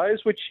the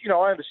players, which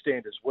I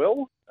understand as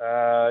well.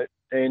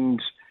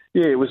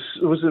 It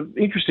was an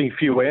interesting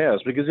few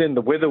hours because then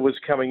the weather was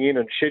coming in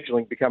and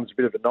scheduling becomes a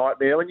bit of a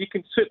nightmare, and you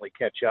can certainly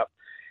catch up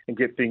and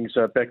get things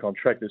back on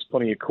track. There's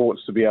plenty of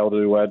courts to be able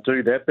to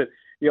do that, but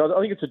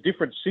I think it's a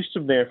different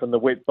system there from the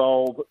wet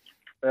bulb,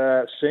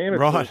 Sam. It's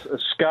right. a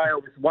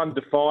scale, 1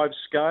 to 5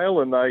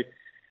 scale, and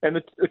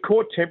the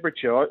court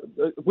temperature,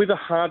 with a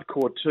hard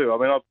court too. I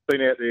mean, I've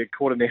been out there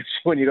court announcing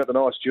when you got the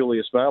nice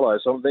Julius Mallow,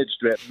 so they're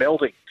just about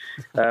melting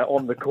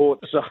on the court.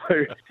 So,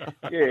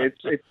 yeah,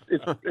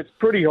 it's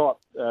pretty hot,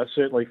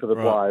 certainly for the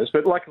players.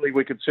 But luckily,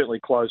 we could certainly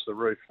close the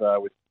roof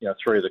with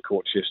 3 of the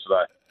courts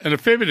yesterday. And a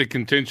fair bit of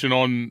contention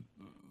on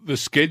the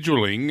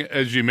scheduling,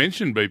 as you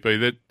mentioned, BP,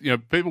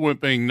 that people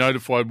weren't being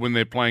notified when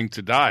they're playing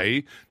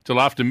today till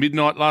after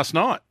midnight last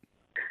night.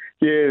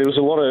 Yeah, there was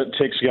a lot of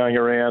text going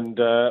around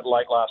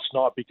late last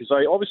night because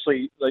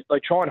they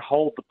try and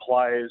hold the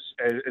players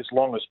as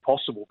long as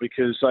possible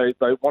because they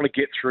want to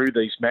get through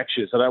these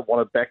matches. They don't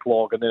want to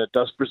backlog, and then it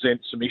does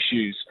present some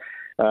issues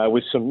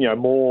with some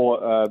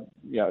more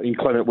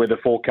inclement weather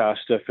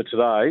forecast for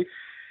today.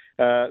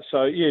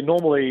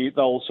 Normally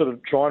they'll sort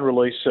of try and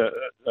release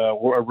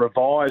a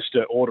revised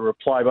order of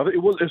play, but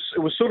it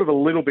was sort of a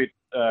little bit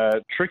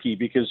tricky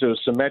because there was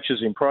some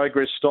matches in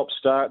progress,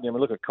 stop-start. And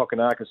look at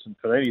Kokkinakis and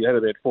Fanini. They had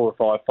about 4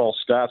 or 5 false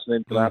starts, and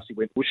then Tanasi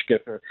went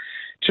Wushka for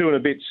 2 and a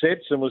bit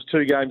sets and was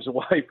 2 games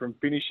away from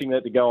finishing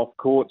that to go off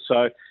court.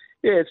 So,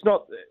 yeah, it's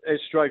not as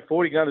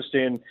straightforward. You can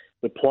understand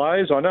the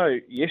players. I know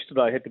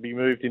yesterday had to be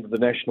moved into the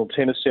National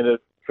Tennis Centre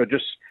for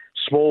just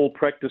small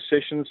practice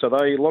sessions, so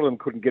a lot of them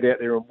couldn't get out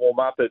there and warm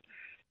up. But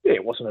yeah,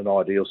 it wasn't an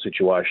ideal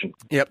situation.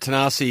 Yep,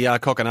 Tanasi,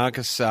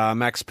 Kokkinakis,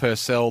 Max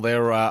Purcell,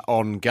 they're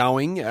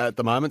ongoing at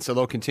the moment, so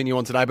they'll continue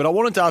on today. But I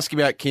wanted to ask you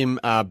about Kim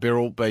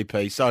Birrell,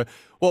 BP. So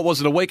what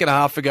was it, a week and a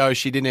half ago,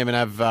 she didn't even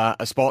have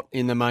a spot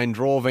in the main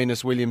draw.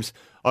 Venus Williams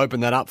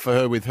opened that up for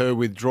her with her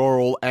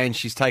withdrawal, and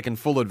she's taken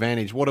full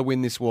advantage. What a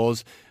win this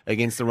was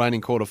against the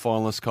reigning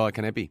quarter-finalist Kai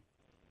Kanepi.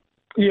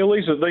 Yeah,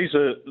 these are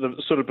the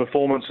sort of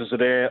performances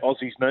that our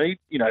Aussies need.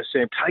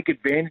 Sam, take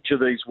advantage of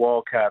these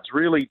wild cards.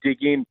 Really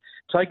dig in.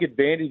 Take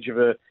advantage of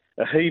a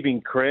heaving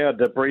crowd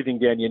breathing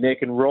down your neck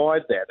and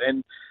ride that.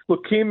 And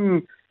look,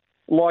 Kim,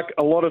 like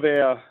a lot of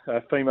our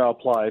female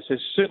players, has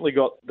certainly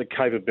got the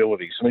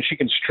capabilities. I mean, she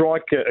can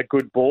strike a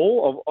good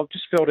ball. I've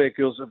just felt our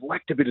girls have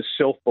lacked a bit of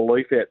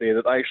self-belief out there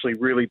that they actually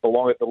really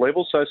belong at the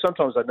level. So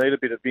sometimes they need a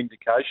bit of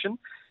vindication.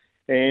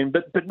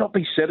 But not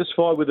be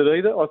satisfied with it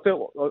either. I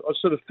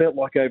sort of felt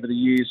like over the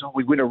years,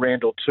 we win a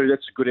round or 2.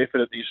 That's a good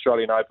effort at the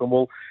Australian Open.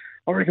 Well,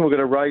 I reckon we're going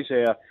to raise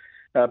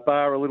our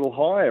bar a little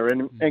higher.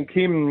 And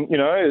Kim,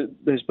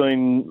 there's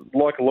been,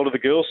 like a lot of the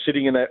girls,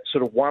 sitting in that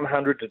sort of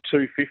 100 to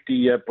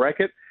 250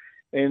 bracket.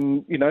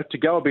 And, to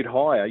go a bit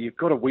higher, you've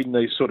got to win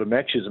these sort of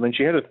matches. I mean,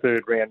 she had a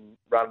 3rd round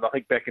run, I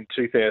think, back in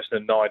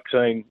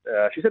 2019.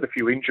 She's had a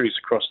few injuries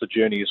across the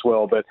journey as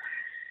well, but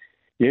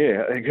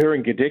yeah, her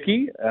and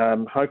Gadecki,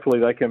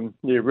 hopefully they can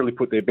really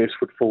put their best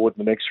foot forward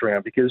in the next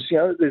round because,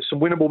 there's some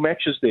winnable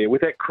matches there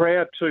with that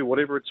crowd too,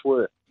 whatever it's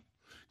worth.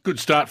 Good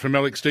start from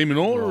Alex de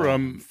Minaur.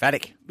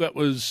 Emphatic. That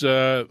was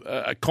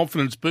a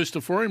confidence booster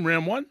for him,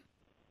 round 1.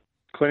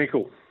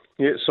 Clinical.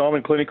 Yeah,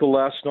 Simon clinical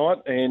last night,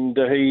 and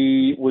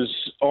he was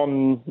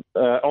on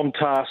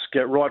task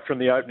right from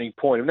the opening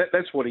point. And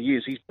that's what he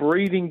is. He's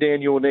breathing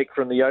down your neck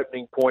from the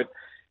opening point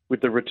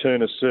with the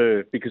return of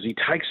serve because he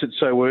takes it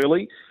so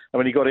early. I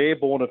mean, he got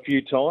airborne a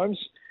few times,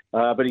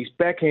 but his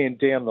backhand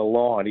down the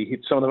line, he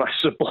hit some of the most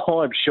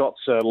sublime shots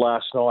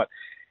last night.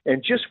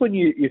 And just when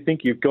you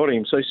think you've got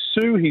him, so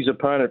Su, his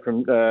opponent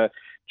from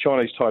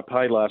Chinese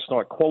Taipei last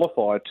night,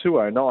 qualified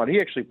 209.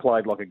 He actually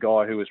played like a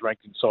guy who was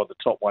ranked inside the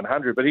top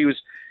 100, but he was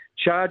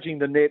charging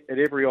the net at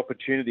every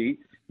opportunity,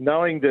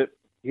 knowing that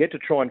you had to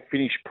try and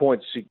finish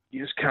points.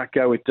 You just can't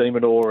go with De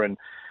Minaur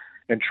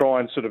and try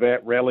and sort of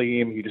out-rally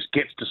him. He just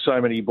gets to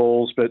so many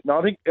balls. But no,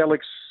 I think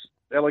Alex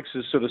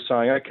is sort of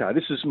saying, okay,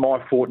 this is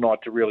my fortnight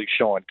to really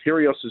shine.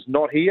 Kyrgios is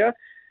not here.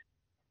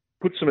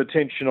 Put some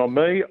attention on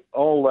me.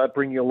 I'll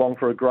bring you along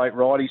for a great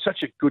ride. He's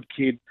such a good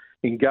kid,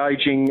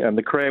 engaging, and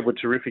the crowd were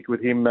terrific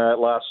with him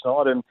last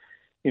night. And,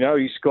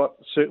 he's got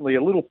certainly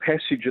a little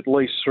passage at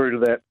least through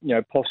to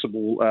that,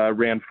 possible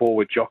round four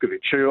with Djokovic,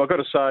 who I've got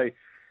to say,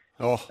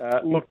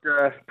 looked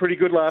pretty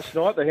good last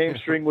night. The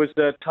hamstring was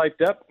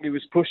taped up. He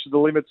was pushed to the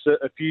limits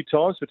a few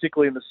times,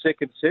 particularly in the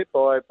second set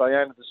by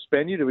Bayana, the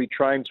Spaniard, who he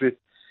trains with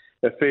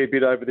a fair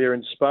bit over there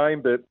in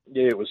Spain. But,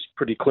 yeah, it was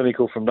pretty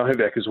clinical from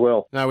Novak as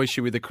well. No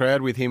issue with the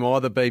crowd with him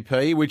either,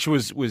 BP, which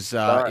was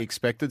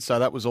expected, so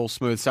that was all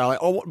smooth sailing.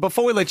 Oh,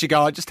 before we let you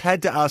go, I just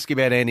had to ask you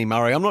about Andy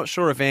Murray. I'm not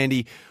sure if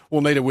Andy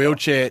will need a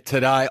wheelchair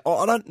today.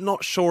 I'm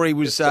not sure he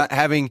was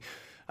having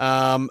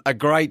a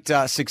great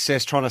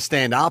success trying to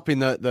stand up in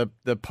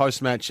the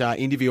post-match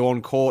interview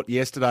on court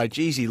yesterday.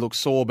 Geez, he looked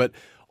sore, but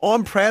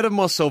I'm proud of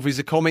myself is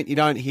a comment you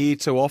don't hear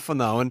too often,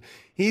 though. And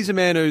here's a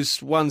man who's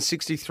won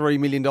 $63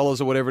 million or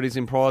whatever it is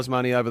in prize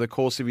money over the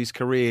course of his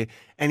career,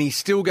 and he's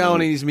still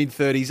going in his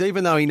mid-30s,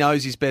 even though he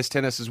knows his best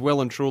tennis is well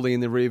and truly in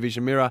the rear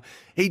vision mirror.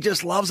 He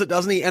just loves it,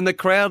 doesn't he? And the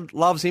crowd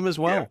loves him as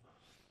well.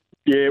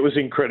 Yeah, it was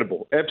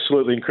incredible.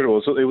 Absolutely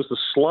incredible. It was the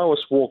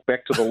slowest walk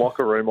back to the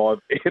locker room I've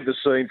ever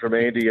seen from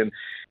Andy. And,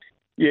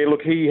 yeah,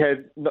 look, he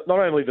had not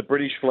only the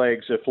British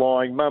flags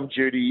flying, Mum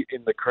Judy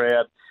in the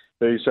crowd,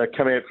 who's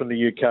come out from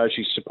the UK.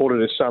 She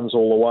supported her sons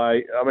all the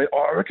way. I mean,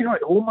 I reckon I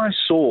almost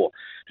saw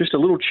just a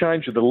little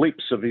change of the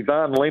lips of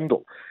Ivan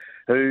Lendl,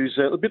 who's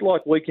a bit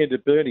like Weekend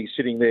at Bernie's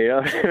sitting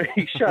there.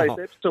 He shows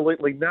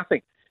absolutely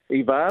nothing,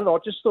 Ivan. I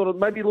just thought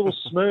maybe a little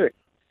smirk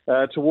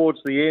towards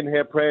the end,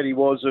 how proud he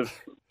was of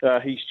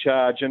his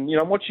charge. And,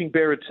 I'm watching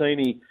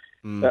Berrettini.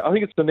 I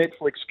think it's the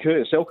Netflix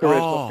curse. Alcaraz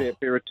knocked out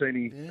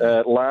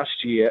Berrettini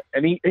last year,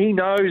 and he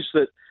knows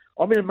that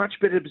I'm in a much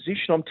better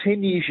position. I'm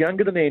 10 years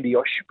younger than Andy.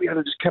 I should be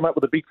able to just come up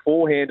with a big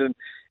forehand and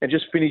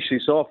just finish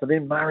this off. And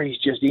then Murray's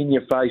just in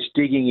your face,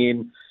 digging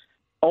in.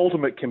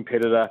 Ultimate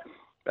competitor.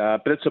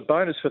 But it's a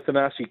bonus for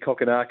Thanasi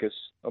Kokkinakis.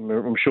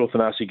 I'm sure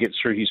Thanasi gets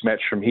through his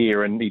match from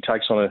here and he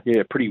takes on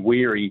a pretty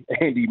weary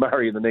Andy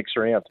Murray in the next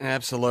round.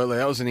 Absolutely.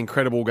 That was an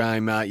incredible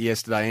game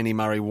yesterday. Andy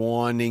Murray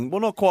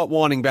not quite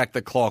winding back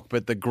the clock,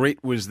 but the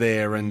grit was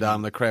there and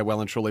the crowd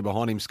well and truly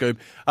behind him, Scoop.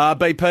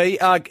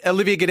 BP,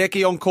 Olivia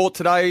Gadecki on court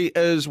today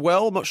as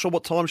well. I'm not sure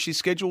what time she's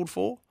scheduled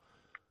for.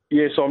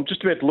 Yeah, so I'm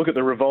just about to look at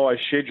the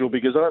revised schedule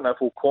because I don't know if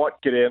we'll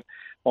quite get out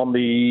on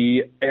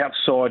the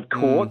outside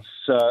courts.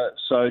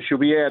 So she'll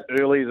be out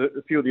early.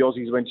 A few of the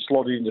Aussies went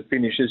slotted into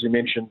finish, as you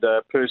mentioned,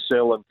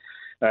 Purcell and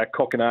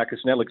Kokkinakis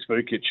and Alex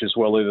Vukic as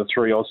well, are the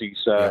three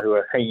Aussies who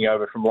are hanging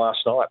over from last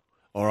night.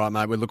 All right,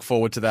 mate, we look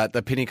forward to that.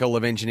 The pinnacle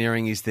of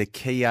engineering is the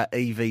Kia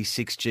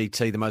EV6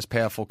 GT, the most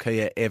powerful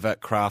Kia ever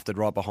crafted,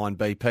 right behind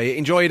BP.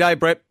 Enjoy your day,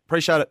 Brett.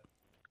 Appreciate it.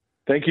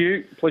 Thank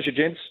you. Pleasure,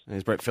 gents.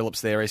 There's Brett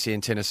Phillips there, SEN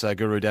Tennis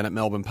Guru down at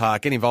Melbourne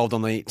Park. Get involved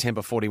on the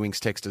Temper 40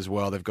 Winks text as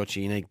well. They've got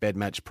your unique bed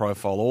match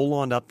profile all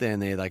lined up down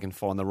there. They can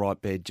find the right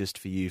bed just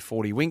for you.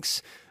 40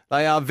 Winks.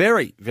 They are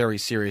very, very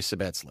serious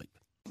about sleep.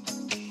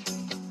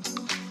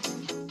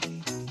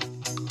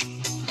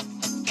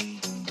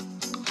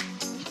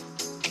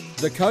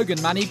 The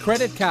Kogan Money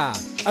Credit Card.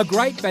 A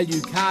great value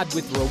card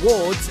with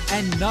rewards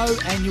and no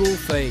annual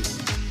fee.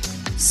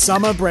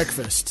 Summer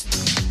breakfast.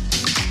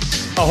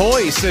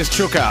 Ahoy, says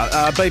Chuka.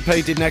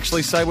 BP didn't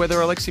actually say whether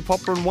Alexei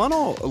Popyrin won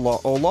or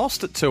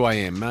lost at 2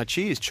 a.m.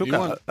 Cheers,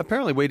 Chuka.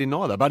 Apparently we didn't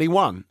either, but he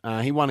won.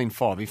 He won in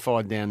 5. He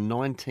fired down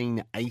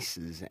 19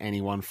 aces and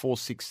he won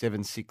 4-6,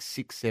 7-6,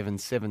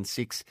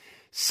 6-7,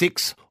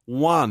 7-6,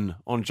 6-1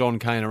 on John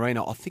Cain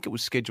Arena. I think it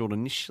was scheduled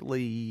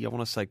initially, I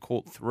want to say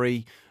court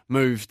 3,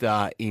 moved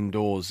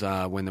indoors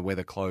when the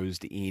weather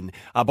closed in.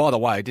 By the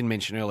way, I didn't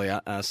mention earlier,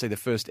 see the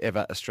first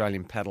ever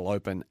Australian Paddle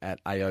Open at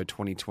AO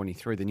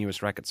 2023, the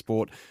newest racket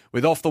sport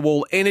with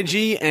off-the-wall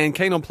energy. And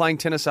keen on playing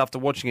tennis after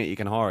watching it, you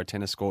can hire a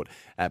tennis court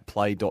at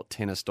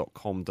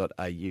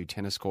play.tennis.com.au.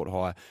 Tennis court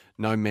hire,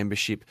 no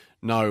membership,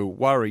 no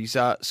worries.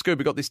 Scoob,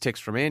 we got this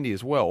text from Andy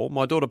as well.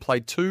 My daughter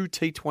played 2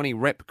 T20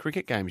 rep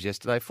cricket games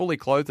yesterday, fully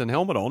clothed and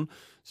helmet on,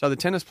 so the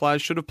tennis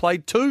players should have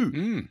played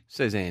 2,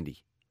 says Andy.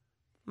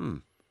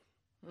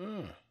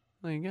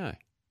 There you go.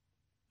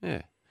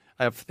 Yeah.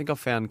 I think I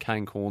found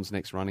Kane Corn's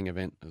next running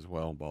event as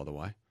well, by the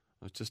way. I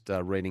was just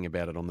reading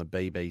about it on the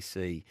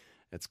BBC.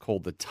 It's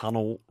called the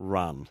Tunnel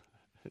Run.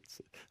 It's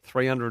a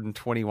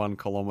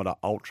 321-kilometre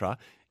ultra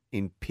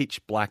in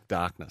pitch black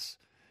darkness.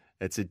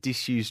 It's a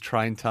disused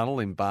train tunnel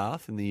in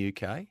Bath in the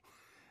UK.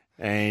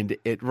 And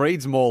it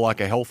reads more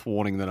like a health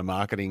warning than a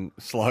marketing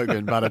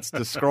slogan, but it's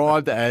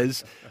described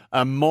as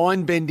a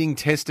mind-bending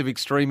test of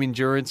extreme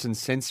endurance and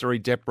sensory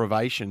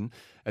deprivation.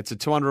 It's a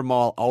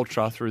 200-mile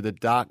ultra through the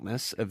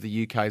darkness of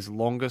the UK's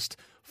longest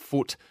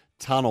foot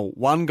tunnel.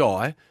 One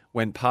guy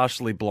went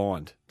partially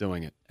blind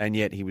doing it, and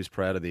yet he was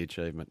proud of the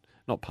achievement.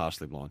 not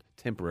partially blind,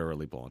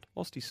 temporarily blind.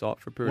 Lost his sight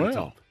for a period of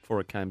Wow. time before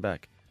it came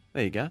back.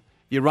 There you go.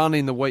 You run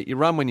in the week. You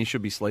run when you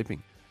should be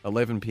sleeping.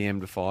 11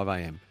 p.m. to 5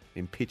 a.m.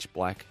 in pitch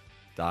black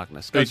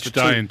darkness. Each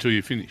day until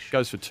you finish.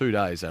 Goes for 2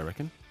 days, I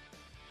reckon.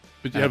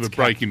 But you have a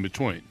break in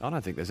between. I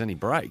don't think there's any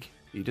break.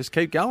 You just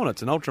keep going.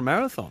 It's an ultra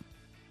marathon.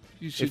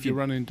 You said you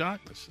run in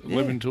darkness,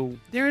 11 till...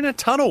 They're in a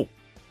tunnel.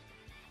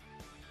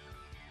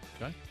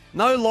 Okay.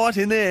 No light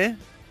in there.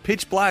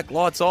 Pitch black,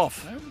 lights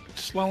off.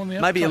 Slow on the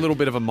Maybe a uptake. little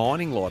bit of a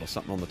mining light or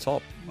something on the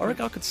top. I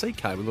reckon I could see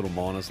Kay with a little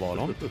miner's light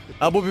on.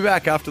 We'll be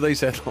back after these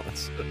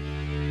headlines.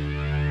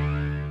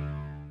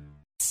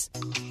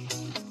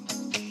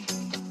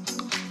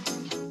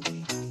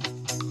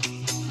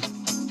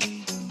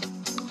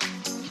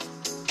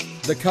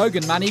 The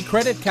Kogan Money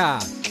Credit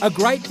Card. A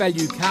great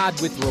value card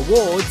with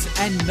rewards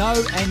and no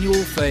annual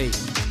fee.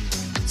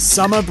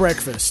 Summer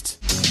Breakfast.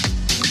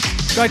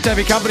 Great to have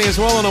your company as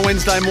well on a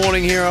Wednesday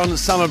morning here on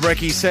Summer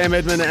Brekkie. Sam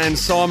Edmund and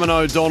Simon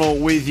O'Donnell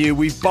with you.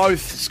 We've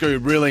both,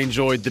 Scoob, really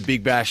enjoyed the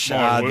Big Bash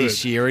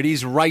this year. It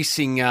is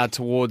racing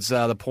towards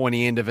the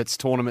pointy end of its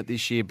tournament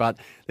this year, but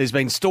there's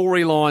been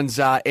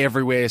storylines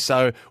everywhere.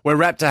 So we're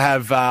rapt to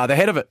have the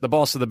head of it, the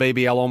boss of the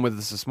BBL, on with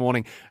us this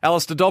morning.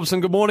 Alistair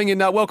Dobson, good morning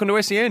and welcome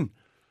to SEN.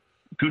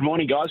 Good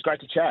morning, guys. Great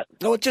to chat.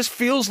 Oh, it just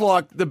feels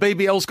like the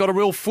BBL's got a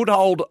real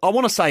foothold. I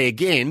want to say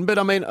again, but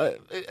I mean,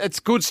 it's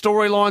good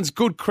storylines,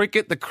 good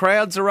cricket. The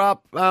crowds are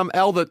up.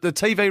 Al, the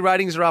TV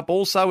ratings are up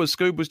also, as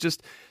Scoob was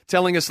just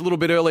telling us a little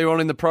bit earlier on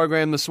in the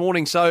program this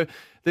morning. So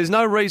there's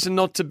no reason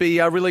not to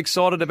be really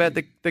excited about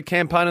the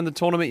campaign and the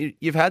tournament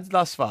you've had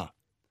thus far.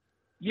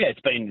 Yeah, it's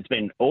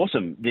been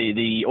awesome.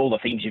 All the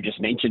things you've just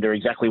mentioned are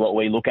exactly what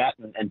we look at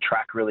and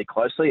track really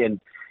closely.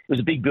 And it was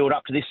a big build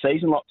up to this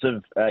season. Lots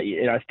of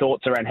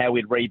thoughts around how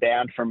we'd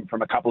rebound from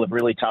a couple of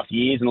really tough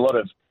years, and a lot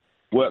of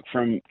work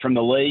from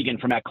the league and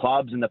from our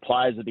clubs, and the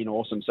players have been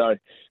awesome. So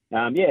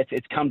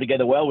it's come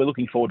together well. We're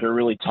looking forward to a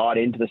really tight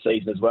end to the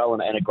season as well,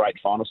 and a great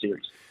final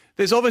series.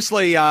 There's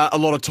obviously a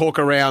lot of talk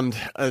around,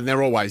 and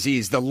there always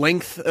is, the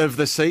length of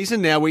the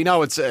season. Now, we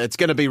know it's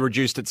going to be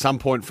reduced at some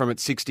point from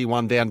its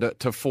 61 down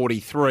to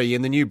 43,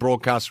 and the new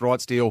broadcast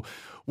rights deal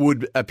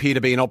would appear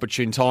to be an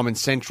opportune time and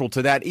central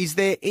to that. Is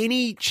there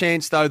any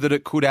chance, though, that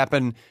it could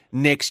happen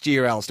next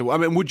year, Alistair? I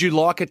mean, would you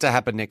like it to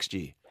happen next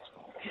year?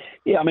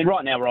 Yeah, I mean,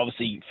 right now we're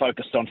obviously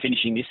focused on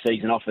finishing this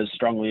season off as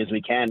strongly as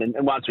we can, and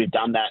once we've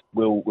done that,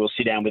 we'll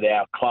sit down with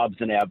our clubs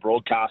and our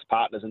broadcast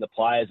partners and the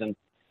players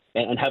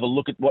and have a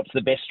look at what's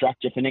the best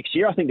structure for next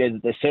year. I think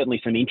there's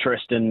certainly some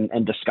interest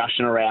and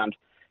discussion around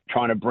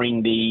trying to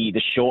bring the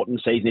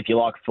shortened season, if you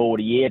like, forward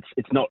a year.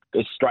 It's not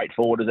as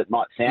straightforward as it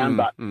might sound,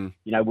 but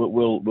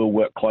we'll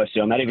work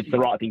closely on that. If it's the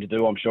right thing to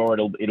do, I'm sure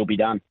it'll be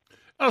done.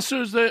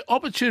 So is there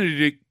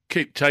opportunity to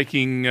keep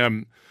taking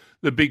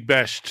the Big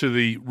Bash to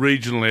the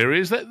regional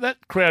areas?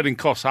 That crowd in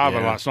Coffs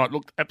Harbour last night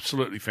looked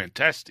absolutely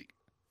fantastic.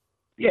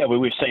 Yeah,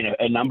 we've seen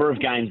a number of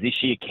games this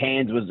year.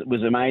 Cairns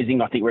was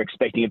amazing. I think we're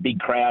expecting a big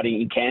crowd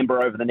in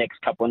Canberra over the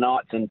next couple of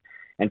nights, and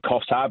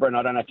Coffs Harbour. And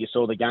I don't know if you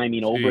saw the game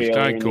in Albury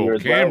earlier in the year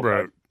as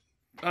well.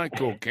 Don't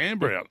call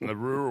Canberra out in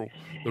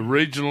the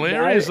regional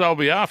areas. They'll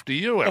be after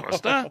you,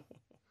 Alistair.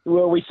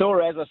 Well, we saw,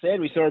 as I said,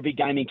 a big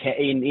game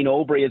in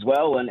Albury as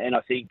well, and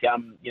I think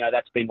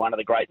that's been one of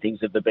the great things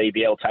of the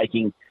BBL,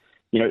 taking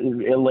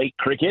elite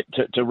cricket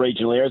to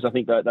regional areas. I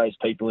think that those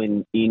people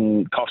in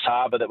Coffs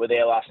Harbour that were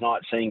there last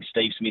night, seeing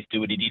Steve Smith do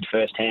what he did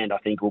firsthand, I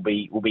think will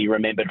be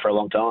remembered for a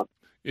long time.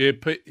 Yeah,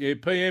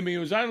 PM, he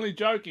was only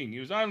joking. He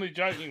was only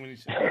joking when he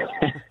said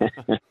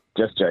that.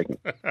 Just joking.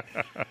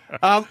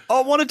 I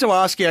wanted to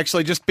ask you,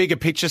 actually, just bigger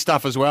picture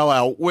stuff as well,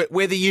 Al,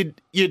 whether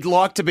you'd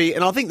like to be,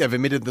 and I think they've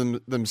admitted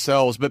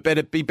themselves, but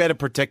be better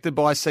protected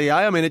by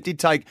CA. I mean, it did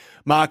take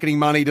marketing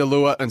money to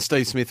lure, and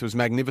Steve Smith was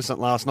magnificent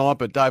last night,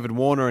 but David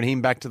Warner and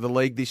him back to the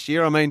league this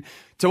year. I mean,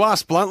 to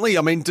ask bluntly,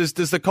 I mean, does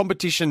the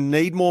competition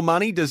need more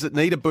money? Does it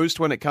need a boost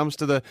when it comes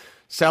to the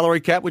salary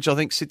cap, which I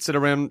think sits at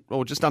around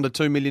or just under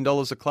 $2 million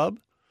a club?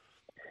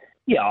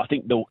 Yeah, I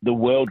think the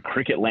world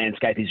cricket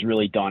landscape is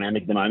really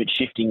dynamic at the moment,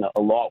 shifting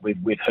a lot.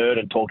 We've heard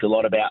and talked a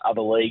lot about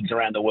other leagues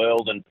around the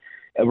world, and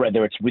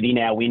whether it's within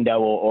our window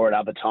or at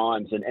other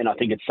times. And I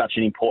think it's such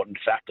an important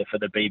factor for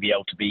the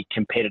BBL to be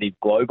competitive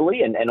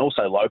globally and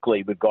also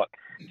locally. We've got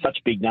such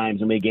big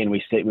names, and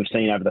we've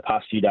seen over the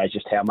past few days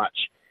just how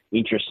much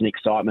interest and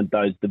excitement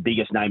the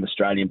biggest name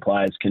Australian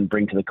players can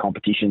bring to the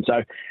competition.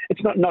 So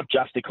it's not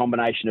just a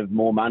combination of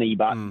more money,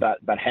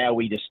 but how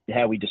we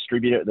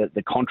distribute it,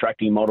 the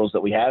contracting models that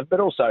we have, but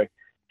also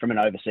from an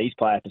overseas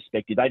player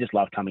perspective, they just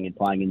love coming and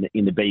playing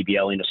in the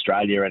BBL in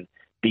Australia, and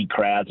big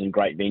crowds and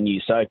great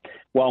venues. So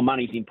while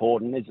money's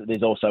important,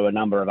 there's also a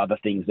number of other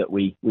things that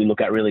we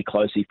look at really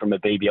closely from a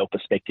BBL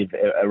perspective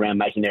around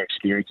making their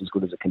experience as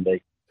good as it can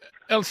be.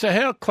 Elsa,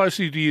 how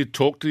closely do you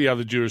talk to the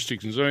other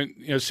jurisdictions? I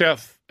mean,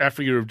 South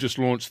Africa have just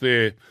launched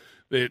their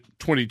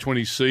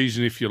 2020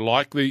 season, if you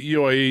like. The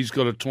UAE's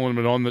got a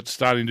tournament on that's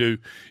starting to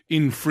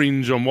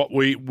infringe on what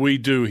we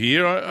do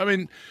here. I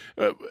mean,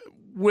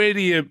 where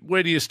do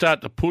you start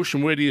to push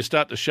and where do you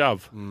start to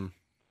shove?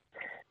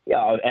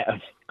 Yeah,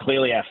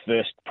 clearly our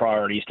first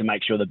priority is to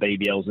make sure the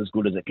BBL is as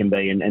good as it can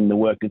be, and the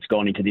work that's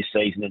gone into this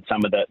season and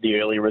some of the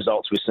early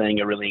results we're seeing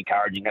are really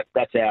encouraging.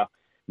 That's our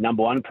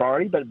number one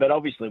priority, but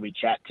obviously we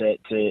chat to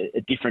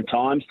at different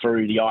times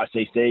through the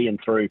ICC and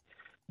through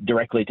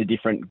directly to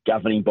different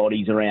governing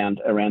bodies around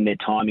their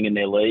timing and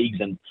their leagues,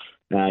 and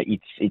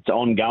it's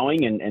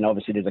ongoing, and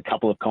obviously there's a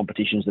couple of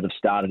competitions that have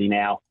started in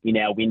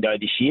our window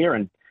this year,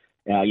 and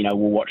we'll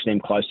watch them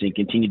closely and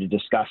continue to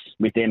discuss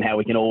with them how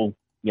we can all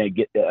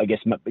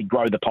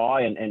grow the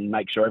pie and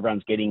make sure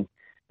everyone's getting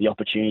the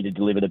opportunity to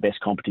deliver the best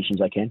competitions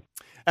they can.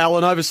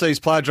 Alan, overseas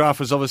player draft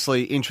was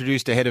obviously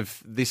introduced ahead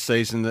of this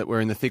season that we're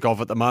in the thick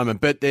of at the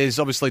moment, but there's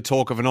obviously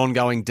talk of an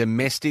ongoing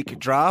domestic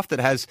draft that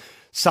has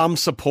some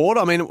support.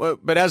 I mean,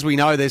 but as we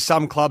know, there's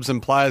some clubs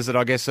and players that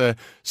I guess are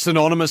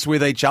synonymous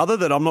with each other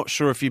that I'm not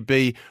sure if you'd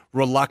be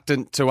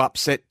reluctant to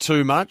upset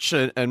too much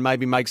and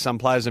maybe make some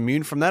players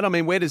immune from that. I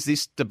mean, where does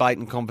this debate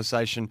and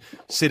conversation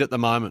sit at the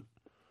moment?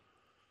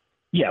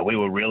 Yeah, we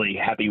were really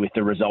happy with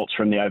the results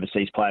from the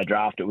overseas player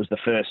draft. It was the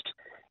first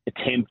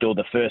attempt or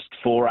the first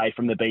foray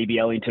from the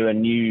BBL into a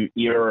new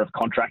era of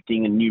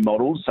contracting and new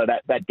models. So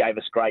that gave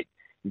us great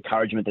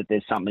encouragement that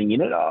there's something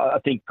in it. I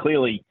think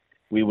clearly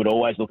we would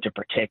always look to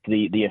protect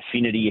the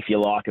affinity, if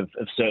you like, of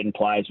certain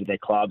players with their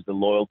clubs, the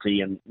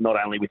loyalty, and not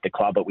only with the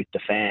club but with the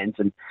fans.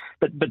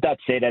 But that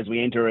said, as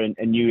we enter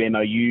a new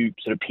MOU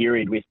sort of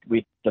period with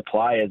the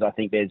players, I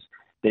think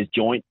there's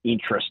joint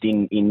interest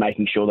in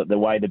making sure that the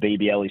way the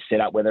BBL is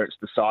set up, whether it's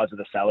the size of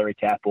the salary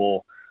cap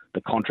or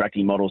the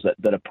contracting models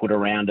that are put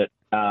around it,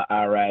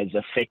 are as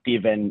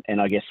effective and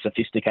I guess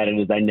sophisticated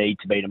as they need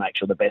to be to make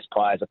sure the best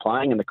players are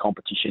playing and the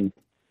competition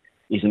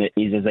is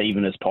as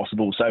even as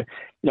possible. So,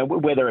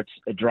 whether it's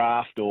a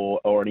draft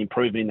or an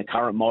improvement in the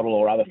current model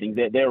or other things,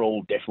 they're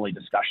all definitely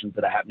discussions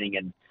that are happening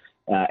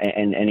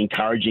and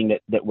encouraging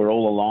that we're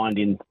all aligned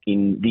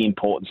in the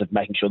importance of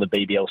making sure the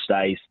BBL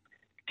stays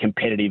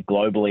competitive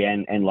globally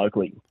and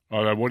locally.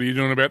 Oh, what are you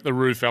doing about the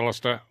roof,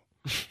 Alistair?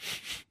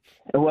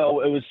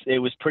 Well, it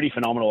was pretty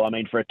phenomenal. I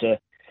mean,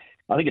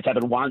 I think it's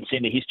happened once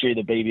in the history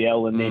of the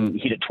BBL and then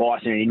hit it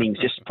twice in an innings.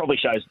 Just probably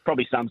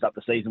sums up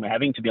the season we're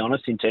having, to be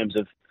honest, in terms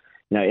of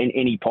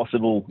any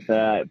possible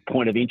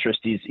point of interest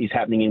is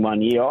happening in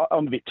 1 year.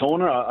 I'm a bit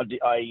torn.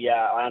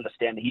 I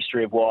understand the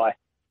history of why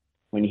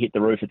when you hit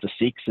the roof it's a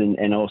six,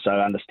 and also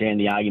understand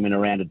the argument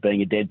around it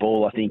being a dead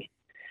ball. I think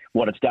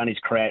what it's done is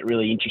create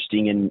really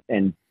interesting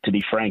and to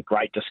be frank,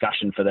 great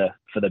discussion for the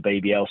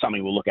BBL.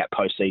 Something we'll look at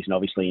post-season,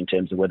 obviously, in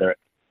terms of whether it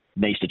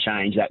needs to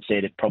change. That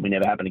said, it probably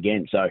never happen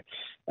again. So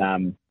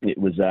it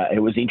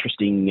was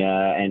interesting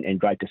and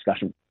great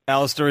discussion.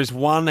 Alistair, is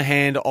one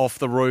hand off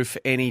the roof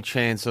any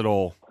chance at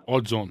all?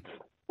 Odds on.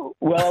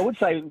 Well, I would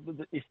say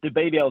if the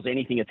BBL is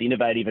anything, it's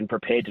innovative and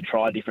prepared to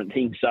try different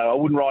things. So I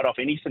wouldn't write off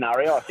any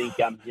scenario. I think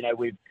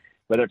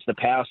whether it's the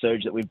power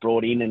surge that we've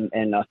brought in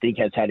and I think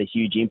has had a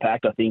huge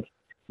impact. I think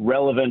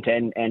relevant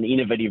and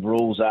innovative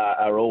rules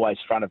are always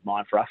front of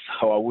mind for us.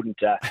 So I wouldn't.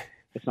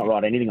 Let's not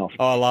write anything off.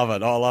 I love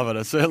it.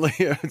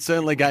 It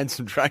certainly gained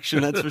some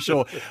traction, that's for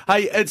sure.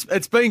 Hey,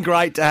 it's been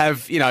great to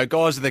have,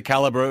 guys of the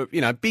calibre,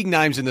 big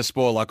names in the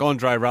sport like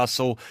Andre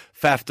Russell,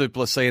 Faf du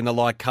Plessis and the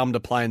like come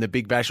to play in the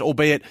Big Bash,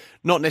 albeit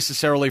not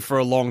necessarily for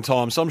a long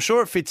time. So I'm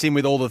sure it fits in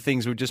with all the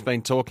things we've just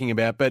been talking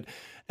about,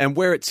 and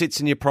where it sits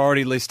in your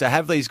priority list to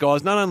have these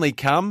guys not only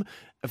come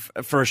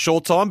for a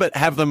short time, but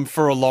have them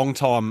for a long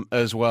time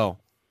as well.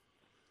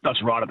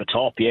 That's right at the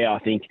top, yeah. I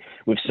think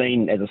we've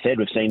seen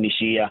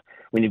this year,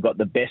 when you've got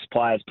the best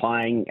players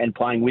playing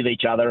with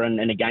each other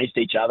and against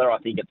each other, I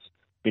think it's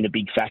been a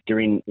big factor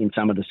in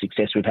some of the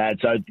success we've had.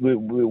 So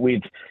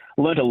we've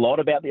learnt a lot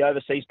about the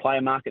overseas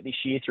player market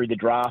this year through the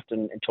draft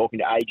and talking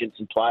to agents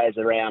and players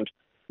around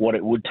what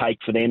it would take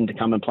for them to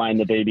come and play in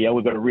the BBL.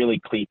 We've got a really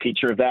clear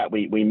picture of that.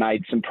 We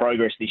made some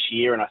progress this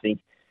year, and I think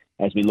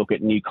as we look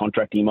at new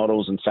contracting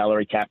models and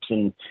salary caps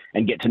and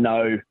get to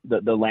know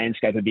the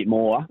landscape a bit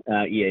more,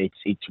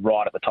 it's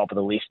right at the top of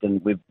the list, and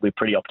we're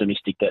pretty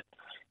optimistic that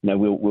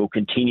we'll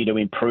continue to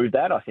improve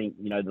that. I think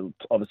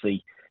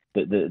obviously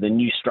the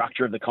new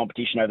structure of the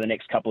competition over the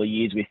next couple of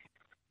years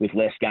with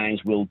less games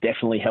will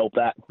definitely help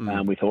that.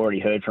 We've already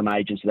heard from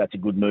agents that's a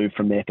good move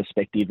from their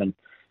perspective, and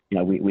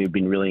we've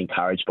been really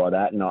encouraged by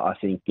that. And I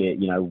think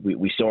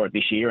we saw it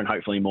this year, and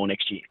hopefully more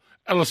next year.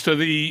 Alistair,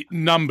 the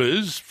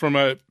numbers from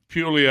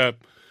purely a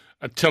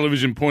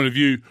television point of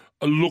view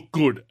look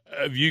good.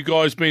 Have you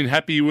guys been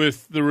happy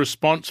with the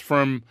response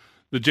from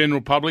the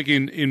general public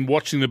in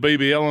watching the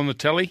BBL on the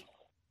telly?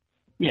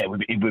 Yeah,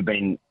 we've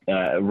been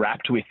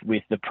wrapped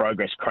with the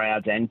progress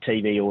crowds and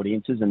TV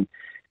audiences and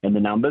the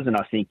numbers. And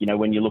I think,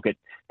 when you look at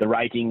the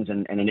ratings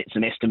and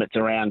some estimates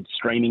around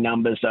streaming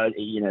numbers, so,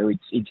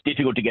 it's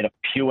difficult to get a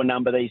pure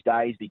number these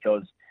days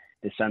because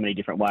there's so many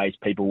different ways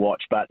people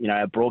watch. But,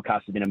 our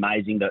broadcast has been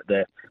amazing.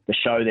 The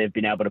show they've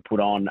been able to put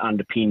on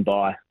underpinned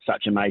by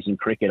such amazing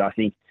cricket. I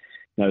think,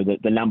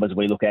 the numbers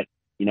we look at,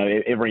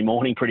 every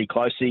morning pretty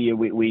closely.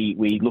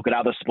 We look at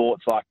other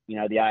sports like, the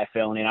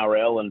AFL and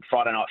NRL, and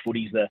Friday night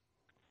footy's the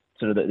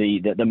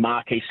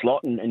marquee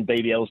slot, and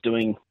BBL's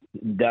doing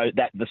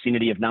that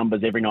vicinity of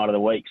numbers every night of the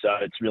week. So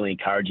it's really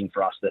encouraging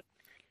for us that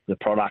the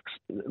product's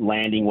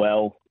landing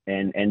well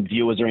and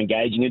viewers are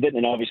engaging with it.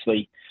 And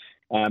obviously,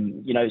 so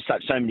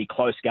many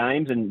close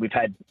games, and we've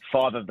had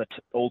 5 of the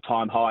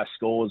all-time highest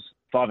scores,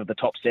 5 of the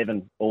top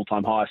 7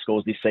 all-time highest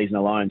scores this season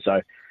alone.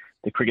 So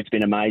the cricket's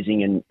been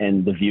amazing,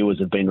 and the viewers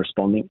have been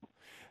responding.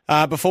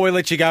 Before we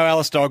let you go,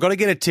 Alistair, I've got to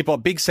get a tip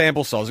off, big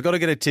sample size, I've got to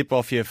get a tip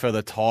off you for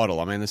the title.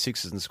 I mean, the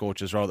Sixers and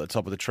Scorchers right at the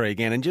top of the tree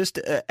again. And just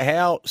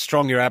how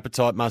strong your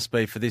appetite must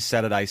be for this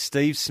Saturday.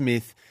 Steve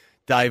Smith,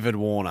 David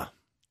Warner.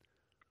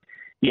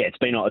 Yeah, it's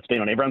been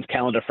on everyone's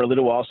calendar for a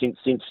little while since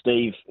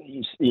Steve,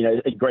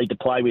 agreed to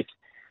play with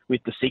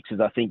the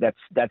Sixers. I think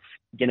that's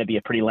going to be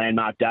a pretty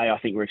landmark day. I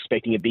think we're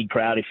expecting a big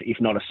crowd,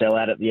 if not a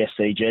sellout, at the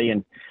SCG,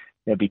 and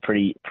it'll be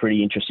pretty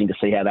interesting to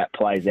see how that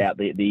plays out.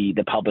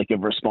 The public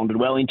have responded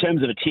well. In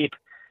terms of a tip,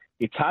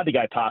 it's hard to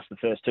go past the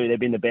first 2. They've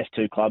been the best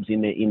 2 clubs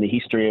in the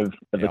history of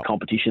the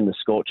competition, the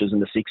Scorchers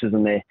and the Sixers,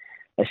 and they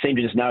seem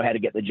to just know how to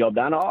get the job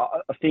done. I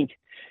think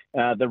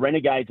the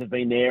Renegades have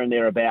been there and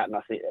thereabout,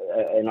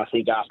 and I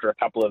think after a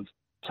couple of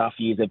tough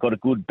years, they've got a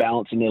good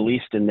balance in their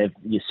list, and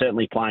you're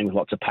certainly playing with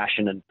lots of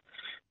passion. And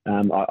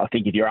I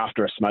think if you're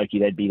after a smoky,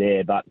 they'd be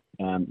there. But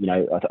I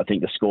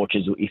think the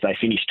Scorchers, if they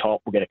finish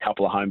top, will get a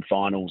couple of home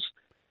finals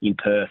in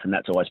Perth, and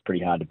that's always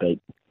pretty hard to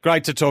beat.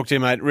 Great to talk to you,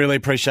 mate. Really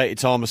appreciate your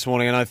time this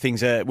morning. I know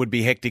things would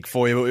be hectic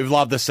for you, but we've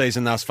loved the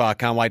season thus far.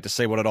 Can't wait to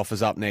see what it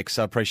offers up next.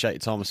 So appreciate your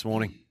time this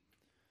morning.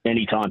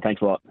 Anytime.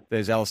 Thanks a lot.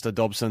 There's Alistair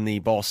Dobson, the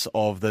boss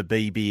of the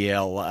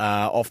BBL.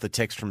 Off the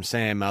text from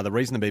Sam, the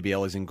reason the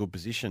BBL is in good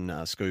position,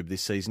 Scoob,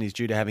 this season is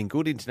due to having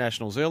good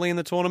internationals early in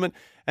the tournament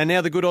and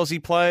now the good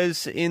Aussie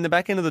players in the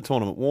back end of the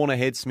tournament. Warner,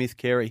 Head, Smith,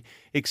 Carey,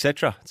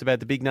 etc. It's about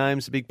the big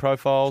names, the big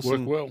profiles,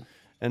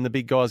 and the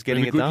big guys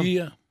getting it done.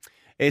 Year.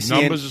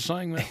 Numbers are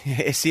saying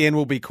that. SEN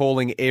will be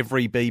calling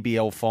every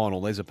BBL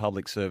final. There's a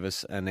public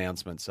service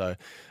announcement. So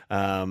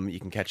you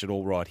can catch it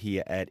all right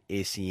here at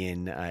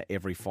SEN,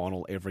 every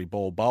final, every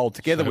ball bowled.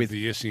 Together with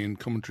the SEN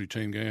commentary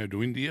team going over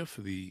to India for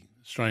the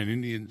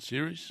Australian-Indian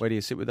series. Where do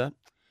you sit with that?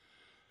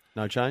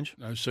 No change?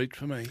 No seat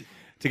for me.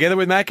 Together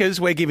with Maccas,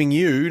 we're giving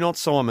you, not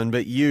Simon,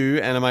 but you,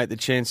 Anna, mate, the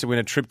chance to win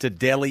a trip to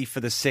Delhi for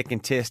the second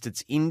test.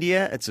 It's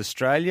India, it's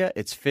Australia,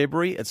 it's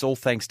February. It's all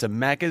thanks to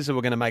Maccas, who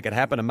are going to make it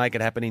happen and make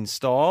it happen in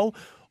style.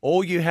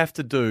 All you have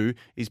to do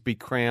is be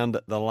crowned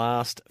the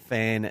last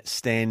fan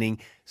standing.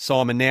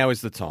 Simon, now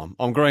is the time.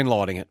 I'm green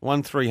lighting it.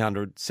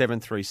 1300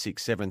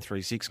 736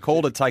 736.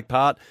 Call to take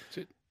part.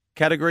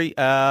 Category,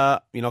 you're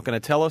not going to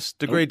tell us.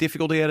 Degree of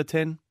difficulty out of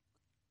 10?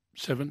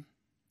 7.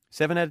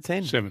 7 out of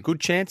 10? 7.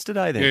 Good chance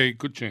today, then? Yeah,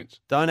 good chance.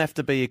 Don't have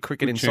to be a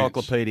cricket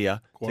encyclopedia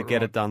to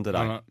get it done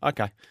today. No.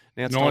 Okay.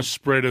 Now it's nice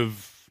spread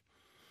of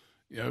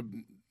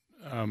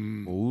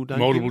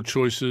multiple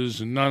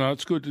choices. And no,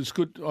 it's good. It's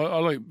good. I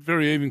like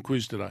very even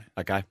quiz today.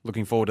 Okay.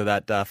 Looking forward to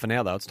that. For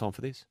now, though, it's time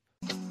for this.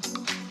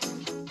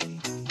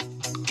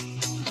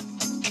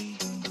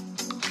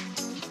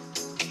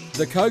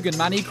 The Kogan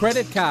Money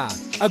Credit Card.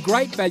 A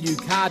great value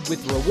card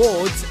with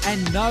rewards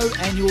and no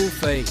annual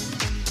fee.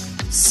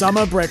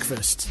 Summer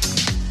breakfast.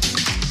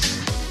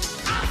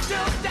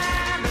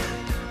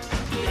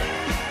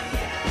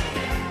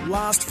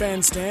 Last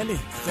fan standing.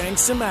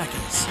 Thanks to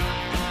Maccas.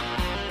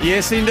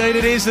 Yes, indeed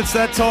it is. It's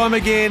that time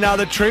again.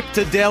 The trip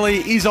to Delhi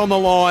is on the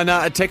line.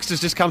 A text has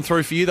just come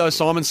through for you, though,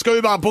 Simon.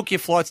 Scuba, book your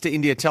flights to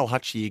India. Tell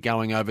Hutchie you're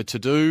going over to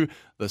do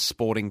the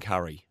Sporting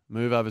Curry.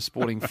 Move over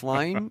Sporting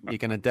Flame. You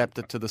can adapt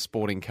it to the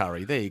Sporting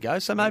Curry. There you go.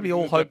 So maybe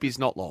all hope is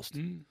not lost.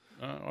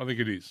 I think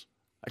it is.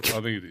 I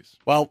think it is.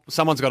 Well,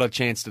 someone's got a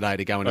chance today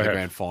to go into the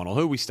grand final.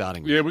 Who are we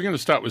starting with? Yeah, we're going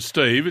to start with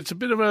Steve. It's a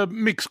bit of a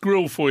mixed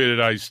grill for you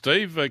today,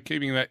 Steve,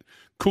 keeping that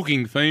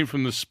cooking theme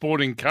from the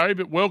Sporting Curry,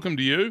 but welcome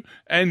to you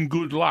and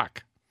good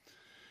luck.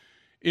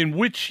 In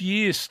which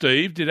year,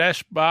 Steve, did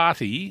Ash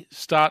Barty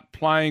start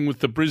playing with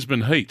the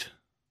Brisbane Heat?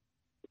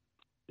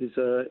 Is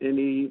there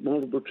any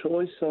multiple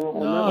choice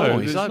on No, that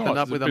one? he's opened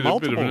up with a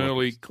multiple. Bit of an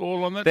early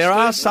call on that. There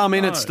Steve? are some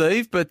in No. it,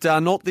 Steve, but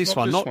not this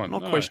one. This Not one, no.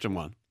 question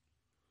one.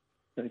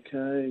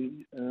 Okay,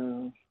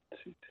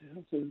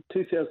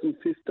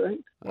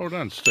 2015. Well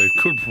done, Steve.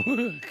 Good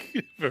work.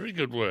 Very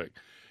good work.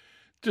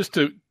 Just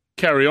to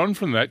carry on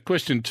from that,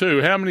 question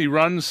 2, how many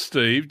runs,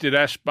 Steve, did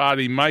Ash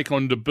Barty make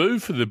on debut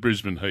for the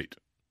Brisbane Heat?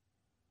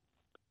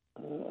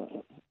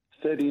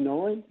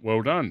 39.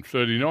 Well done,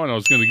 39. I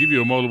was going to give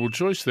you a multiple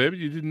choice there, but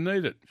you didn't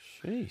need it.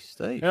 Jeez,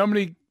 Steve. How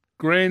many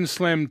Grand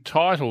Slam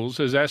titles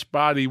has Ash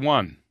Barty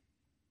won?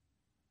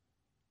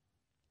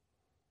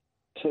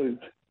 2.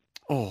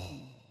 Oh.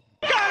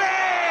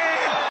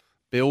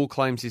 Bill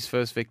claims his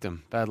first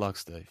victim. Bad luck,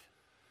 Steve.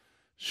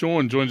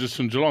 Sean joins us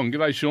from Geelong.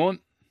 G'day, Sean.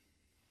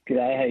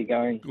 G'day, how you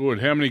going?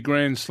 Good. How many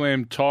Grand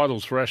Slam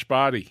titles for Ash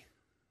Barty?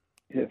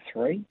 Is it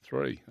 3?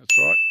 3. That's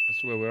right.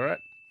 That's where we're at.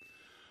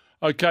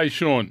 Okay,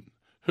 Sean.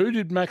 Who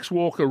did Max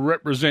Walker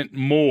represent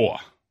more?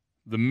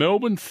 The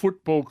Melbourne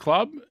Football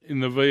Club in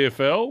the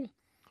VFL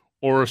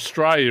or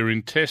Australia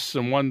in tests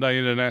and one-day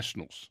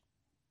internationals?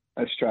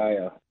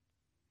 Australia.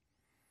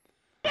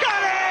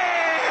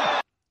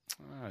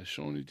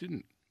 Sean, he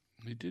didn't.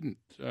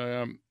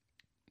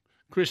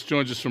 Chris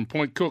joins us from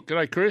Point Cook.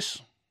 G'day,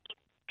 Chris.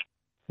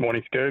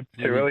 Morning, Scoob.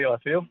 Too early, I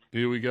feel.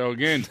 Here we go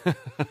again.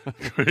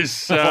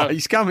 Chris,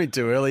 he's coming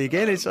too early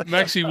again.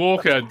 Maxie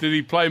Walker, did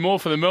he play more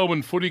for the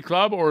Melbourne Footy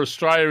Club or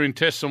Australia in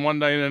Tests and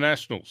one-day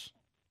internationals?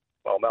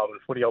 Well, Melbourne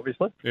Footy,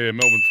 obviously. Yeah,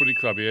 Melbourne Footy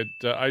Club. He had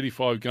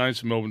 85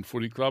 games for Melbourne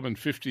Footy Club and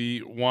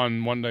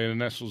 51 one-day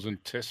internationals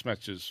and Test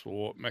matches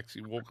for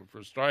Maxie Walker for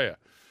Australia.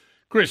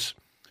 Chris,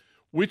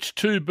 which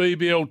two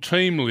BBL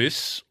team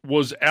lists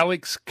was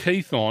Alex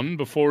Keith on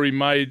before he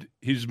made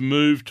his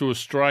move to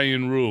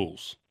Australian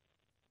rules?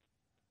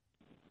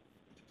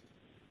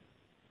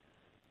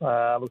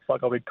 Looks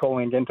like I'll be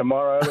calling again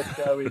tomorrow. Let's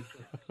go with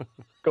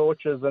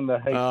Scorchers and the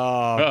Heat.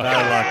 Oh,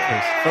 bad luck,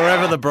 Chris.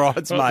 Forever the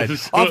bridesmaid.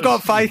 I've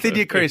got faith in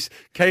you, Chris.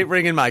 Keep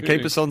ringing, mate.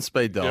 Keep us on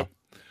speed dial. Yep.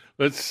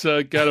 Let's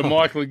go to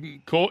Michael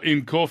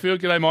in Caulfield.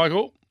 G'day,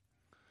 Michael.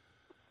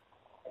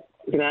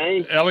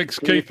 G'day. Alex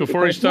Keith,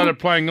 before he started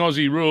playing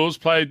Aussie rules,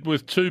 played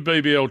with two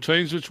BBL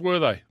teams. Which were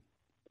they?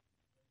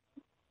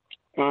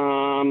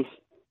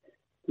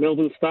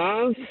 Melbourne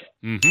Stars.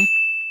 Mm-hmm.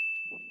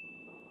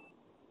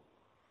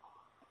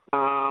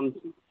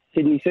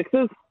 Sydney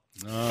Sixers.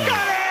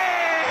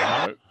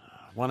 No.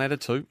 1 out of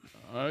 2.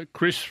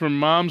 Chris from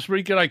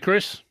Malmesbury. G'day,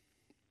 Chris.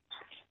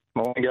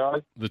 Morning,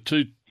 guys. The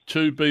two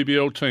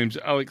BBL teams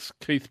Alex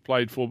Keith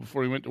played for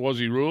before he went to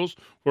Aussie rules.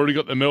 We've already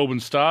got the Melbourne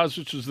Stars,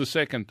 which was the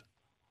second.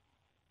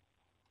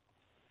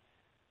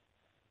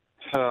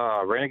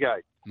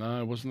 Renegade.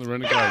 No, it wasn't the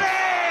Renegades.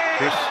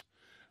 Chris.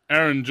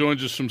 Aaron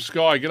joins us from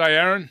Sky. G'day,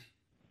 Aaron.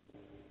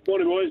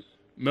 Morning, boys.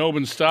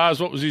 Melbourne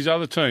Stars. What was his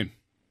other team?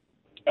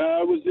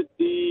 Was it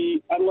the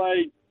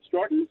Adelaide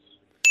Strikers?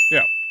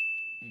 Yeah,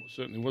 it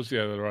certainly was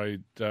the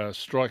Adelaide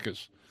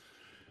Strikers.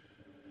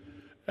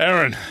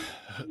 Aaron,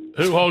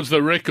 who holds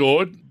the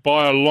record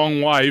by a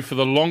long way for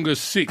the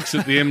longest six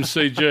at the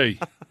MCG?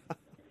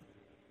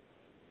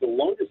 The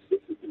longest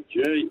six at the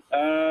G.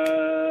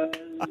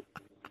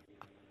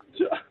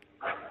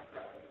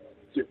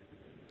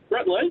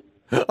 Brett Lee.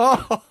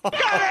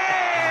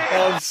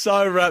 I'm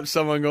so wrapped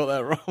someone got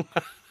that wrong.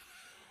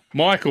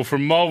 Michael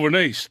from Malvern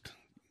East.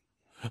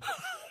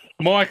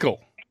 Michael,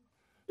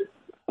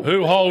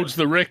 who holds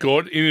the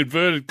record, in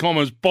inverted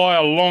commas, by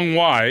a long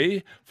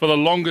way for the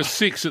longest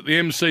six at the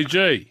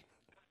MCG?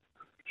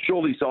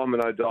 Surely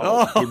Simon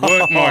O'Donnell. Oh, Good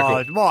work,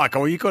 Michael.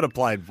 Michael, you could have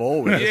played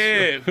ball with us.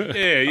 Yeah.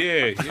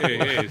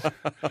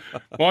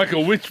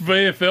 Michael, which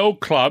VFL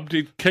club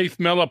did Keith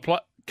Miller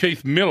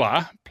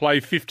play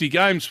 50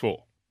 games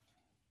for?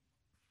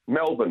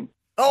 Melbourne.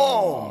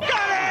 Oh!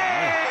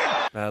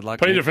 Bad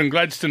luck. Peter from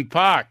Gladstone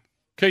Park.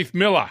 Keith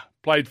Miller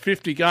played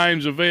 50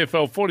 games of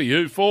VFL footy.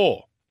 Who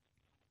for?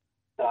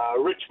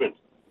 Richmond.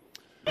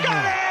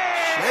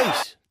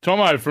 Jeez.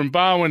 Tomo from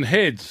Barwon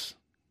Heads.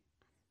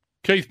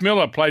 Keith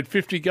Miller played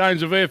 50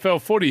 games of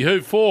VFL footy.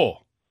 Who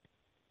for?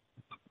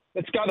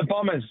 Let's go the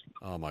Bombers.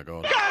 Oh, my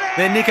God.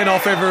 They're nicking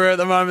off everywhere at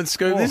the moment,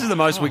 Scoop. This is the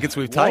most wickets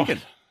we've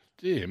taken.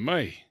 Dear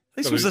me.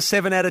 This was a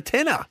 7 out of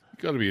 10er.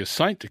 Got to be a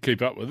saint to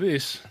keep up with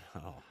this.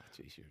 Oh,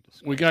 geez, you're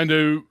just... We're going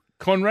to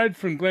Conrad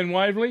from Glen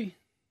Waverley.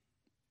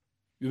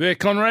 You there,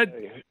 Conrad?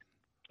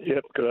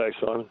 Yep, good day,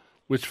 Simon.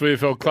 Which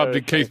VFL club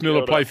did Keith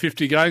Miller play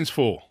 50 games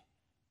for?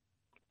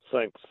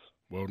 Thanks.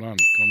 Well done,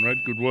 Conrad.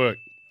 Good work.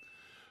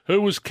 Who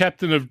was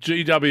captain of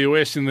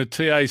GWS in the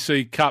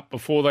TAC Cup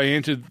before they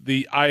entered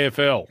the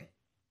AFL?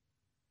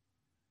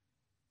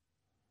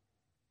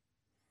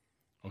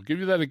 I'll give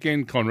you that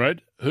again,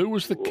 Conrad. Who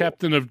was the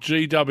captain of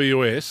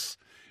GWS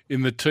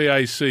in the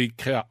TAC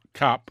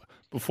Cup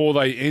before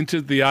they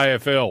entered the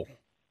AFL?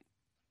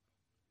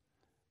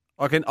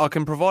 I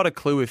can provide a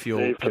clue if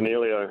you're... Steve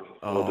Cornelio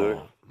will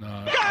do.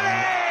 No.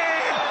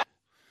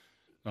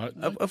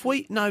 Have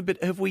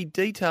we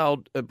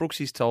detailed...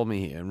 Brooksy's told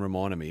me here and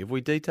reminded me. Have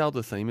we detailed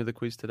the theme of the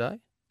quiz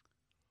today?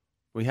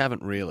 We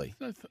haven't really.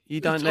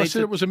 You don't need I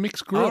said it was a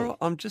mixed grill.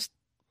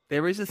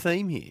 There is a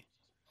theme here.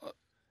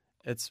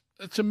 It's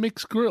a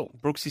mixed grill.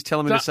 Brooksy's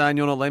telling me to say and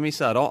you're not letting me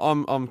say it.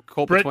 I'm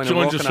caught Brett between a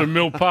rock joins us and from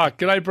Mill Park.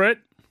 G'day, Brett.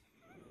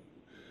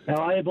 How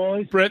are you,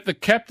 boys? Brett, the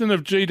captain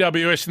of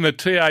GWS in the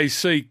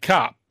TAC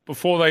Cup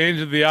before they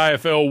entered the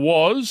AFL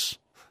was?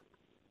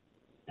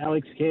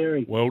 Alex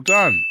Carey. Well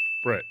done,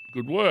 Brett.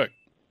 Good work.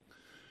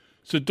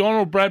 So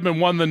Donald Bradman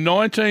won the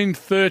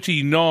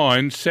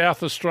 1939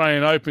 South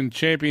Australian Open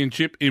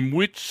Championship in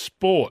which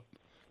sport?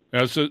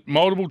 Now, it's a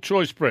multiple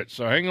choice, Brett,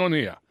 so hang on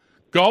here.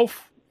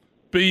 Golf,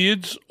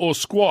 billiards or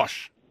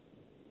squash?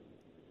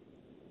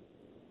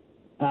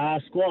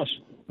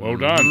 Squash. Well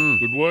done.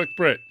 Good work,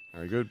 Brett.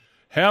 Very good.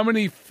 How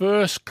many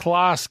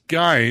first-class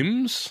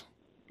games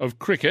of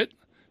cricket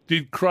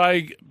did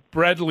Craig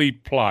Bradley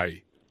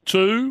play?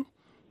 2,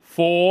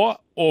 4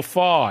 or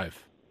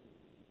 5?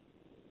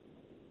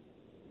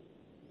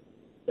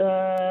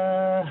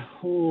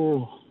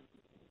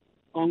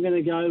 I'm going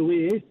to go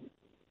with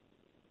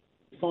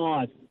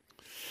 5.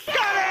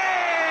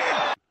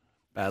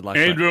 Bad luck.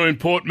 Andrew in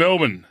Port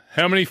Melbourne.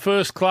 How many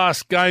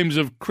first-class games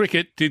of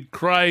cricket did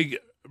Craig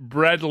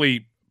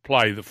Bradley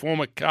play, the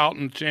former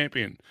Carlton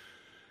champion?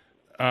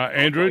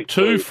 Andrew,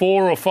 2,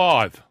 4 or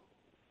 5?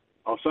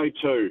 I'll say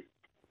 2.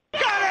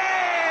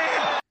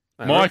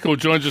 Michael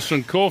joins us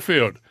from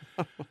Caulfield.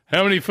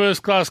 How many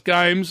first-class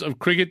games of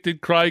cricket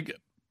did Craig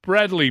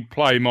Bradley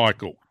play,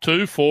 Michael?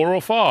 2, 4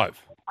 or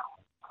 5?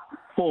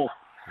 4.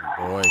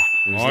 Boy,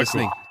 who's Michael,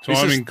 listening?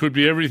 timing could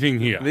be everything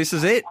here. This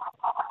is it.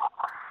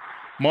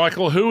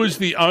 Michael, who is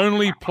the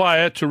only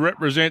player to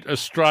represent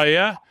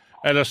Australia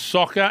at a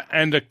soccer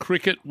and a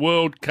cricket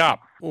World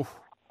Cup? Oof.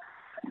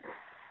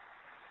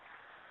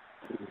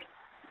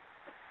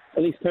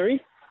 Ellis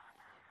Perry.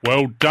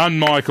 Well done,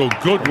 Michael.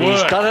 Good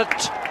work. He's done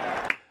it.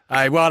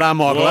 Hey, well done,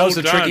 Michael. Well that was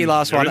a done. tricky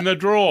last You're one. in the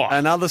draw.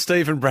 Another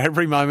Stephen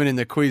Bradbury moment in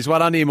the quiz. Well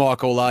done to you,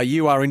 Michael.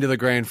 You are into the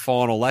grand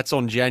final. That's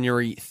on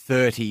January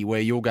 30,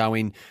 where you'll go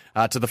in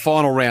to the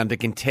final round to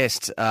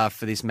contest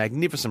for this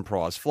magnificent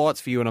prize.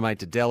 Flights for you and a mate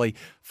to Delhi,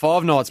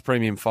 5 nights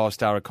premium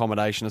 5-star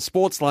accommodation, a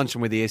sports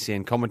luncheon with the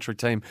SEN commentary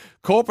team,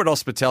 corporate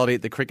hospitality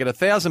at the cricket,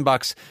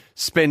 $1,000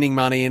 spending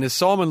money. And as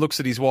Simon looks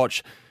at his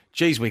watch,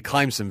 geez, we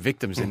claimed some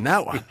victims in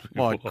that one.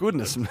 My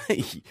goodness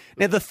me.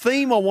 Now, the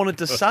theme I wanted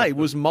to say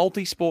was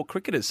multi-sport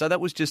cricketers. So that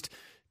was just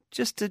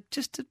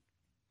to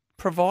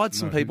provide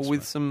some people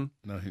with some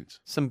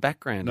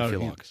background, if you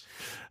like.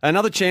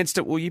 Another chance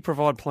to, well, you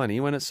provide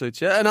plenty when it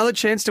suits you. Another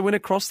chance to win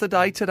across the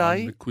day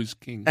today. I'm the quiz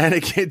king. And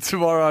again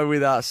tomorrow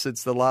with us.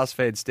 It's the last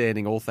fan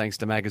standing, all thanks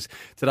to Maccas.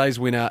 Today's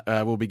winner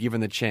will be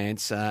given the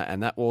chance,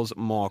 and that was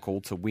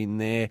Michael, to win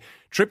their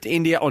trip to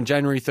India on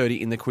January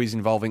 30 in the quiz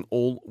involving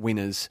all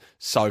winners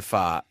so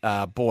far.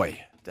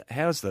 Boy,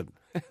 how's the...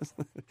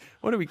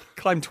 What do we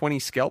claim, 20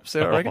 scalps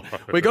there, I reckon?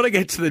 We've got to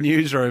get to the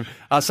newsroom.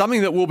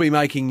 Something that will be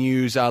making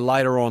news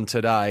later on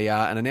today,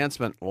 an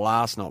announcement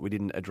last night, we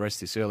didn't address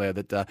this earlier,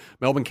 that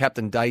Melbourne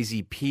captain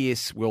Daisy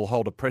Pearce will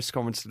hold a press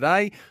conference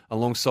today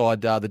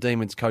alongside the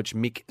Demons coach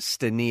Mick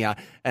Stanier.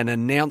 An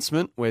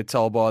announcement, we're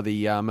told by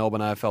the Melbourne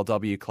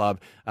AFLW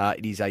club,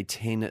 it is a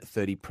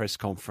 10:30 press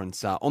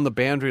conference on the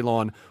boundary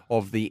line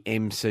of the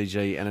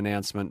MCG, an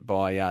announcement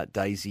by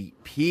Daisy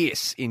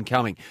Pearce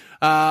incoming.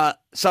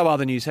 So are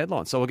the news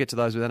headlines. So we'll get to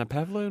those with Anna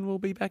Pavlou, and we'll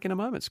be back in a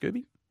moment.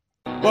 Scooby.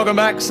 Welcome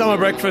back. Summer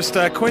Breakfast.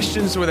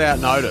 Questions without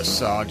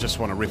notice. I just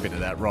want to rip into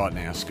that right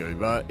now,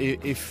 Scoob.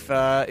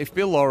 If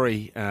Bill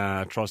Laurie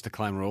tries to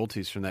claim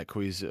royalties from that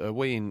quiz, are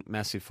we in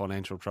massive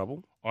financial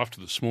trouble? After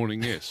this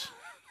morning, yes.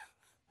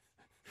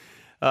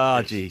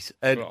 Geez.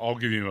 I'll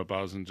give him a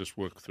buzz and just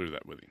work through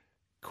that with him.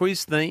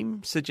 Quiz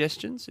theme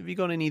suggestions? Have you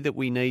got any that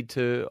we need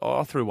to...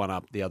 I threw one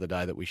up the other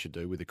day that we should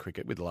do with the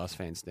cricket, with the last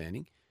fan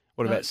standing.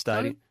 What about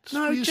stadium?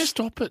 No, just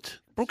stop it.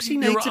 Brooksy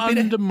needs You're a bit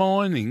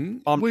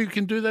undermining. We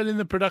can do that in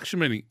the production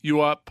meeting. You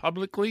are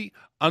publicly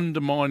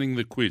undermining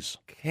the quiz.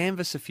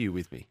 Canvass a few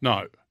with me.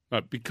 No,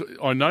 because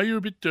I know you're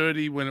a bit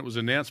dirty when it was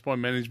announced by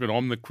management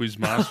I'm the quiz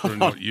master and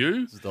not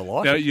you. This is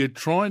delighted. Now, you're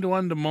trying to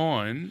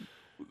undermine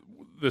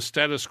the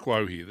status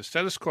quo here. The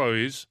status quo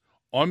is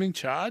I'm in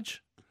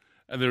charge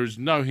and there is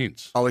no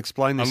hints. I'll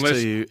explain this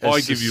unless to you I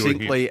as give you a hint.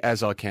 succinctly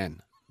as I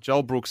can.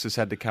 Joel Brooks has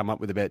had to come up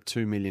with about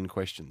 2 million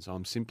questions.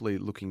 I'm simply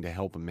looking to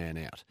help a man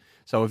out.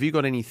 So have you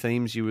got any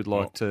themes you would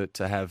like to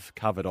have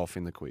covered off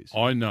in the quiz?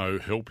 I know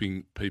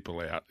helping people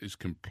out is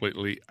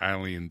completely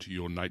alien to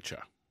your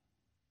nature.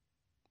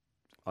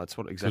 That's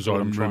what Because exactly I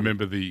what I'm trying.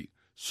 remember the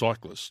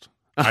cyclist,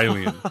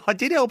 alien. I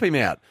did help him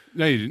out.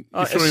 No, you didn't.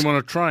 You threw him on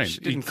a train. He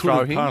Didn't could throw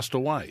have him. passed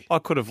away. I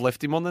could have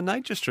left him on the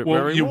nature strip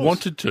Well, where he you was.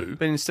 wanted to.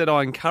 But instead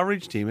I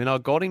encouraged him and I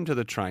got him to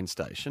the train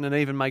station and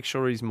even make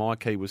sure his my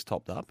key was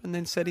topped up and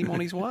then set him on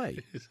his way.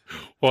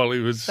 While he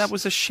was That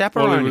was a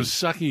chaperone. While he was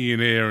sucking in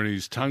air and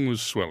his tongue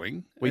was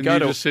swelling. We go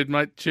to- just said,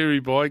 mate, cherry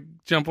boy,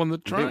 jump on the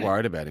I'm a train. bit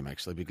worried about him,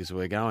 actually, because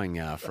we're going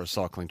for a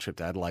cycling trip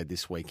to Adelaide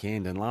this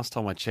weekend, and last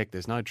time I checked,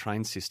 there's no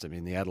train system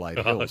in the Adelaide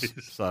Hills.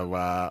 So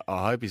I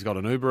hope he's got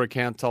an Uber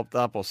account topped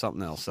up or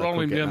something else. That Roll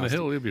could him get down nasty.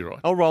 the hill, he'll be right.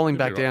 I'll roll him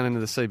He'll be back down right. into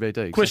the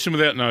CBD. Question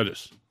without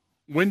notice.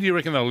 When do you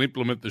reckon they'll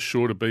implement the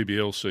shorter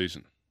BBL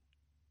season?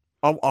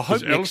 I hope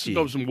Because next Alison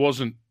year. Dobson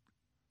wasn't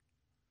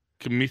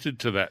committed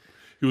to that.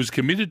 He was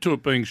committed to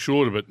it being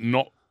shorter, but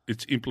not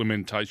its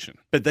implementation.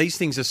 But these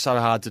things are so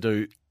hard to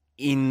do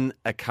in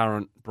a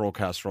current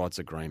broadcast rights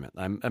agreement.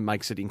 It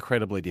makes it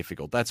incredibly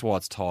difficult. That's why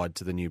it's tied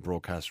to the new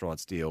broadcast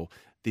rights deal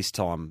this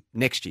time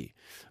next year.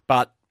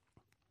 But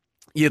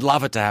you'd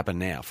love it to happen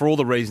now for all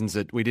the reasons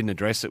that we didn't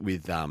address it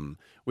with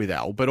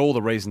Al, but all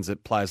the reasons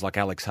that players like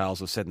Alex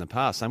Hales have said in the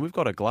past. Saying we've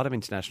got a glut of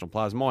international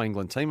players. My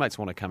England teammates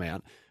want to come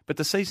out, but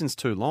the season's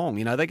too long.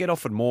 You know, they get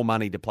offered more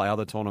money to play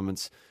other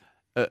tournaments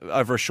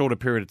over a shorter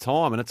period of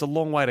time, and it's a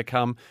long way to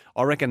come.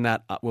 I reckon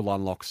that will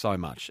unlock so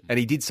much. And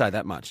he did say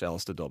that much,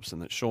 Alistair Dobson,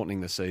 that shortening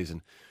the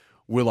season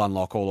will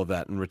unlock all of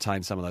that and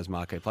retain some of those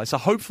marquee players. So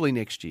hopefully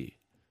next year.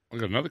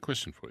 I've got another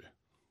question for you.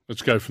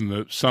 Let's go from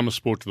the summer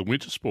sport to the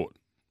winter sport.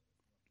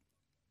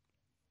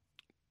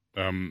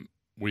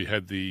 We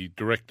had the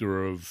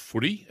director of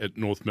footy at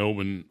North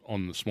Melbourne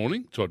on this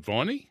morning, Todd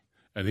Viney,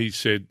 and he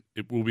said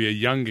it will be a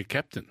younger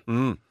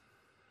captain.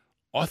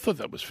 I thought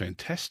that was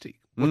fantastic.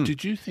 What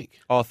did you think?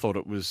 I thought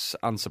it was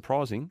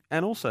unsurprising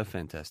and also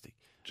fantastic.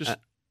 Just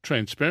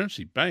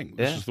transparency. Bang.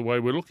 This Yeah. is the way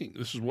we're looking.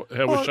 This is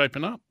how we're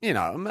shaping up. You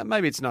know,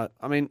 maybe it's not.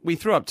 I mean, we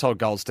threw up Todd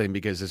Goldstein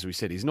because, as we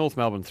said, he's North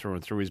Melbourne through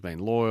and through. He's been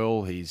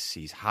loyal.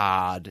 He's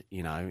hard.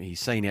 You know, he's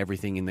seen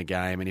everything in the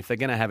game. And if they're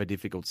going to have a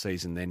difficult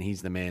season, then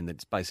he's the man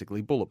that's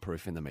basically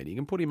bulletproof in the media. You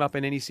can put him up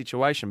in any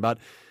situation, but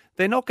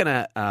they're not going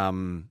to,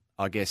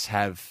 I guess,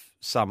 have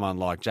someone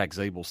like Jack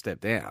Zeeble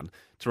step down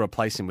to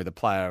replace him with a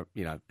player,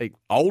 you know,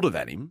 older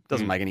than him.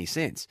 Doesn't make any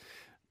sense.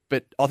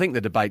 But I think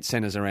the debate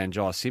centres around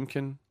Jai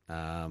Simpkin,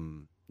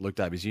 Luke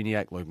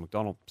Davies-Uniacke, Luke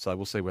McDonald. So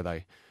we'll see where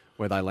they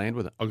land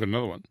with it. I've got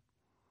another one.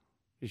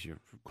 You're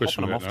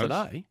Question popping them off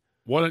about today.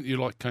 Why don't you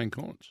like Kane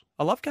Corns?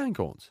 I love Kane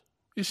Corns.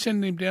 You're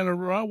sending him down a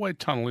railway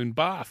tunnel in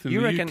Bath in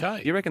the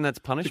UK. You reckon that's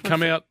punishment? To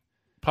come out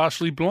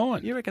partially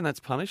blind. You reckon that's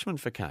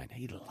punishment for Kane?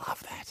 He'd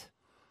love that.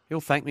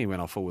 He'll thank me when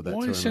I forward that to him.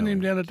 Why are you sending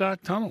him down a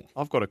dark tunnel?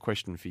 I've got a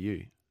question for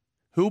you.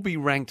 Who'll be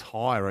ranked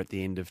higher at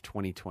the end of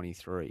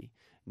 2023?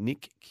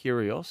 Nick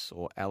Kyrgios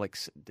or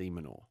Alex de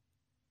Minaur?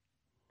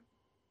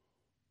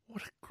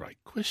 What a great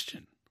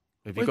question.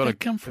 Have Where'd that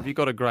come from? Have you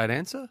got a great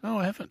answer? No,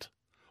 I haven't.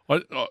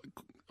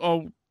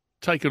 I'll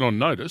take it on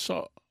notice.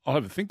 I'll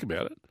have a think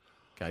about it.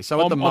 Okay,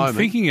 so at the moment... I'm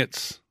thinking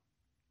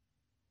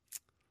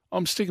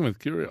I'm sticking with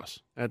Kyrgios.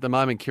 At the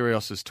moment,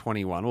 Kyrgios is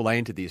 21. Well, they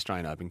entered the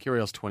Australian Open.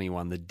 Kyrgios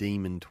 21, the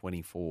Demon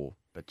 24.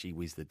 But gee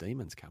whiz, the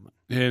Demon's coming.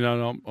 Yeah,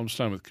 no, I'm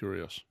staying with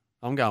Kyrgios.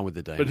 I'm going with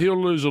the Demon. But he'll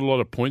lose a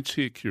lot of points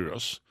here,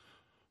 Kyrgios,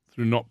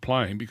 through not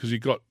playing because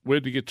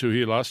where'd he get to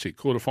here last year?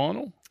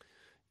 Quarterfinal?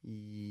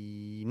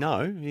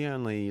 No, he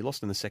only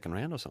lost in the second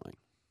round or something.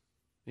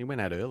 He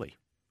went out early.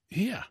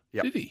 Yeah,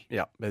 yep. Did he?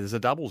 Yeah, there's a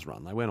doubles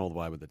run. They went all the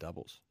way with the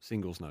doubles.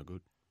 Singles no good.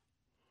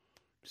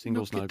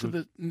 Singles no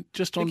good.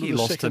 Just on the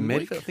second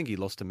week. I think he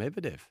lost to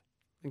Medvedev.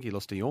 I think he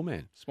lost to your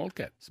man. Small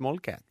cat.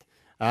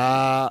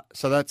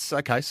 So that's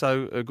okay.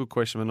 So a good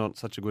question, but not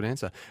such a good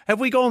answer.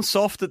 Have we gone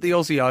soft at the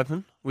Aussie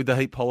Open with the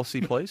heat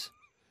policy, please?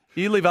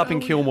 You live up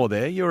in Kilmore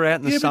there. You were out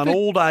in the sun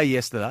all day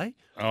yesterday,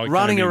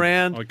 running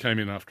around. I came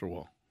in after a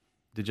while.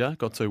 Did you?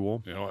 Got too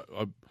warm? Yeah,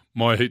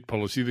 my heat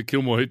policy, the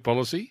Kilmore heat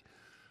policy,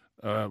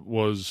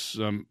 was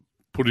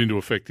put into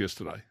effect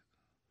yesterday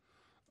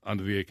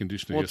under the air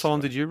conditioner. What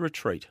time did you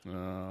retreat?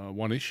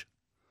 1-ish.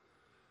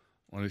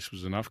 1-ish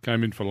was enough.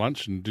 Came in for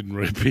lunch and didn't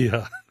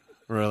reappear.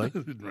 Really?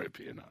 Didn't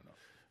reappear, no.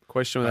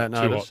 Question without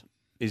Too notice. hot.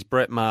 Is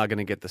Brett Maher going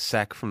to get the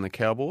sack from the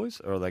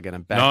Cowboys, or are they going to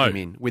back him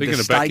in? With they're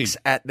the gonna back stakes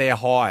him. at their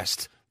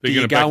highest, They're do you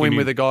gonna back go him in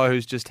with in. a guy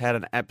who's just had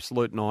an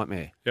absolute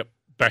nightmare? Yep.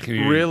 Backing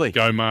him Really? in.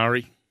 Go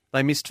Murray.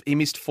 He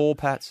missed 4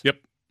 pats. Yep.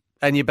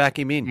 And you back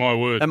him in. My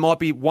word. It might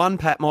be one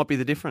pat might be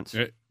the difference.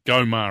 Yeah.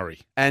 Go Murray.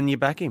 And you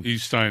back him.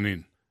 He's staying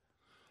in.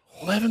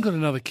 Well, they haven't got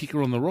another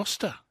kicker on the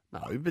roster.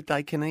 No, but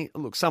they can...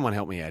 Look, someone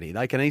help me out here.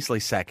 They can easily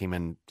sack him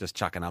and just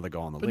chuck another guy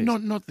on the But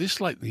list. not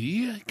this late in the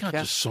year. You can't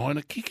just sign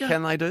a kicker.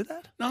 Can they do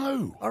that?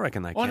 No. I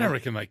reckon they can. I don't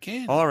reckon they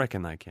can. I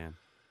reckon they can.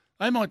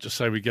 They might just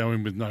say we go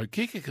in with no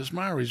kicker because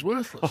Murray's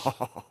worthless.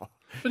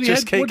 But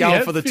Just keep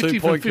going for the 50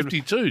 2-point... from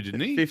 52,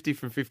 didn't he? 50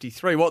 from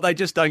 53. Well, they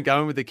just don't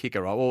go in with the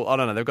kicker, right? Well, I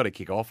don't know. They've got to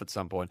kick off at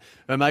some point.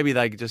 Or maybe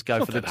they just go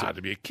It's for not the... that hard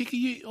to be a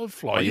kicker. I'll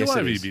fly Oh, you yes, it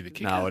over is. to be the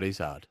kicker. No, it is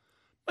hard.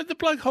 But the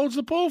bloke holds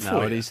the ball for No,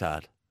 you. it is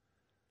hard.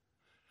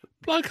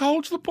 Bloke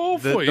holds the ball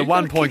for you. The You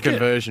 1 gotta point kick it.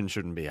 conversion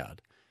shouldn't be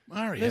hard.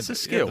 Murray There's had a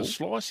the, he had skill. the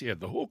slice, he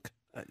had the hook.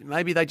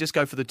 Maybe they just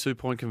go for the 2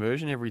 point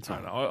conversion every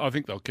time. No, I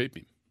think they'll keep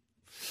him.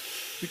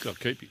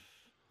 him.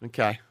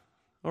 Okay.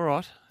 All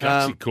right.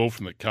 Gutsy call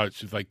from the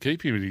coach. If they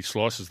keep him and he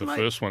slices the Mate,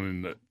 first one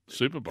in the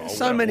Super Bowl.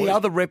 So many well,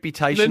 other they're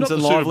reputations not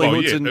and the Super Bowl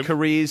livelihoods yet. and They've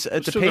careers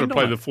still depend got to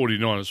play on the it.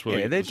 49ers.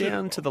 Yeah, they're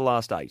down to the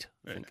last 8.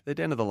 I think. They're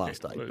down to the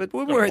last 8. But got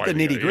we're a at the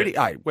way to go, nitty gritty.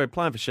 yeah. Hey, we're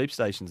playing for sheep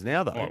stations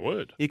now, though. My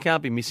word. You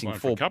can't be missing Playing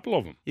for 4. a couple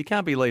of them. You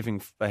can't be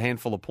leaving a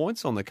handful of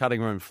points on the cutting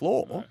room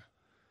floor.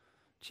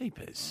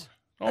 Jeepers.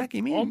 Back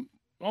him in.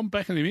 I'm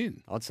backing him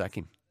in. I'd sack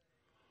him.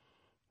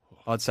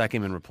 I'd sack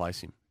him and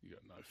replace him. You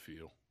got no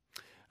feel.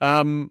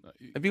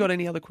 Have you got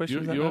any other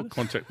questions? Your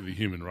contact with the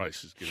human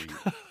race is getting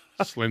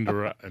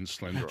slenderer and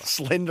slenderer.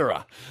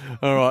 Slenderer.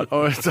 All right,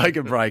 I'll take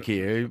a break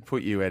here.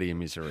 Put you out of your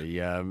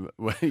misery.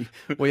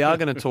 We are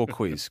going to talk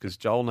quiz because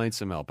Joel needs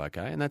some help,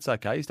 okay? And that's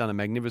okay. He's done a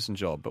magnificent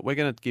job. But we're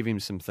going to give him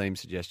some theme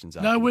suggestions.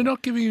 No, we're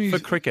not giving him... For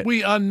cricket.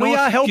 We are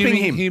not helping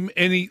giving him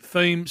any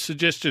theme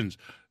suggestions.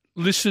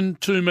 Listen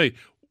to me.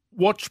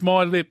 Watch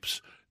my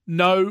lips.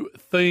 No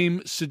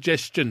theme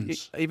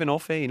suggestions. Even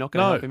off air, you're not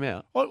going to help him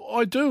out?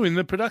 I do in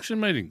the production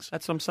meetings.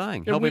 That's what I'm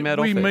saying. Yeah, Help him out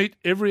we off air. meet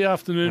every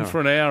afternoon All right. for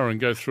an hour and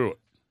go through it.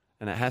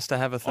 And it has to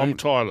have a theme. I'm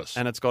tireless.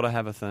 And it's got to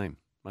have a theme,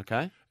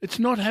 okay? It's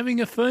not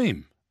having a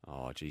theme.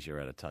 Oh, geez, you're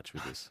out of touch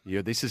with this.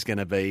 This is going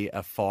to be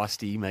a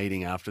feisty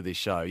meeting after this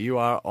show. You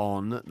are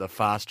on the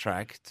fast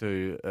track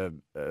to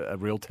a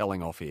real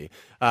telling off here.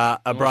 A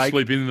break. I'll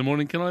sleep in the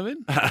morning, can I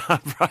then? A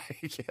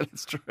break. Yeah,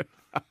 that's true.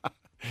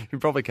 You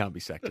probably can't be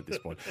sacked at this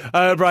point.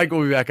 A break.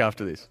 We'll be back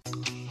after this.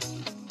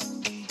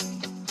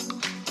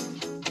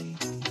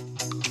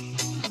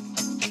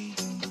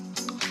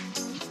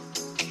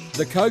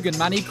 The Kogan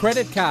Money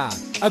Credit Card.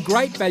 A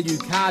great value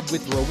card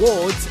with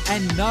rewards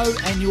and no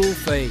annual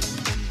fee.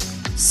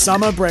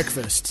 Summer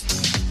breakfast.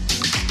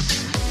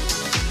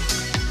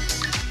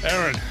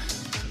 Aaron,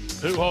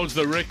 who holds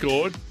the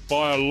record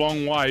by a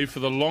long way for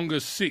the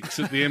longest six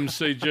at the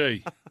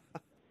MCG?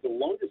 The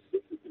longest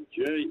six at the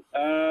G.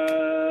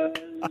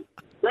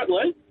 Brett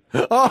Lee.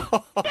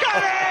 Oh,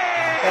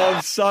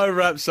 I'm so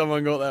wrapped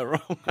someone got that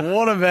wrong.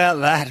 What about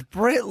that?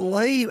 Brett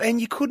Lee, and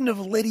you couldn't have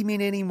let him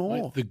in anymore.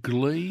 Mate, the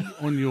glee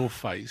on your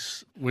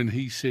face when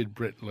he said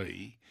Brett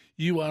Lee,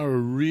 you are a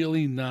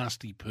really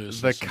nasty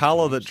person. The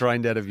colour that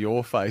drained out of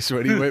your face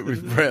when he went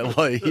with Brett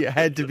Lee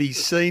had to be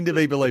seen to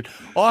be believed.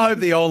 I hope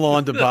the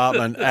online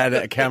department had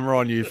a camera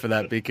on you for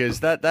that, because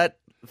that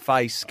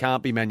face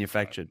can't be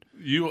manufactured.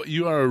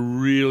 You are a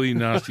really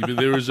nasty, but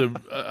there is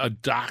a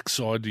dark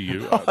side to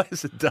you.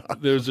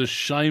 There's a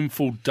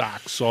shameful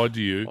dark side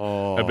to you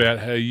about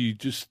how you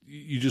just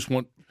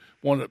want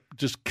to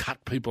just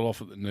cut people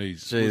off at the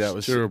knees. Gee, that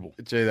was terrible.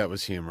 Gee, that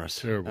was humorous.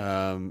 Terrible.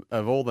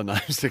 Of all the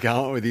names to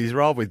go on with, he's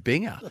rolled with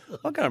Binger.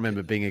 I can't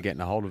remember Binger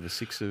getting a hold of a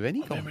six of any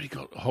kind. I remember he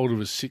got hold of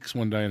a six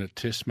one day in a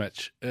test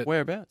match. At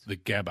Whereabouts? The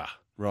Gabba.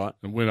 Right.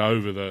 And went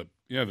over the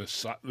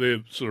sort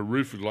of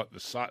roof with like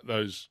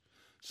those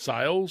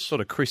sails.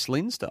 Sort of Chris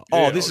Lynn style.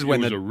 Yeah, this is it when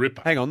was a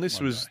ripper. Hang on, this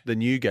was the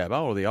new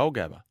Gabba or the old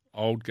Gabba?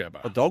 Old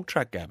Gabba. A dog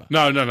track Gabba?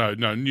 No,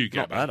 new Gabba.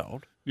 Not that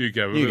old. New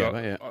Gabba. New But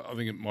Gabba, yeah. I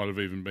think it might have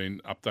even been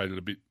updated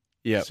a bit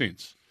Yep.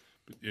 since.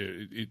 But yeah,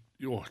 it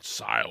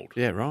sailed.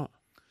 Yeah, right.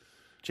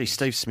 Gee,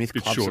 Steve Smith.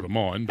 Bit clubs short it. of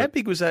mine. How But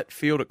big was that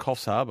field at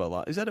Coffs Harbour?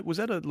 Like, was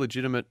that a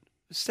legitimate?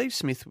 Steve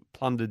Smith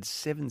plundered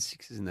 7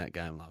 sixes in that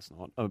game last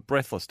night.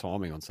 Breathless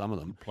timing on some of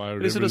them. player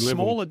But at is it a every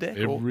level, smaller deck?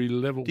 Every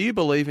level. Do you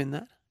believe in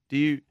that?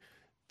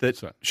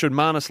 Should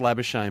Marnus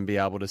Labuschagne be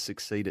able to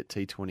succeed at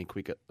T20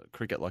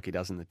 cricket like he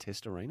does in the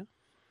Test arena?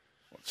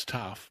 Well, it's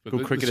tough. But Good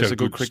that's cricketer's how a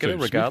good Steve cricketer,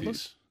 Smith regardless?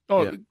 is.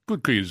 Oh, Yeah.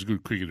 good cricketer's a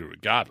good cricketer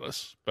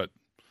regardless. But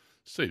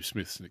Steve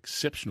Smith's an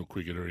exceptional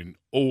cricketer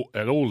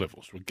at all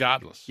levels,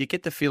 regardless. You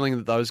get the feeling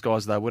that those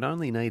guys, though, would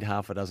only need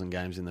half a dozen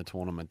games in the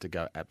tournament to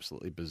go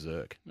absolutely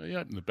berserk. He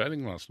opened the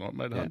batting last night,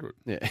 made 100.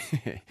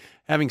 Yeah.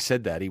 Having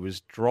said that, he was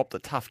dropped a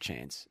tough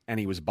chance and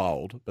he was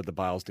bowled, but the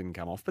bails didn't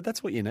come off. But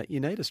that's what you need. You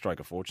need a stroke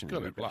of fortune, Got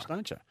to have cricket, luck,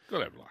 don't you? Got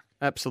to have luck.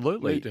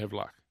 Absolutely. Need to have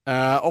luck.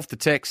 Off the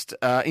text,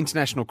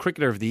 International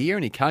Cricketer of the Year,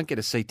 and he can't get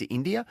a seat to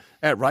India.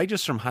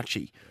 Outrageous from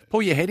Hutchie.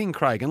 Pull your head in,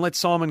 Craig, and let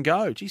Simon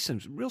go. Gee, some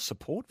real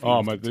support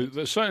for him.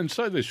 Mate,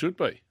 so there should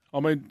be.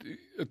 I mean,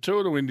 a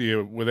tour to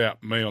India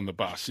without me on the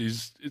bus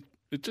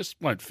it just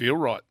won't feel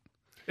right.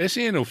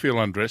 SEN will feel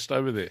undressed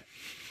over there.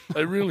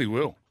 They really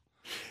will.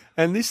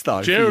 And this,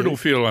 though, Jared will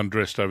feel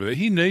undressed over there.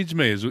 He needs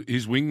me as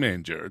his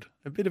wingman, Jared.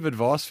 A bit of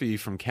advice for you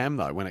from Cam,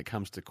 though, when it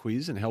comes to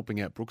quiz and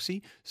helping out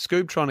Brooksy.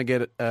 Scoob trying to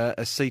get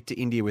a seat to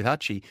India with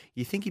Hutchie.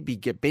 You think he'd be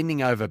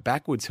bending over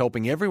backwards,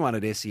 helping everyone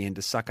at SEN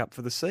to suck up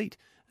for the seat.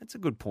 That's a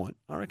good point.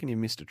 I reckon you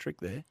missed a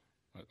trick there.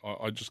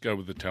 I just go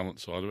with the talent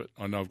side of it.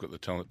 I know I've got the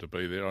talent to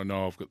be there. I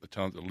know I've got the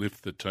talent to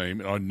lift the team.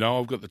 And I know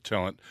I've got the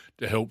talent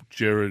to help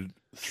Jared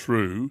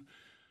through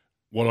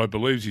what I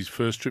believe is his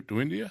first trip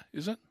to India,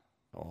 is it?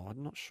 Oh,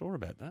 I'm not sure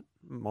about that.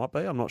 Might be.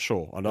 I'm not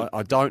sure.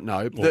 I don't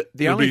know. Well,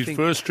 The only be thing, his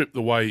first trip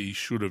the way he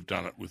should have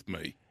done it with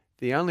me.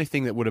 the only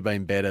thing that would have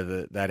been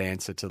better, that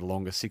answer to the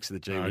longest six of the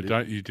G, No, would,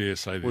 don't you dare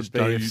say this. would be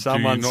Don't if you-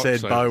 someone do you not said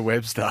say Bo this.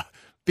 Webster.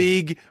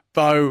 Big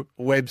Bo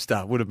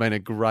Webster would have been a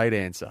great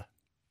answer.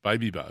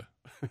 Baby Bo.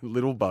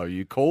 Little Bo.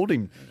 You called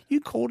him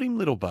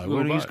Little Bo Little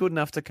when he was Bo. good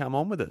enough to come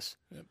on with us.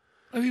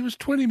 And he was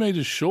 20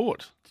 metres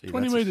short.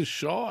 20 that's a- metres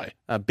shy.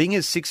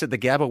 Binger's six at the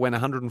Gabba went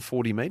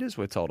 140 metres,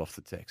 we're told off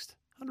the text.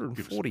 Give us a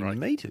 140 break.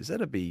 metres.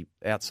 That'd be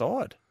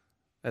outside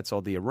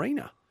the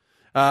arena.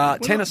 We're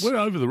Tennis. We're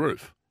over the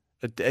roof.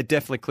 It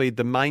definitely cleared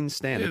the main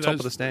stand, the top of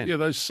those- the stand. Yeah,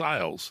 those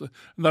sails.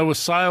 And they were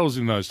sails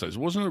in those days.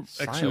 Wasn't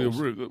it actually Sails?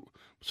 a roof?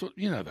 So,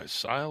 those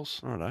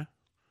sails. I don't know.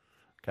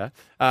 Okay.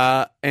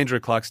 Andrew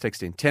Clark's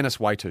texting. Tennis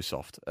way too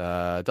soft.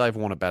 Dave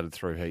Warner batted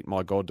through heat.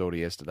 My goddaughter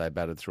yesterday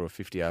batted through a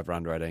 50 over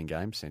under 18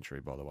 game century,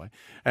 by the way.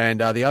 And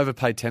the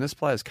overpaid tennis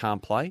players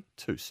can't play.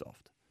 Too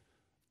soft.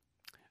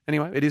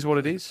 Anyway, it is what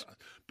it is.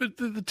 But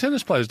the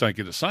tennis players don't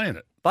get a say in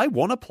it. They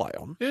want to play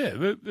on. Yeah,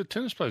 the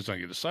tennis players don't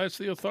get a say. It's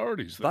the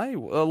authorities. that A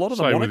lot of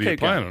say them want whether to you're keep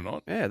playing going. or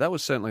not. Yeah, that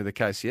was certainly the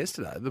case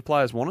yesterday. The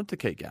players wanted to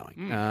keep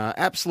going.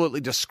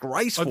 Absolutely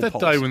disgraceful. Like that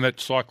policy. day when that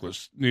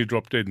cyclist near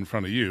dropped dead in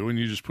front of you and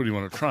you just put him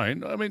on a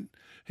train, I mean,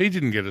 he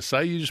didn't get a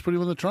say. You just put him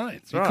on the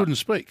train. He right. couldn't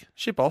speak.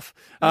 Ship off.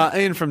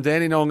 Ian from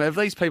Dandenong, have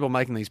these people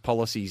making these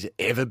policies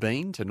ever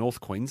been to North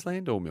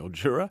Queensland or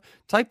Mildura?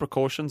 Take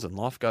precautions and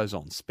life goes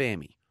on. Spare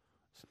me.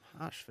 Some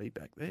harsh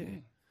feedback there.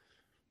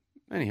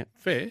 Anyhow.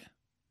 Fair.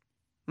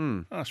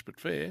 Harsh but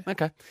fair.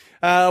 Okay.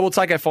 We'll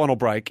take our final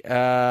break.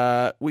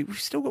 We've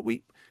still got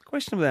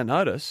question without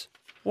notice.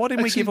 Why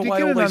didn't Actually, we give do away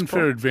you all get an these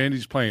unfair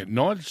advantage playing at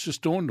night? It's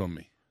just dawned on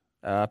me.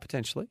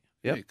 Potentially.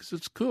 Yep. Yeah, because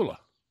it's cooler.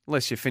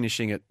 Unless you're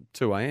finishing at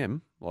 2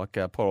 a.m. like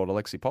poor old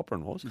Alexi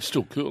Popperin was. It's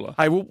still cooler.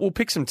 Hey, we'll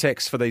pick some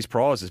texts for these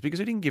prizes because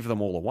we didn't give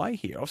them all away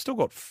here. I've still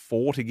got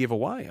 4 to give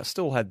away. I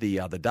still had the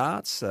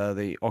darts,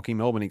 the Occy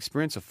Melbourne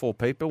experience of 4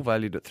 people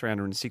valued at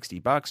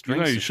 $360. Drinks, You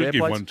know you and should share give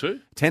plates. one too.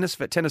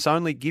 Tennis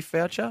only gift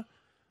voucher.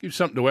 Give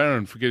something to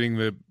Aaron for getting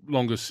the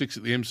longest six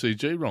at the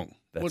MCG wrong.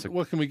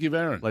 What can we give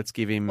Aaron? Let's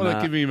give him.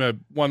 Well, give him a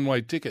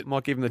one-way ticket.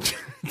 Might give him the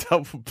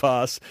double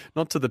pass,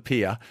 not to the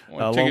pier. Ticket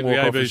Long to walk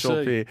the off the ABC.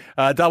 short pier.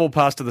 Double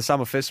pass to the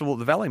Summer Festival at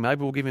the Valley.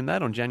 Maybe we'll give him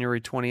that on January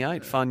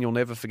 28. Fun you'll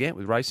never forget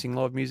with racing,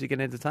 live music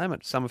and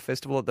entertainment. Summer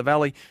Festival at the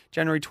Valley,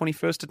 January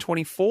 21st to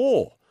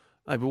 24.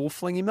 Maybe we'll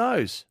fling him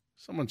those.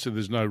 Someone said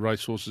there's no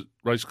race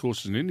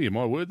courses in India.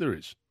 My word, there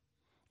is.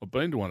 I've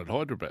been to one at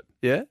Hyderabad.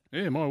 Yeah?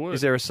 Yeah, my word.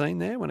 Is there a scene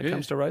there when it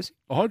comes to racing?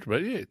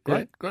 Hyderabad, yeah.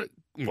 Great.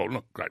 Well,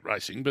 not great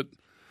racing, but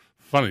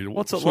funny to watch.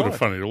 What's it sort like? of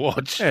funny to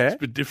watch. Yeah. It's a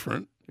bit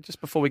different. Just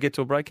before we get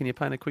to a break, can you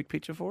paint a quick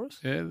picture for us?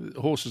 Yeah,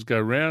 the horses go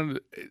round.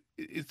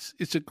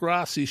 It's a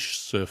grass-ish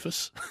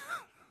surface.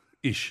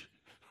 Ish.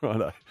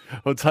 Righto.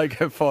 We'll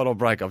take a final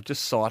break. I've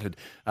just cited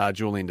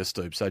Julian de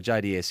Stoop, so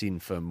JDS in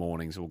for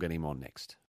mornings. We'll get him on next.